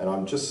 and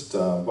I'm just,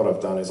 what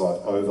I've done is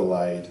I've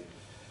overlaid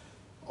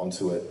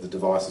onto it the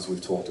devices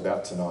we've talked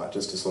about tonight,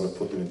 just to sort of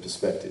put them in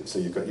perspective. So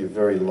you've got your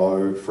very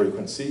low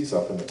frequencies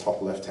up in the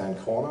top left-hand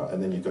corner,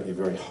 and then you've got your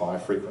very high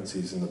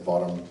frequencies in the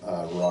bottom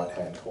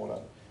right-hand corner,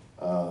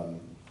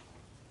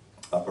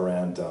 up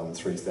around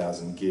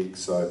 3,000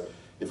 gigs. So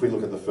if we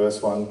look at the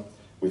first one,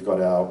 we've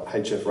got our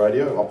HF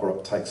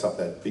radio, takes up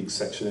that big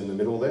section in the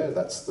middle there.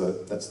 That's the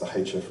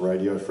HF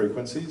radio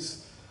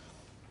frequencies.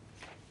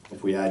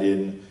 If we add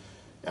in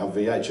our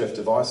VHF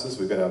devices,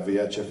 we've got our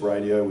VHF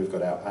radio, we've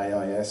got our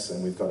AIS,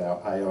 and we've got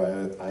our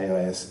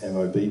AIS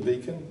MOB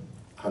beacon,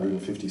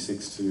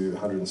 156 to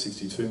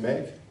 162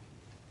 meg.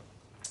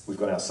 We've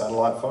got our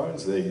satellite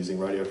phones, they're using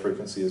radio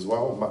frequency as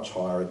well, much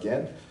higher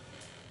again.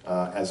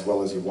 as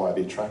well as your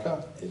YB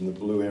tracker in the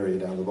blue area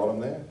down the bottom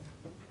there.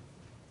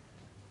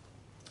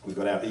 We've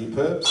got our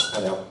EPIRBs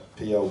and our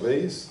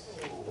PLBs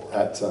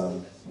at,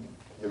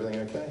 everything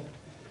okay?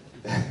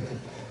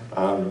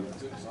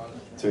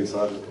 Too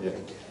excited? Yeah.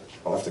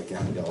 I'll have to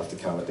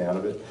calm it down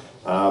a bit.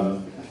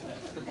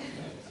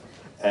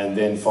 And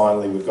then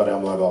finally, we've got our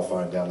mobile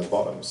phone down the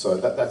bottom. So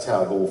that's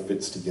how it all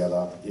fits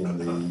together in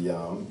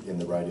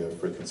the radio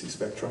frequency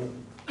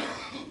spectrum.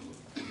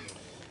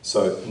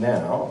 So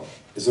now,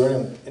 is there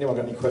anyone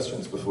got any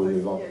questions before we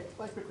move on? Yeah,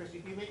 one quick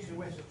question. You mentioned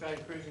West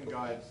Australian cruising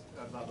guides,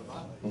 blah, blah,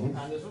 blah. Mm-hmm.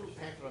 And there's a little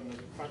pamphlet on the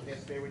front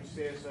desk there which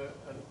says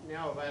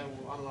now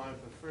available online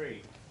for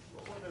free.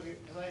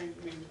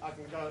 I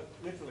can go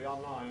literally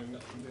online and do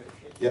it.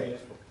 Yep.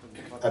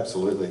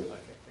 Absolutely.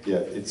 Yeah,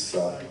 it's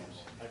a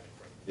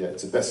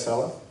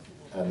bestseller,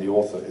 and the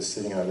author is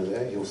sitting over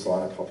there. He'll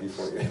sign a copy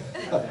for you.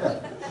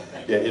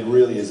 Yeah, it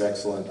really is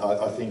excellent.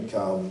 I think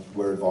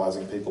we're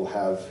advising people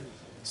have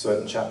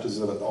certain chapters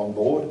of it on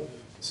board,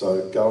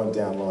 so go and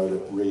download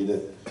it, read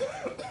it.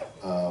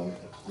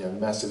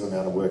 Massive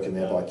amount of work in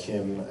there by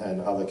Kim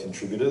and other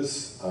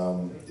contributors.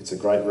 It's a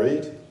great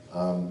read.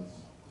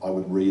 I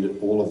would read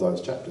all of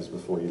those chapters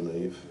before you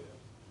leave.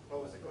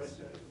 What was the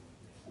question?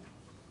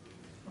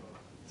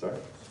 Sorry?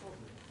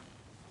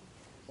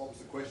 What was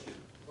the question?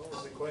 What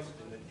was the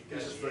question that you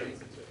gave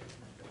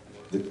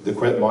the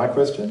The my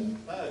question?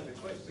 No, the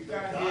question. We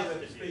can't hear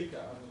the speaker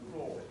on the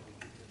floor.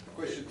 The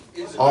question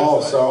is...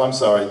 So I'm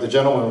sorry. The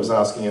gentleman was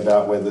asking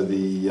about whether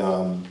the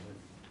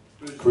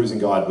cruising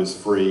guide was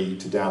free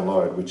to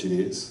download, which it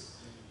is.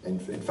 In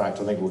fact,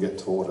 I think we'll get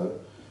Tor to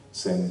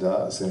send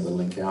the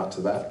link out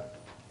to that.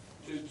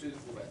 Two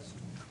formats.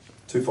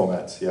 Two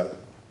formats, yep.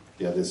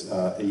 Yeah, there's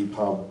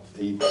EPUB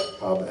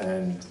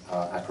and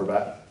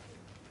Acrobat.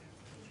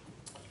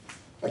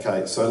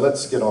 Okay, so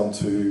let's get on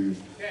to...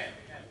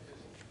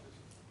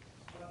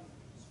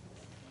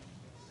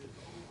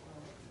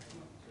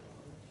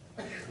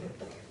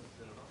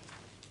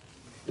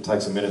 It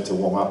takes a minute to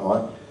warm up,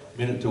 Mike.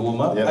 Minute to warm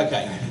up? Yep.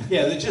 Okay.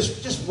 Yeah, there's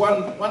just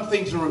one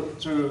thing to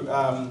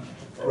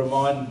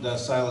remind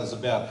sailors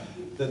about,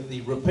 that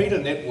the repeater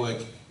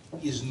network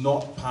is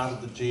not part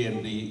of the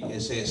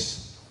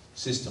GMDSS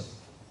system.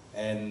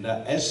 And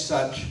as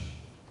such,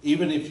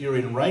 even if you're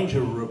in range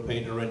of a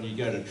repeater and you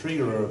go to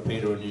trigger a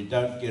repeater and you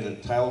don't get a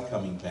tail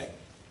coming back,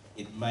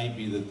 it may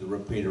be that the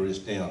repeater is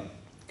down.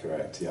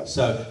 Correct, yeah.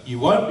 So you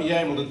won't be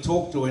able to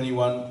talk to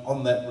anyone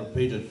on that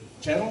repeater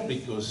channel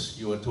because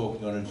you are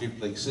talking on a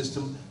duplex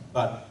system,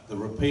 but the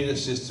repeater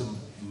system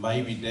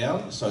may be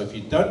down. So if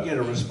you don't get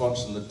a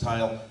response on the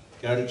tail,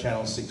 go to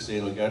channel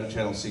 16 or go to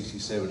channel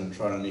 67 and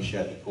try to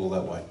initiate the call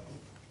that way.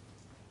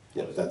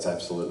 Yep, that's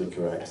absolutely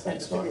correct.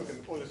 Thanks, Mike.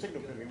 The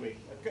signal can be weak.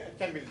 It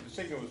can be the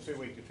signal is too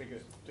weak to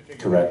trigger.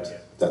 Correct. Yeah.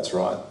 That's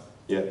right.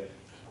 Yeah.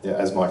 Yeah,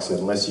 as Mike said,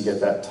 unless you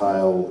get that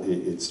tail,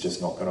 it's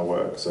just not going to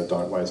work. So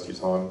don't waste your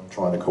time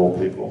trying to call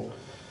people.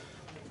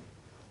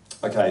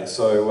 Okay,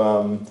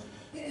 so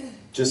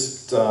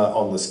just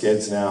on the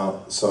SCEDs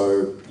now.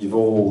 So you've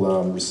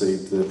all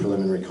received the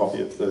preliminary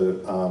copy of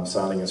the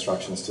sailing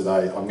instructions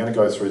today. I'm going to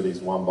go through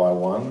these one by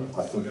one.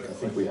 I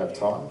think we have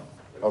time.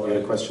 Oh, we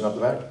got a question up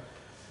the back.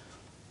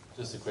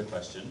 Just a quick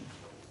question.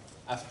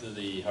 After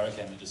the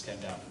hurricane that just came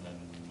down from the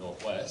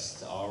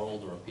northwest, are all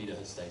the repeater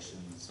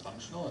stations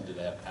functional and do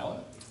they have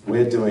power?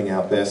 We're doing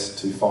our best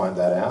to find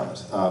that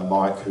out.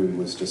 Mike, who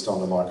was just on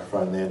the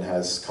microphone then,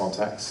 has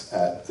contacts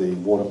at the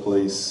Water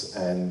Police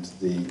and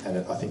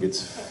I think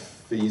it's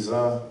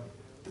FISA,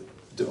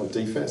 or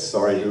DFES,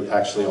 sorry, who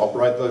actually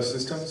operate those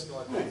systems.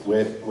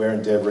 We're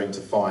endeavouring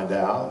to find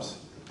out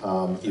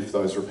if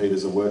those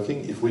repeaters are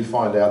working. If we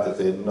find out that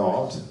they're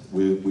not,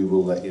 we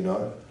will let you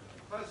know.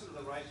 Most of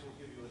the race will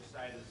give you a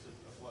status of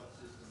what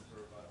systems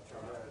are available at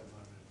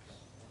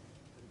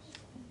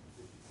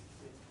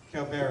the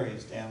moment. Calbarry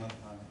is down at the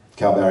moment.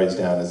 Calbarry's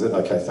down, is it?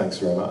 Okay, thanks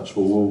very much.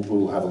 Well,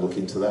 we'll have a look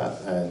into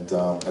that, and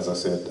as I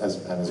said,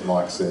 as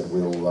Mike said,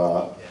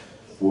 we'll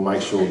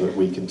make sure that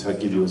we can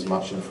give you as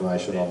much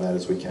information on that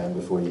as we can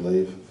before you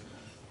leave.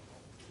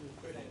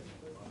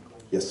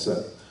 Yes,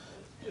 sir.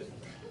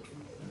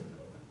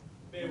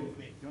 Bear with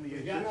me.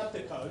 We're going up the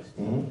coast.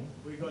 Mm-hmm.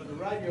 We've got the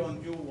radio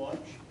on dual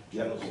watch,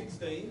 channel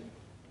 16,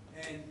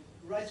 and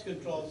race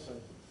control.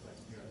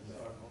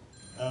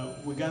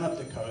 We're going up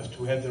the coast.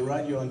 We have the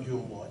radio on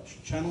dual watch,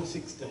 channel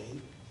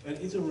 16. It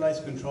is a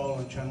race control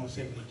on channel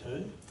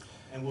 72,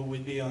 and will we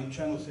be on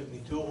channel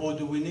 72, or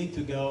do we need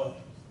to go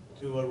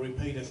to a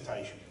repeater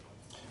station?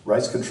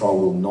 Race control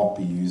will not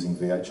be using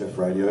VHF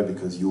radio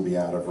because you'll be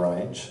out of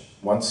range.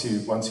 Once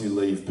you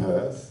leave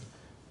Perth,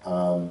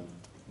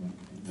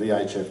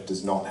 VHF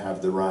does not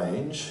have the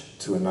range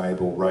to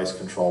enable race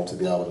control to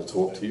be able to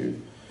talk to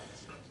you.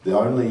 The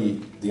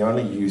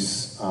only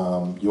use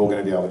you're going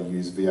to be able to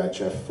use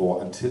VHF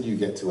for until you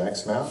get to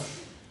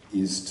Exmouth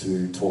is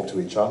to talk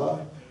to each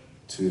other,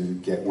 to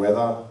get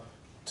weather,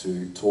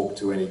 to talk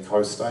to any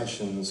coast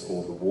stations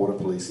or the Water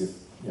Police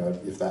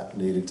if that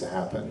needed to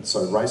happen.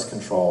 So race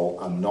control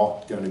are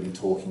not going to be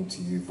talking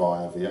to you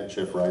via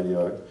VHF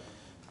radio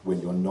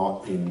when you're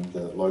not in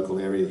the local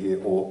area here,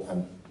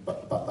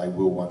 but they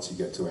will once you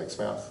get to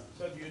Exmouth.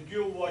 So your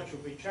dual watch will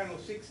be channel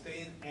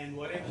 16 and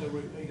whatever the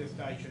repeater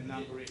station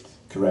number is.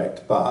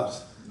 Correct,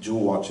 but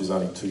dual watch is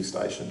only 2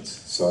 stations.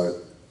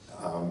 So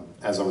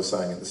as I was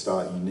saying at the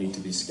start, you need to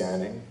be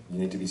scanning. You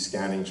need to be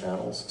scanning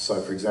channels.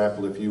 So for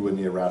example, if you were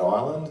near Rat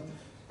Island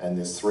and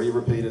there's 3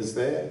 repeaters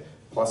there,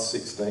 plus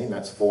 16,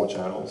 that's 4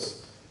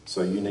 channels.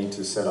 So you need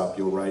to set up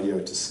your radio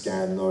to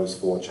scan those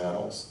 4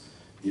 channels.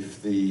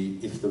 If the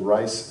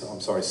race, I'm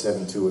sorry,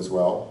 7.2 as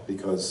well,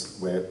 because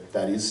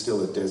that is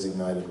still a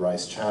designated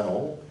race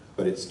channel,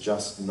 but it's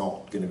just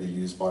not going to be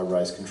used by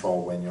race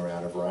control when you're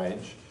out of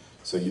range.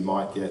 So you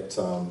might get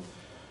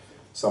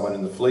someone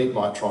in the fleet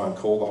might try and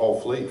call the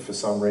whole fleet for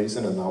some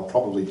reason, and they'll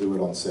probably do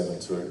it on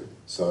 7.2.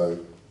 So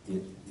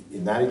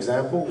in that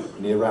example,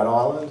 near Rat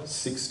Island,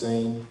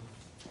 16,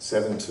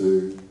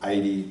 7.2,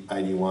 80,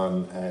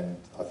 81, and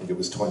I think it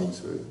was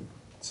 22.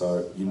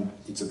 So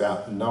it's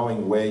about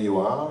knowing where you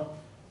are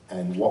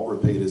and what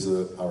repeaters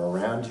are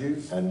around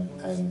you,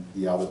 and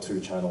the other 2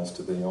 channels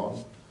to be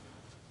on.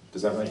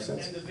 Does that make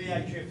sense? And the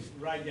VHF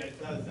radio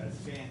does that,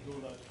 scans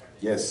all those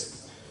channels? Yes.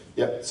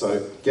 Yep,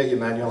 so get your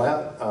manual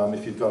out.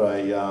 If you've got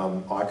a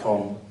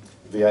Icon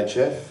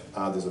VHF,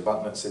 there's a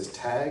button that says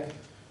tag.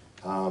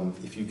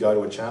 If you go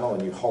to a channel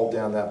and you hold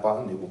down that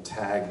button, it will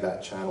tag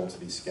that channel to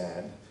be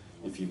scanned.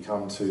 If you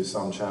come to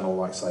some channel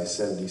like say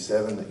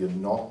 77 that you're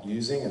not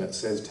using and it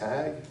says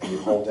tag, and you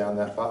hold down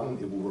that button,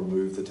 it will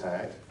remove the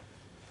tag.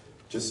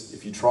 Just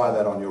if you try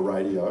that on your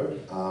radio,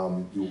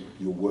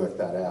 you'll work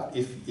that out.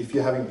 If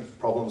you're having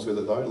problems with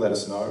it though, let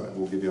us know and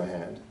we'll give you a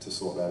hand to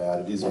sort that out.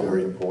 It is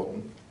very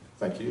important.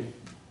 Thank you.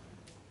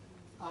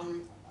 A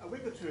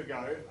week or 2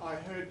 ago, I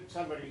heard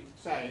somebody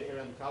say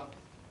around the club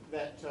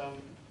that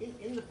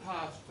in the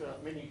past,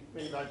 many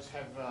boats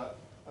have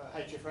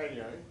HF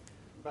radio,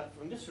 but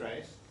from this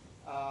race,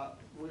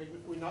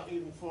 we're not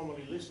even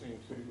formally listening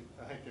to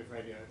HF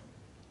radio.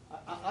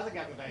 Other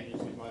government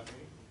agencies might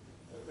be,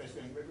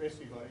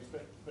 rescue bodies,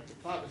 but the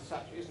club as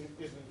such isn't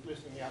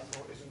listening out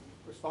for, isn't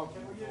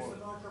responsible for. Use the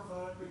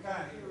microphone, we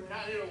can't hear it.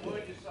 Can't hear a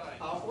word you're saying.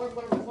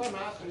 What I'm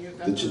asking is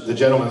The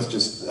gentleman's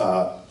just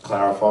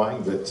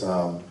clarifying that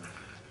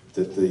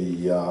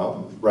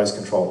the race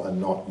control are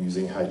not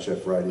using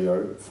HF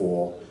radio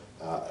for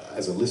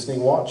as a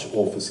listening watch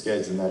or for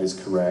skeds, and that is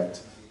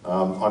correct.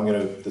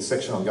 The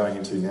section I'm going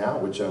into now,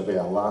 which will be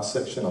our last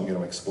section, I'm going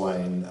to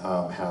explain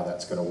how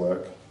that's going to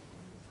work.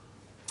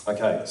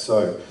 Okay,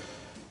 so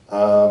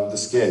the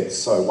skeds.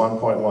 So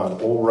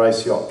 1.1, all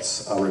race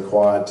yachts are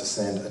required to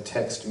send a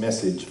text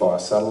message via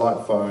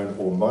satellite phone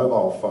or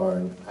mobile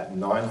phone at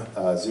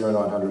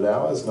 0900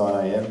 hours,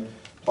 9 AM,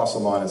 plus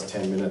or minus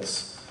 10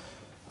 minutes,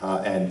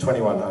 and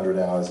 2100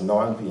 hours,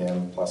 9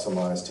 PM, plus or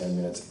minus 10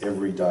 minutes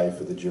every day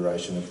for the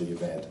duration of the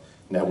event.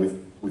 Now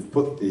we've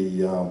put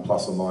the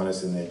plus or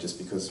minus in there just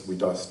because we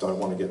just don't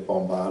want to get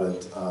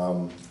bombarded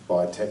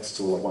by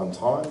texts all at one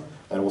time,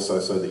 and also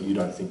so that you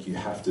don't think you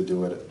have to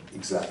do it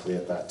exactly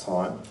at that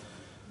time.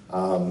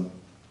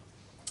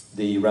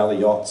 The rally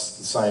yachts,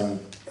 the same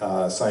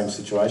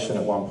situation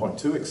at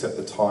 1.2, except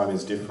the time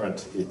is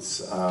different.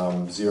 It's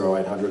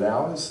 0800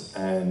 hours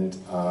and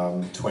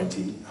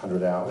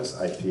 2000 hours,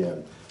 8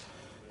 PM.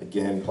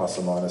 Again, plus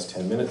or minus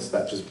 10 minutes.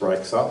 That just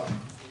breaks up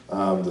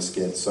the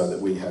skeds so that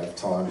we have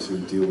time to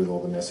deal with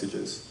all the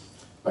messages.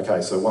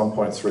 Okay, so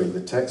 1.3, the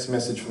text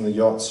message from the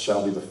yachts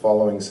shall be the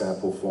following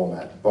sample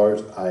format: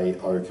 boat A,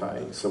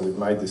 OK. So we've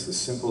made this as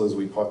simple as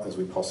we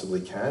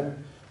possibly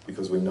can,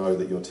 because we know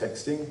that you're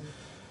texting.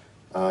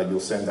 You'll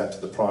send that to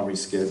the primary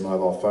sked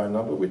mobile phone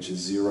number, which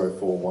is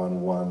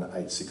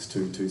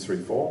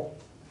 0411862234.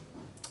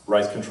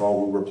 Race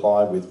control will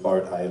reply with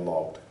boat A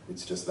logged.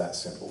 It's just that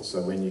simple.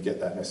 So when you get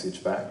that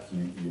message back,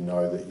 you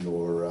know that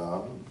your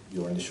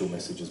initial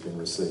message has been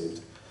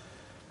received.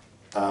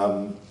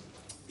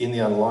 In the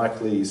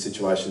unlikely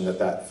situation that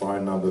that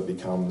phone number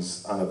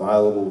becomes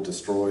unavailable,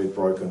 destroyed,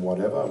 broken,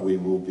 whatever, we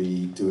will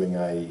be doing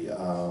a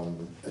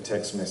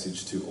text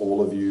message to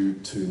all of you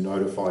to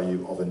notify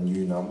you of a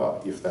new number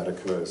if that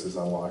occurs, as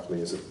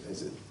unlikely as it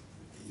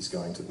is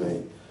going to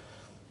be.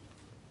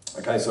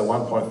 Okay, so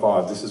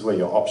 1.5, this is where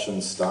your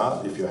options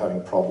start if you're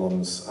having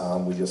problems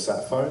with your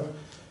sat phone.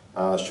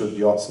 Should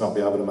yachts not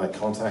be able to make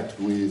contact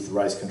with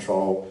race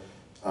control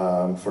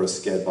for a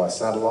sked by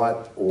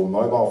satellite or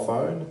mobile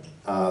phone,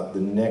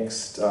 the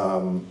next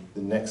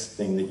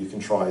thing that you can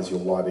try is your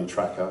YB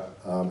tracker.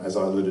 As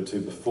I alluded to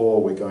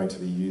before, we're going to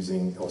be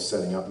using or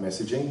setting up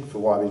messaging for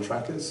YB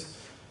trackers.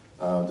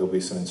 There'll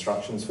be some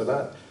instructions for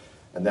that,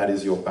 and that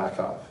is your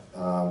backup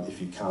if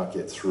you can't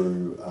get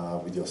through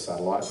with your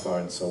satellite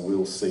phone. So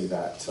we'll see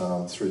that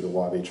through the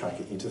YB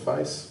tracker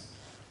interface,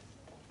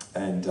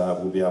 and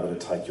we'll be able to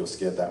take your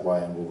sked that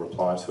way and we'll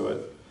reply to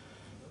it.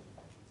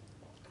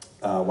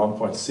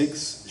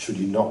 1.6, should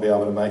you not be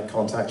able to make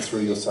contact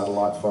through your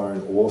satellite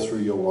phone or through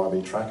your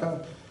YB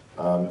tracker,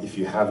 if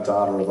you have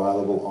data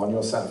available on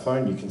your sat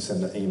phone, you can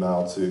send an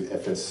email to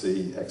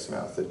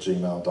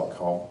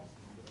fscexmouth@gmail.com.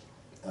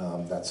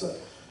 That's a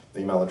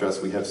email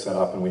address we have set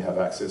up and we have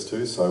access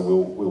to, so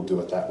we'll do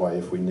it that way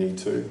if we need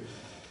to.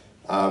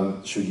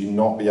 Should you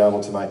not be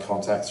able to make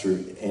contact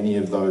through any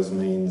of those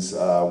means,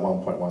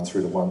 1.1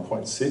 through to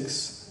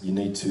 1.6, you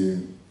need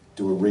to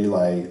do a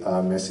relay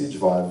message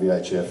via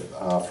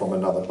VHF from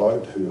another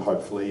boat who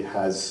hopefully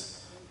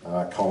has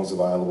comms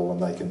available,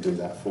 and they can do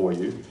that for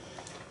you.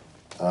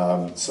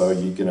 So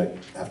you're going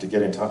to have to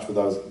get in touch with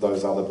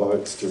those other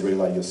boats to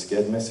relay your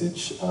SCED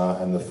message,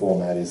 and the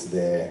format is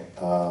there.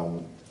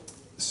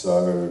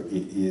 So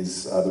it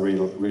is the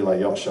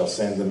relay yacht shall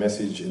send the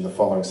message in the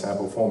following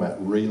sample format: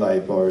 relay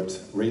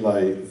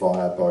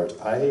via boat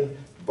A,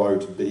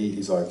 boat B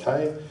is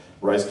okay,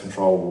 race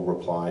control will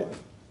reply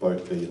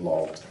boat B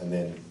logged, and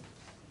then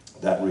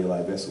that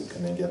relay vessel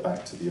can then get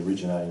back to the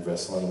originating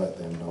vessel and let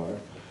them know.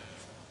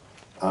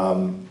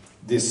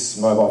 This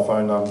mobile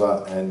phone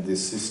number and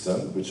this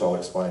system, which I'll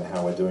explain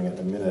how we're doing it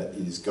in a minute,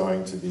 is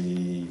going to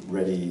be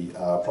ready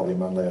probably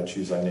Monday or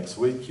Tuesday next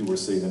week. You'll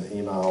receive an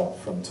email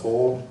from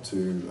Tor to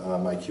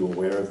make you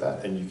aware of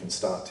that, and you can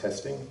start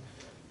testing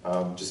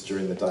just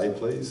during the day,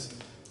 please.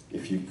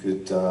 If you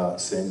could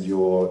send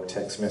your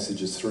text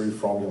messages through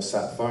from your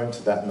sat phone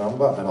to that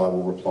number, and I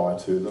will reply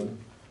to them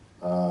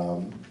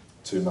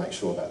to make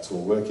sure that's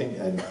all working,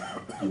 and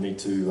you need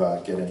to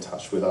get in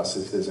touch with us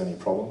if there's any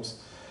problems.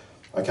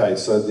 Okay,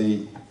 so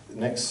the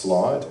next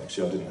slide,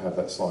 actually I didn't have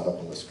that slide up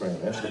on the screen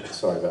there,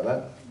 sorry about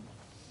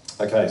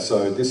that. Okay,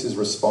 so this is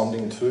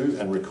responding to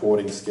and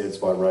recording SCEDs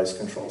by race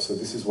control. So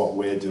this is what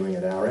we're doing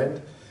at our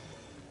end.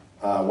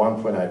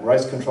 1.8,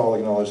 race control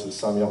acknowledged that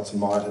some yachts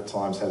might at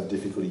times have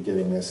difficulty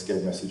getting their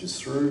SCED messages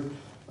through.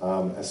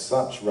 As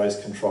such, race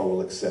control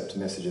will accept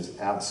messages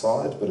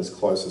outside, but as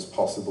close as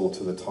possible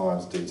to the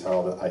times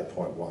detailed at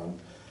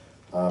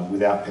 8.1,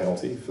 without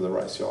penalty for the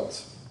race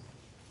yachts.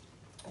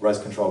 Race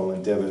control will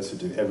endeavour to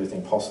do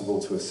everything possible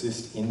to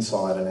assist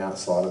inside and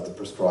outside of the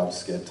prescribed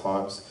SCED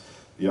times.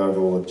 The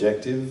overall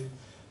objective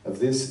of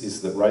this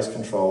is that race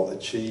control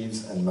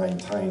achieves and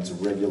maintains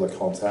regular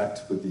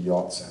contact with the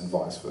yachts and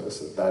vice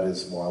versa. That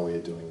is why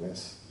we're doing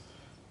this.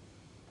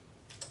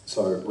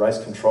 So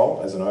race control,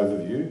 as an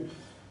overview,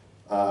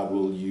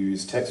 will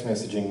use text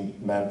message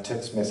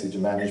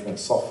management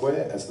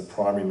software as the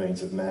primary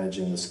means of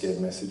managing the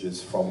SCED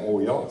messages from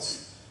all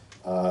yachts.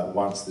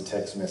 Once the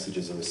text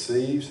messages are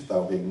received,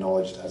 they'll be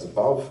acknowledged as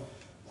above.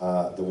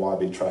 The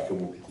YB tracker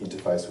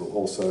interface will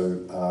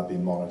also be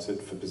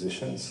monitored for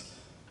positions.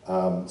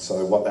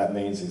 So what that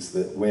means is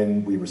that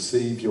when we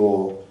receive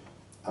your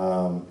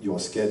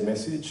SCED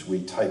message,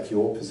 we take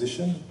your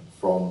position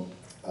from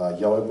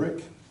yellow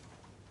brick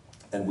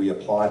and we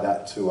apply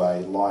that to a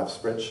live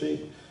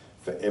spreadsheet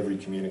for every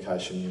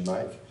communication you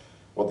make.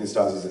 What this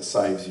does is it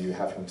saves you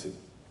having to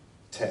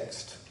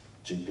text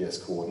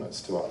GPS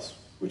coordinates to us,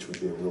 which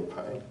would be a real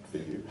pain for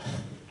you.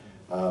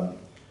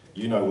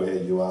 You know where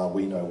you are,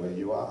 we know where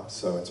you are,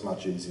 so it's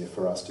much easier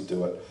for us to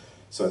do it.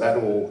 So that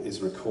all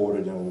is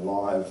recorded in a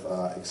live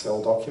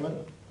Excel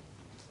document,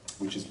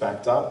 which is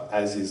backed up,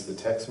 as is the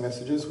text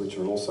messages, which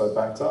are also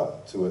backed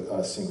up to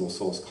a single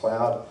source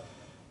cloud.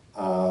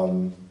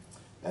 And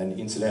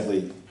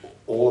incidentally,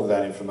 all of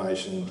that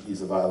information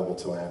is available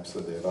to AMP, so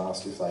they've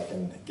asked if they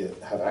can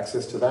have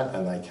access to that,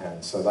 and they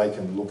can. So they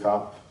can look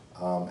up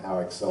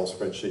our Excel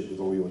spreadsheet with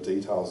all your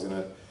details in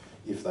it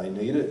if they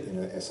need it in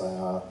an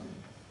SAR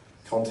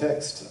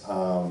context,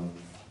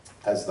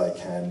 as they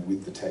can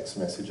with the text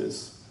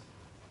messages.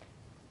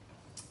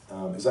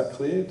 Is that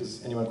clear?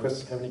 Does anyone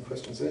have any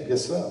questions there?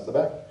 Yes, sir, up the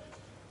back.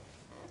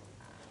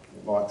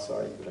 Mike,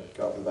 sorry, you've got to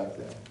go up the back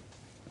there.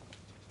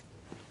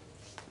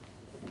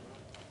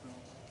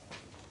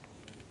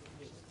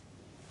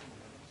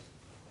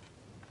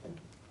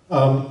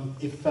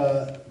 If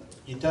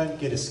you don't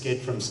get a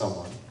SCED from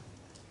someone,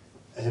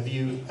 have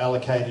you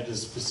allocated a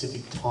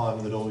specific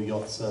time that all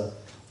yachts are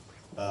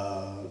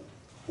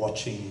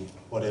watching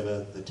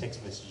whatever the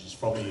text message is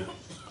from you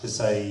to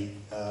say,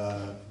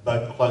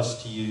 boat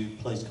close to you,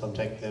 please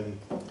contact them,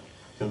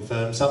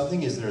 confirm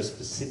something? Is there a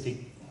specific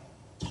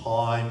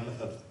time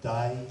of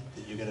day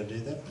that you're going to do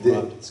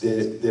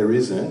that? There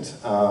isn't,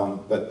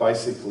 but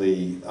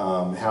basically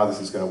how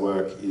this is going to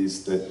work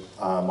is that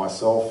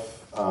myself,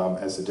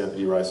 as the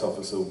Deputy Race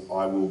Officer,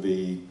 I will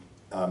be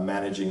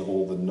managing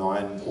all the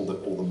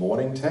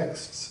morning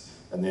texts,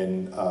 and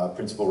then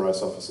Principal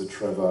Race Officer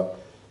Trevor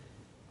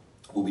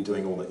will be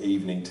doing all the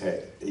evening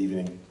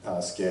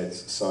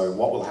SCEDs. So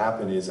what will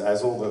happen is,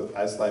 as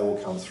they all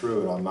come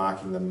through, and I'm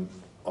marking them,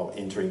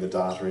 entering the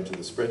data into the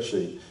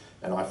spreadsheet,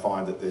 and I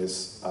find that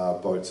there's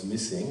boats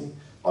missing,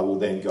 I will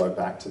then go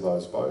back to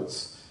those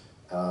boats.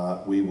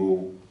 We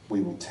will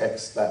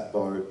text that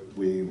boat.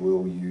 We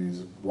will use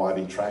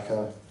YB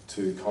tracker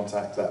to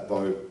contact that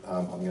boat.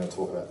 I'm going to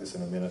talk about this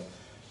in a minute.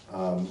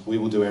 We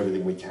will do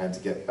everything we can to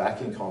get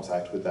back in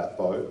contact with that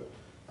boat,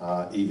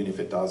 even if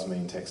it does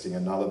mean texting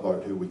another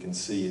boat who we can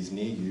see is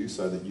near you,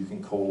 so that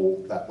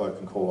that boat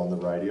can call on the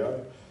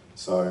radio.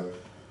 So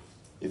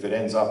if it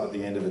ends up at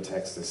the end of a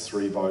text there's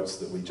 3 boats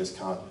that we just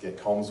can't get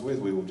comms with,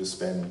 we will just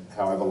spend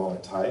however long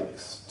it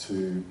takes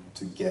to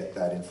get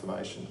that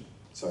information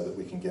so that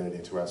we can get it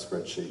into our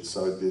spreadsheet.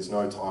 So there's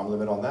no time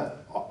limit on that.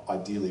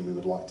 Ideally, we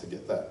would like to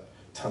get that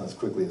done as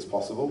quickly as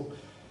possible,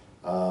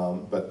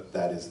 but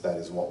that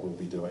is what we'll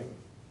be doing.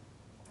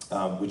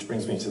 Which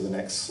brings me to the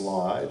next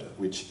slide,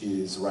 which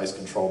is race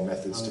control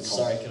methods to...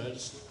 Sorry, can I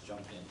just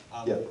jump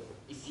in? Yep.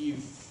 If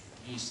you've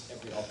used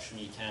every option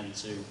you can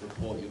to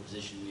report your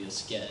position via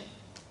SCED,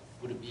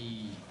 would it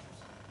be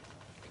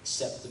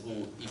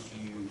acceptable if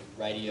you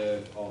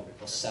radio or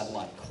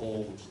satellite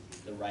called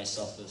the race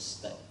office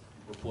that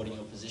reporting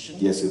your position?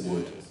 Yes, it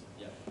would.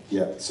 Yeah.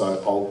 Yeah,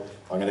 so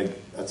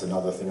that's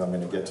another thing I'm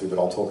going to get to, but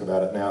I'll talk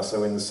about it now.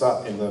 So in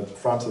the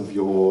front of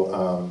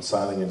your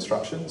sailing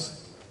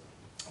instructions,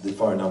 the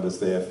phone number's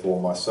there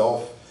for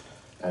myself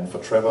and for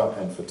Trevor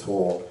and for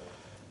Tor.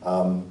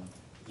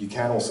 You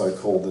can also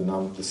call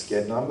the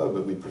SCED number,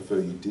 but we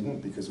prefer you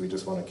didn't because we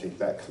just want to keep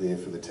that clear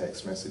for the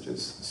text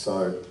messages.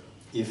 So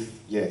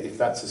if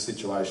that's a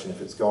situation,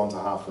 if it's gone to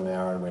half an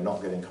hour and we're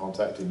not getting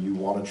contact and you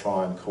want to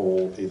try and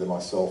call either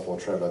myself or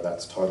Trevor,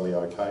 that's totally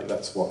okay.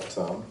 That's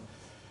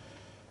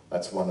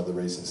one of the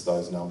reasons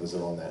those numbers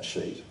are on that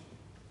sheet.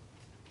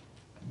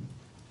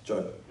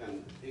 Joe?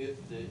 And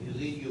if the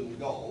Iridium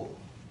Go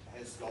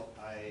has got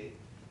a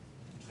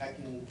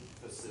tracking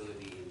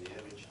facility in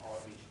there which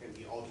can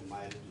be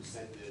automated to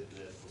send the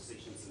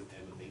positions and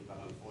everything, but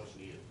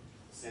unfortunately it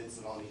sends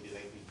it only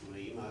directly to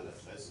the email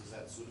address. Is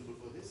that suitable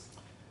for this?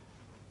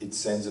 It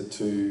sends it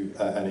to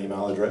an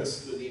email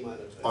address? To an email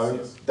address,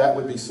 yes. That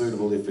would be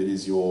suitable if it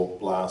is your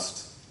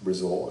last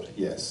resort,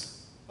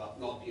 yes. But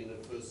not in the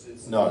first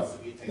instance? No,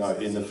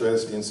 in the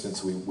first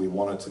instance we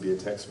want it to be a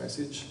text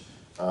message.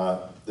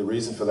 The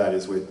reason for that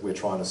is we're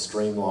trying to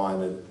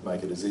streamline it,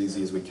 make it as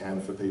easy as we can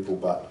for people,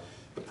 but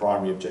the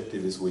primary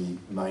objective is we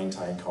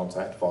maintain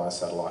contact via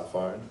satellite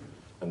phone,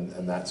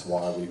 and that's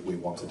why we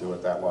want to do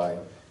it that way.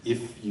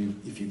 If you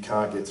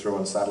can't get through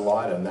on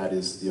satellite and that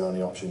is the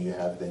only option you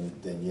have, then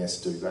yes,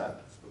 do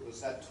that.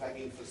 Because that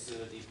tracking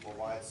facility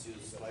provides you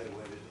straight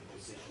away with the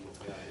position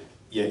of your end.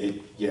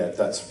 Yeah,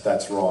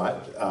 that's right.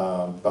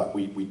 But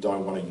we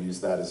don't want to use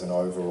that as an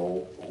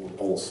overall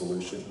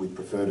solution. We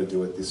prefer to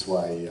do it this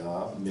way,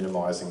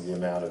 minimising the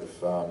amount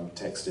of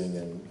texting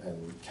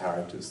and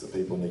characters that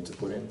people need to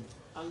put in.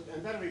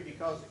 And that'll be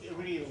because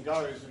Iridium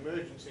Go's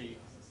emergency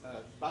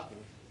button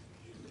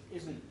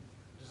isn't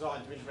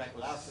designed to interact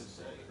with us. It's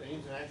an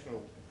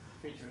international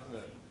feature,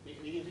 isn't it?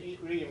 The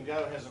Iridium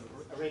Go has a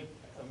red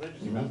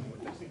emergency button,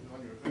 which I think is the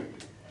one you're referring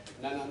to.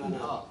 No,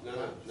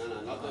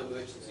 not the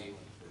emergency.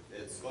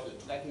 It's got a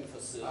tracking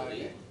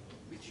facility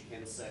which you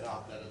can set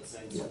up that it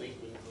sends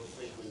frequent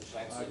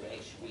tracks of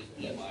actually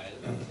email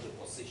the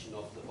position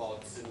of the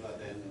boat similar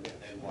than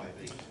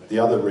YB. The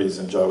other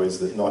reason, Joe, is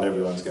that not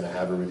everyone's going to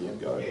have Iridium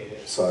Go.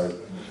 So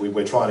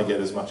we're trying to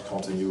get as much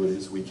continuity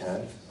as we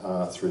can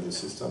through the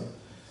system.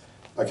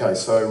 Okay,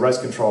 so race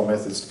control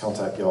methods to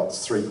contact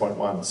yachts.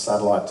 3.1,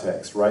 satellite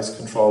text. Race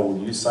control will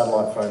use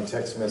satellite phone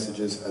text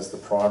messages as the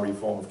primary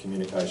form of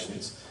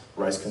communications.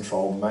 Race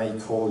control may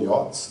call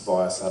yachts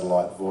via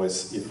satellite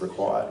voice if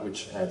required,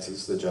 which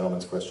answers the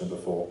gentleman's question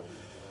before.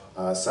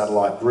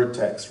 Satellite group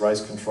text. Race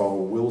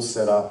control will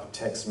set up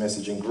text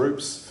messaging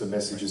groups for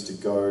messages to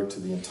go to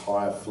the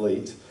entire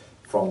fleet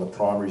from the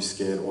primary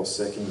SCED or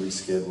secondary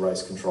SCED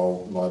race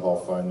control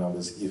mobile phone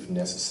numbers if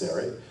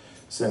necessary.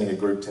 Sending a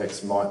group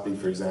text might be,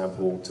 for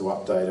example, to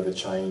update of a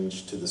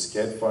change to the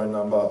SCED phone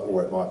number,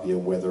 or it might be a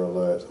weather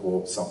alert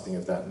or something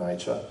of that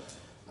nature.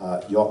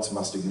 Yachts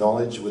must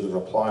acknowledge with a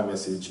reply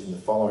message in the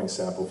following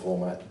sample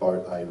format,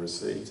 boat A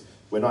received.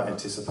 We're not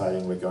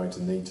anticipating we're going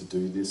to need to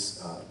do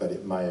this, but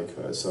it may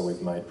occur, so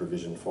we've made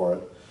provision for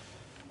it.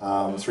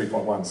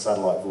 3.1,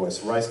 satellite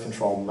voice. Race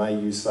control may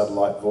use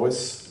satellite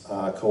voice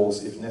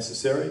calls if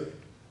necessary.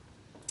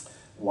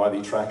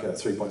 YB tracker,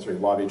 3.3,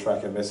 YB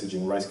tracker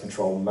messaging. Race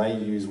control may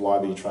use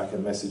YB tracker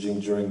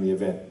messaging during the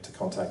event to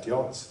contact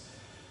yachts.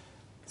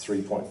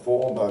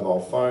 3.4,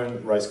 mobile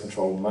phone. Race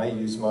control may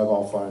use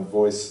mobile phone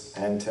voice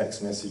and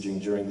text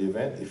messaging during the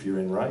event if you're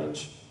in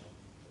range.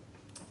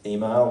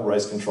 Email,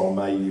 race control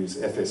may use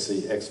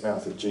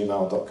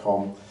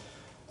fscexmouth@gmail.com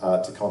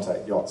to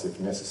contact yachts if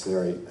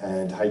necessary,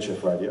 and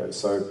HF radio.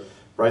 So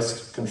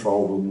race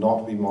control will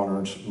not be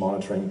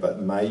monitoring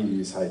but may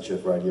use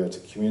HF radio to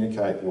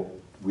communicate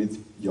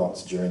with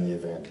yachts during the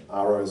event.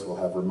 ROs will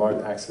have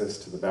remote access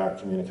to the Barrett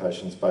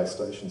Communications base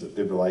stations at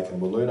Bibra Lake and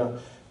Wiluna.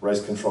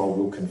 Race control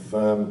will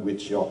confirm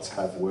which yachts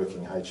have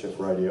working HF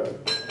radio.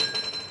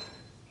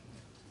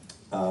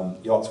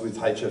 Yachts with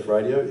HF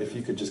radio, if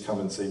you could just come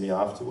and see me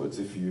afterwards.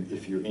 If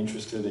you're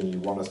interested and you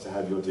want us to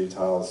have your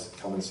details,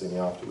 come and see me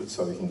afterwards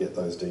so we can get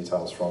those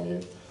details from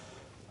you.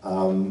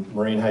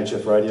 Marine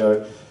HF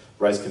radio,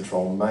 race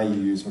control may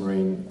use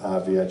marine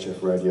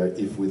VHF radio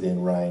if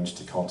within range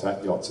to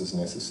contact yachts as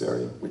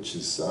necessary, which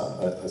is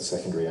a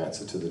secondary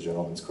answer to the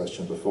gentleman's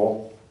question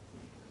before.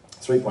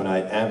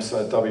 3.8,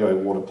 AMSA, WA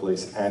Water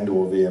Police and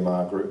or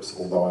VMR groups,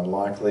 although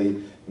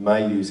unlikely,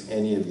 may use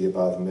any of the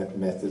above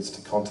methods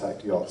to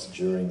contact yachts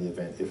during the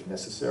event if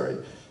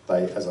necessary.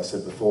 They, as I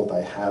said before,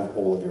 they have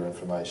all of your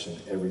information,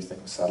 everything,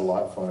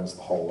 satellite phones,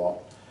 the whole lot.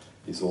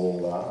 is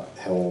all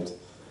held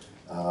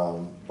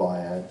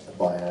by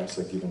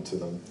AMSA, given to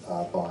them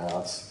by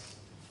us.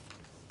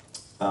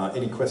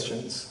 Any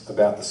questions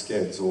about the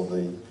SCEDs or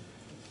the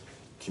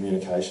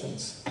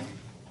communications?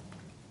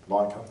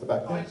 Mike up the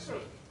back there. I sort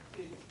of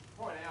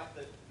point out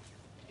that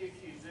if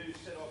you do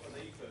set off an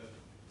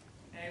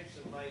EFIRB,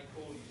 AMSA may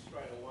call you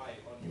straight away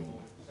on your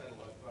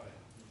satellite phone.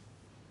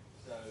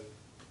 So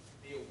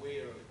be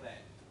aware of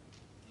that.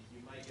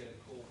 You may get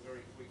a call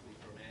very quickly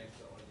from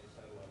AMSA on your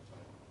satellite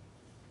phone.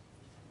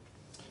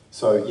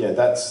 So yeah,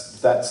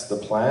 that's the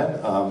plan.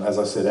 As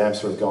I said,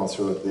 AMSA have gone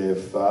through it.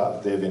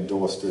 They've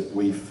endorsed it.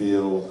 We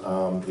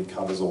feel it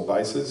covers all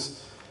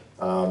bases.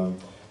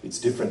 It's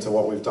different to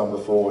what we've done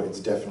before. It's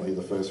definitely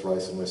the first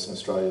race in Western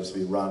Australia to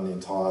be run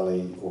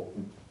entirely or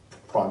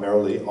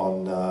primarily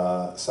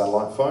on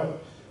satellite phone.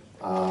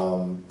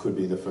 Could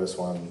be the first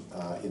one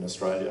in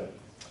Australia.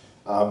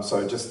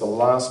 So just the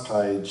last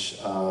page,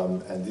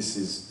 and this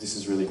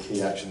is really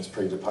key actions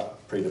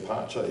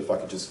pre-departure. If I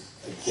could just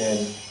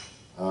again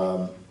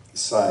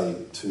say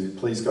to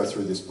please go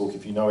through this book.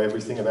 If you know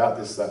everything about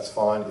this, that's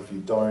fine. If you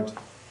don't,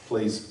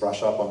 please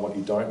brush up on what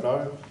you don't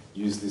know.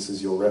 Use this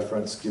as your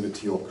reference, give it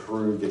to your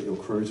crew, get your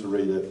crew to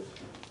read it.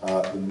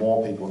 The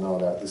more people know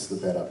about this, the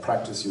better.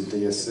 Practice your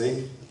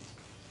DSC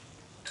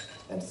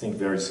and think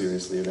very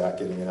seriously about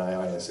getting an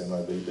AIS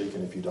MOB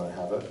beacon if you don't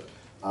have it.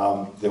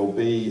 There will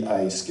be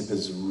a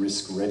skipper's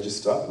risk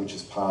register, which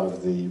is part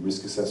of the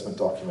risk assessment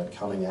document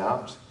coming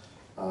out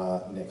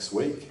next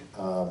week.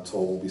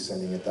 Tor will be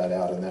sending that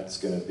out, and that's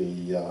going to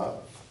be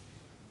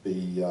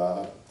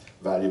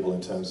valuable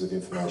in terms of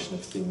information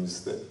of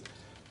things that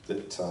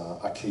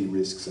are key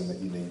risks and that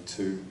you need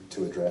to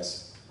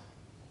address.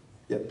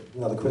 Yep,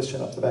 another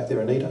question up the back there,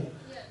 Anita?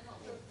 Yeah, not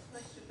a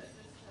question, but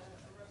just a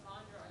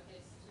reminder, I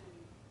guess, to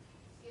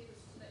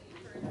skippers to let you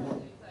through know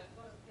if they've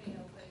got a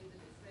PLB that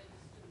is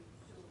registered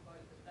to a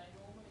boat that they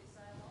normally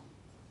sail on,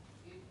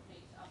 you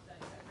need to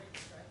update that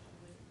registration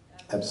with...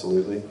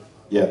 Absolutely.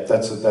 Yeah,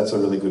 that's a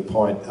really good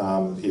point.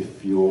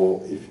 If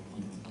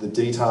the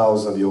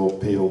details of your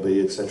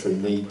PLB, etc.,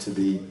 need to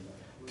be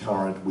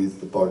current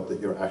with the boat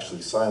that you're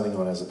actually sailing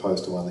on as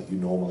opposed to one that you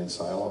normally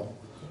sail on.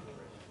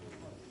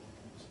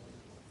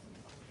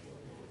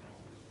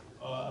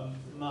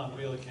 Mark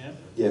Wheelercamp.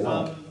 Yeah,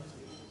 Mark.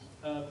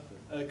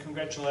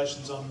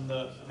 Congratulations on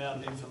the amount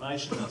of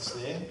information that's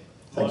there.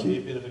 Thank you.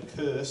 Might be a bit of a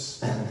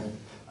curse.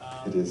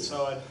 It is.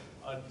 So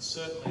I'd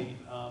certainly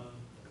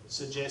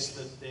suggest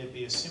that there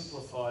be a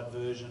simplified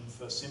version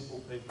for simple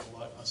people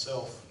like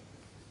myself.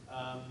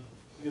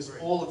 Because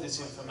all of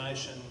this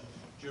information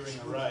during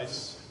a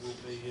race will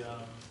be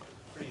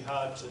pretty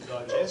hard to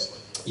digest.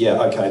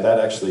 Yeah, okay, that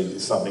actually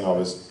is something I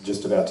was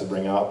just about to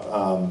bring up.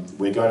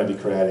 We're going to be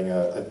creating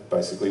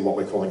basically what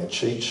we're calling a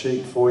cheat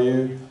sheet for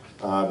you,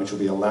 which will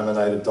be a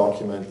laminated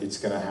document. It's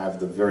going to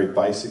have the very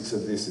basics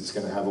of this. It's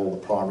going to have all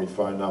the primary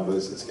phone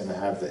numbers. It's going to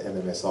have the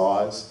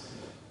MMSIs.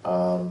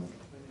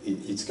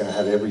 It's going to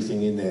have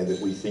everything in there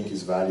that we think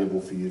is valuable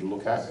for you to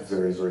look at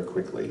very, very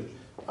quickly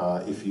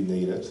if you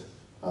need it.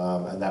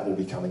 And that will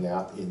be coming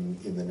out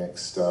in the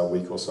next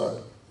week or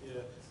so.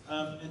 Yeah,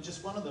 and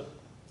just one of the,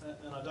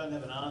 and I don't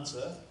have an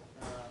answer,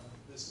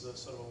 this is a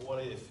sort of a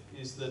what if,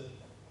 is that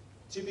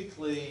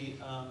typically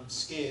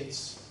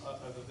SCEDs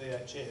over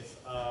VHF,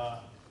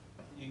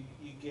 you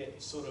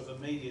get sort of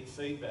immediate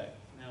feedback.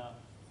 Now,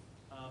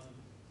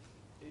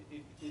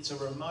 it's a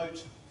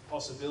remote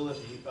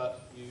possibility,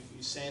 but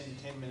you send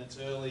 10 minutes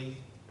early,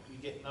 you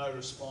get no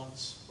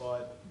response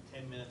by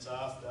 10 minutes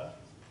after.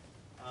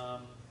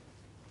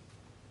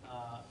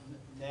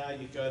 Now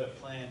you go to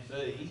plan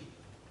B,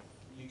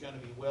 you're going to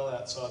be well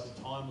outside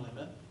the time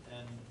limit,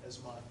 and as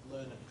my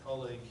learned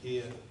colleague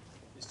here,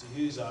 Mr.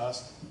 Hughes,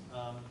 asked,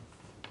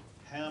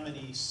 how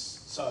many,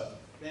 so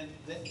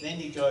then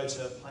you go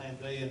to plan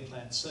B and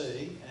plan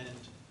C, and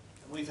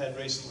we've had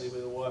recently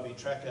where the YB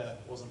tracker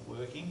wasn't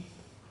working,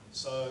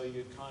 so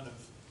you're kind of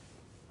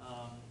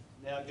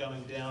now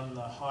going down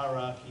the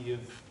hierarchy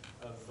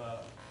of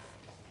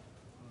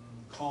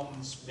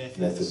comms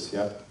methods.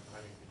 Yeah.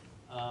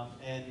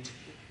 And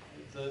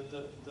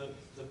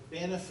the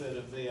benefit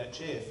of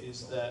VHF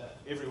is that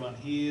everyone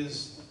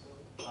hears,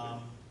 you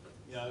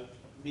know,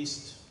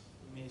 missed,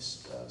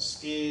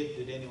 scared,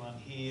 did anyone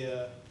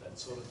hear, that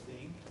sort of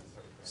thing.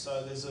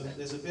 So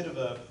there's a bit of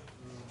a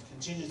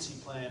contingency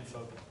plan for,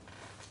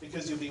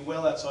 because you'll be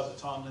well outside the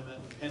time limit,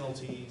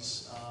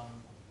 penalties,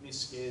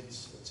 missed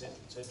scares, etc.,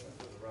 etc.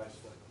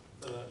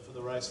 For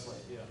the race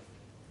fleet, yeah.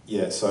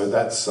 Yeah, so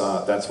that's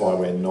why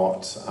we're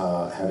not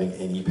having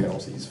any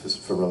penalties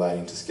for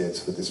relating to SCEDs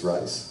for this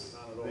race.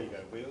 There you go,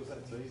 Wheels,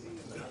 that's easy.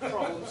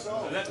 Problem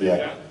solved.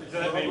 Yeah. Does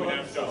that mean we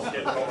don't have to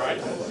do SCEDs for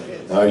race?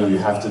 No, you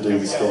have to do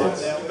the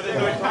SCEDs. But they're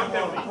doing time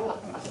penalty.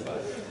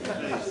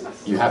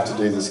 You have to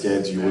do the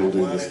SCEDs, you will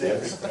do the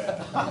SCEDs.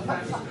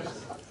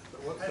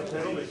 What's the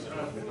penalty?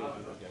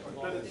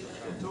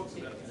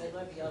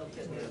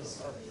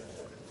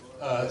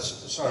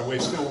 Sorry, we're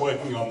still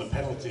working on the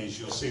penalties.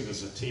 You'll see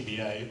there's a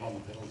TBA on the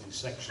penalty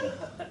section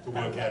to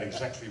work out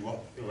exactly what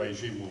the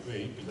regime will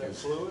be,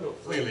 because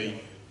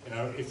clearly You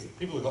know, if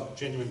people have got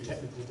genuine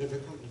technical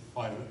difficulty,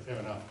 fine, fair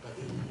enough. But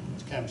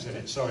as Cam said,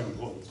 it's so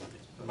important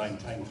to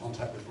maintain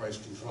contact with race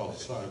control.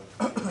 So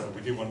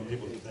we do want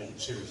people to take it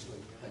seriously.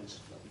 Thanks.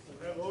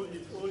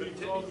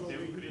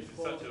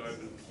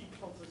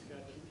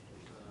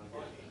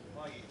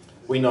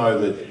 We know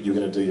that you're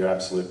going to do your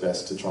absolute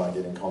best to try and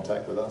get in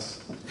contact with us.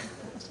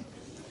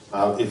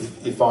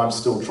 If I'm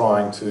still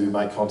trying to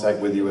make contact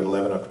with you at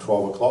 11 or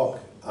 12 o'clock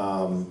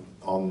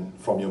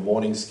from your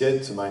morning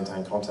sked to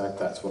maintain contact,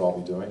 that's what I'll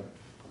be doing.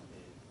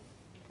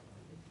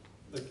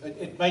 Look,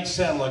 it may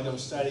sound like I'm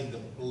stating the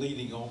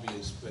bleeding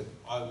obvious, but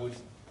I would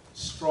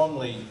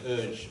strongly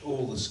urge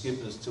all the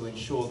skippers to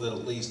ensure that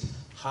at least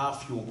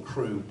half your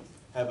crew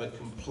have a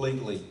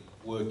completely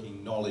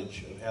working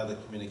knowledge of how the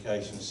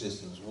communication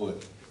systems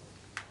work.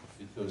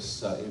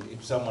 Because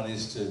if someone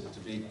is to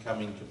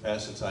become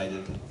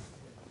incapacitated,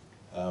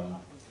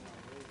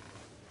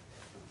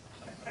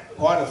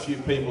 quite a few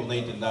people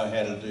need to know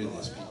how to do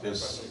this,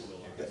 because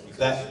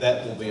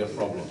that will be a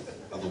problem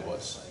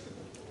otherwise.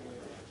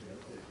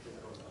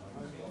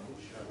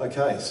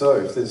 Okay, so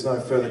if there's no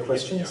further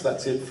questions,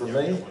 that's it from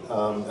me.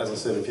 As I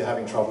said, if you're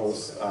having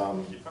troubles,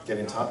 get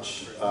in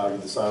touch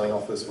with the sailing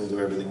office. We'll do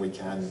everything we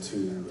can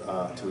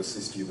to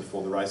assist you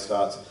before the race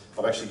starts.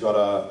 I've actually got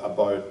a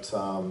boat,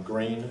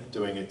 Green,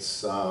 doing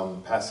its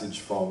passage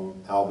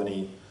from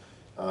Albany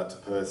to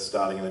Perth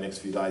starting in the next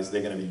few days.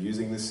 They're going to be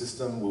using this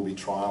system. We'll be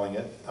trialling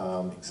it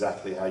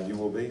exactly how you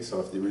will be.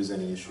 So if there is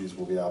any issues,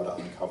 we'll be able to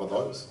uncover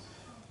those.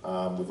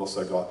 We've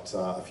also got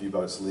a few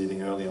boats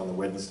leaving early on the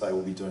Wednesday.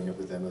 We'll be doing it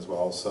with them as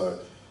well. So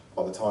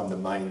by the time the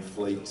main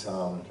fleet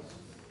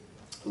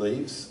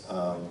leaves,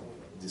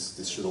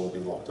 this should all be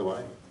locked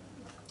away.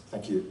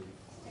 Thank you.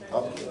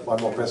 Oh,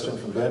 one more question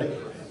from Bernie.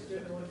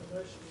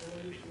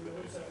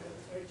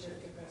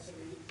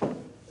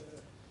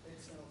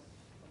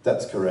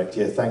 That's correct,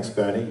 yeah, thanks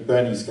Bernie.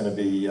 Bernie's going to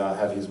be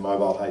have his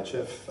mobile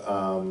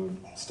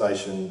HF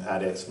station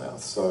at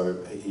Exmouth,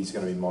 so he's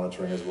going to be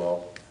monitoring as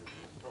well.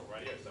 What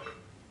radio station?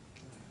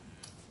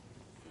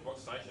 What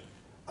station?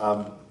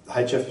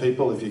 HF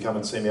people, if you come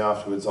and see me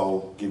afterwards,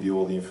 I'll give you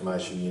all the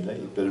information you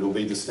need, but it'll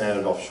be the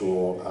standard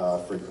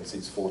offshore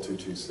frequencies,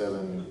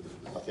 4227,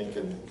 I think,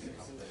 and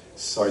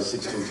sorry,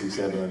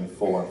 6227 and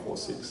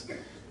 4146.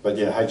 But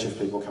yeah, HF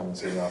people, come and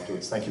see me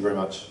afterwards. Thank you very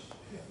much.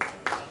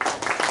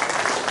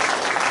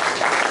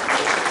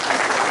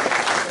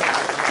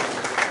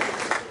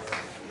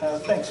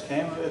 Thanks,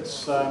 Cam.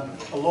 It's a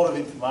lot of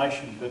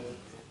information, but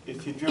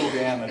if you drill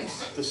down,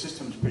 the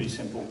system's pretty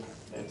simple.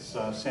 It's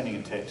sending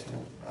a text.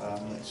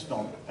 It's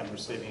not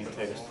receiving a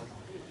text.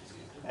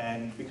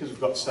 And because we've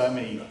got so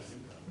many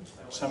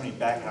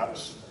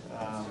backups,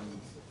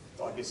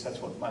 I guess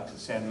that's what makes it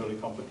sound really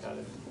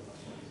complicated.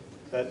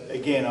 But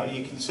again,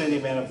 you can see the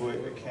amount of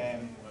work that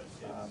Cam,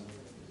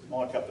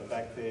 Mike up the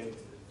back there,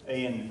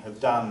 Ian have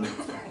done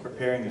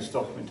preparing this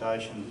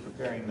documentation,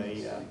 preparing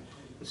the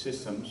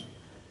systems.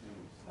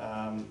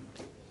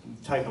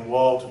 Taken a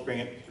while to bring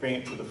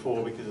it to the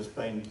fore because it's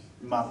been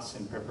months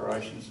in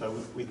preparation. So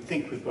we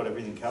think we've got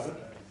everything covered.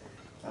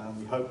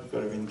 We hope we've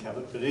got everything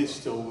covered, but it is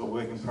still a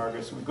work in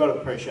progress. And we've got to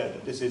appreciate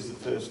that this is the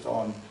first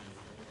time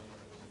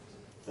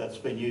that's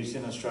been used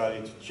in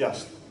Australia to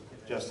just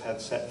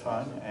have sat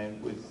phone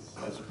and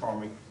as a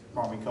primary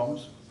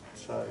comms.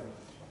 So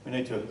we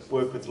need to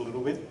work with it a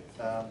little bit,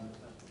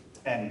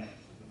 and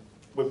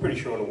we're pretty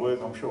sure it'll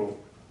work. I'm sure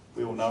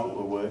we all know it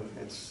will work.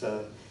 It's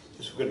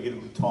just we've got to get a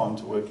bit of time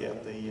to work out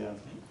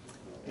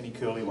any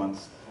curly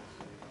ones.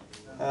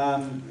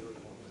 Cam,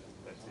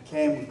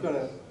 we've got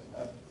a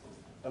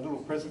little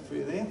present for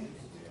you there.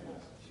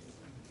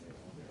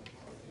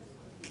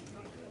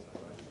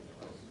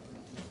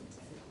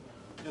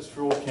 Just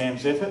for all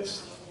Cam's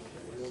efforts.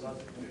 And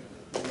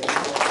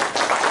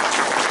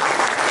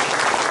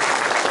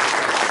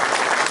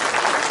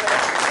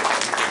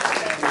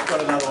we've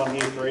got another one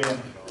here for Ian.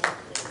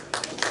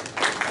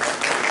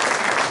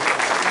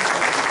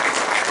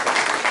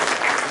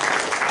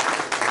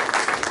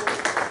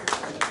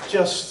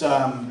 Just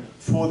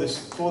for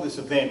this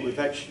event, we've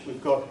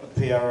got a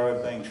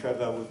PRO being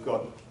Trevor, we've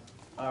got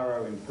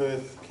RO in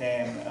Perth,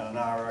 Cam, and an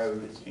RO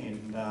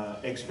in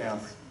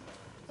Exmouth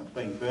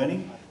being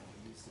Bernie.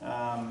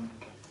 And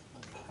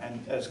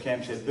as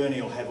Cam said,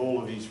 Bernie will have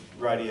all of his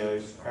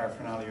radio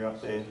paraphernalia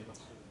up there.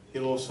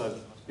 He'll also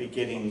be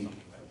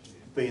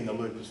in the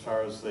loop as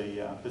far as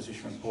the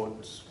position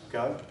reports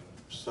go.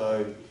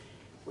 So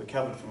we're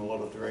covered from a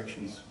lot of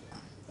directions.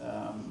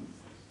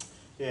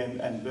 Yeah,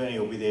 and Bernie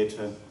will be there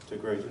to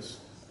greet us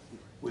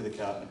with a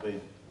carton of beer.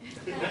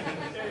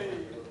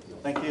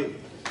 Thank you.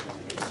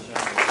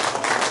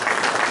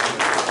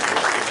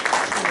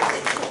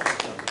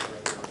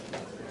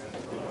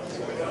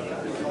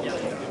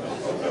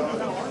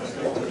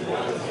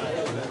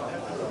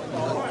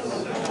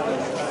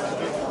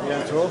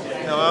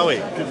 How are we?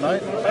 Good,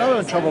 mate. I'm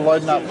having trouble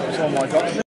loading up some of my documents.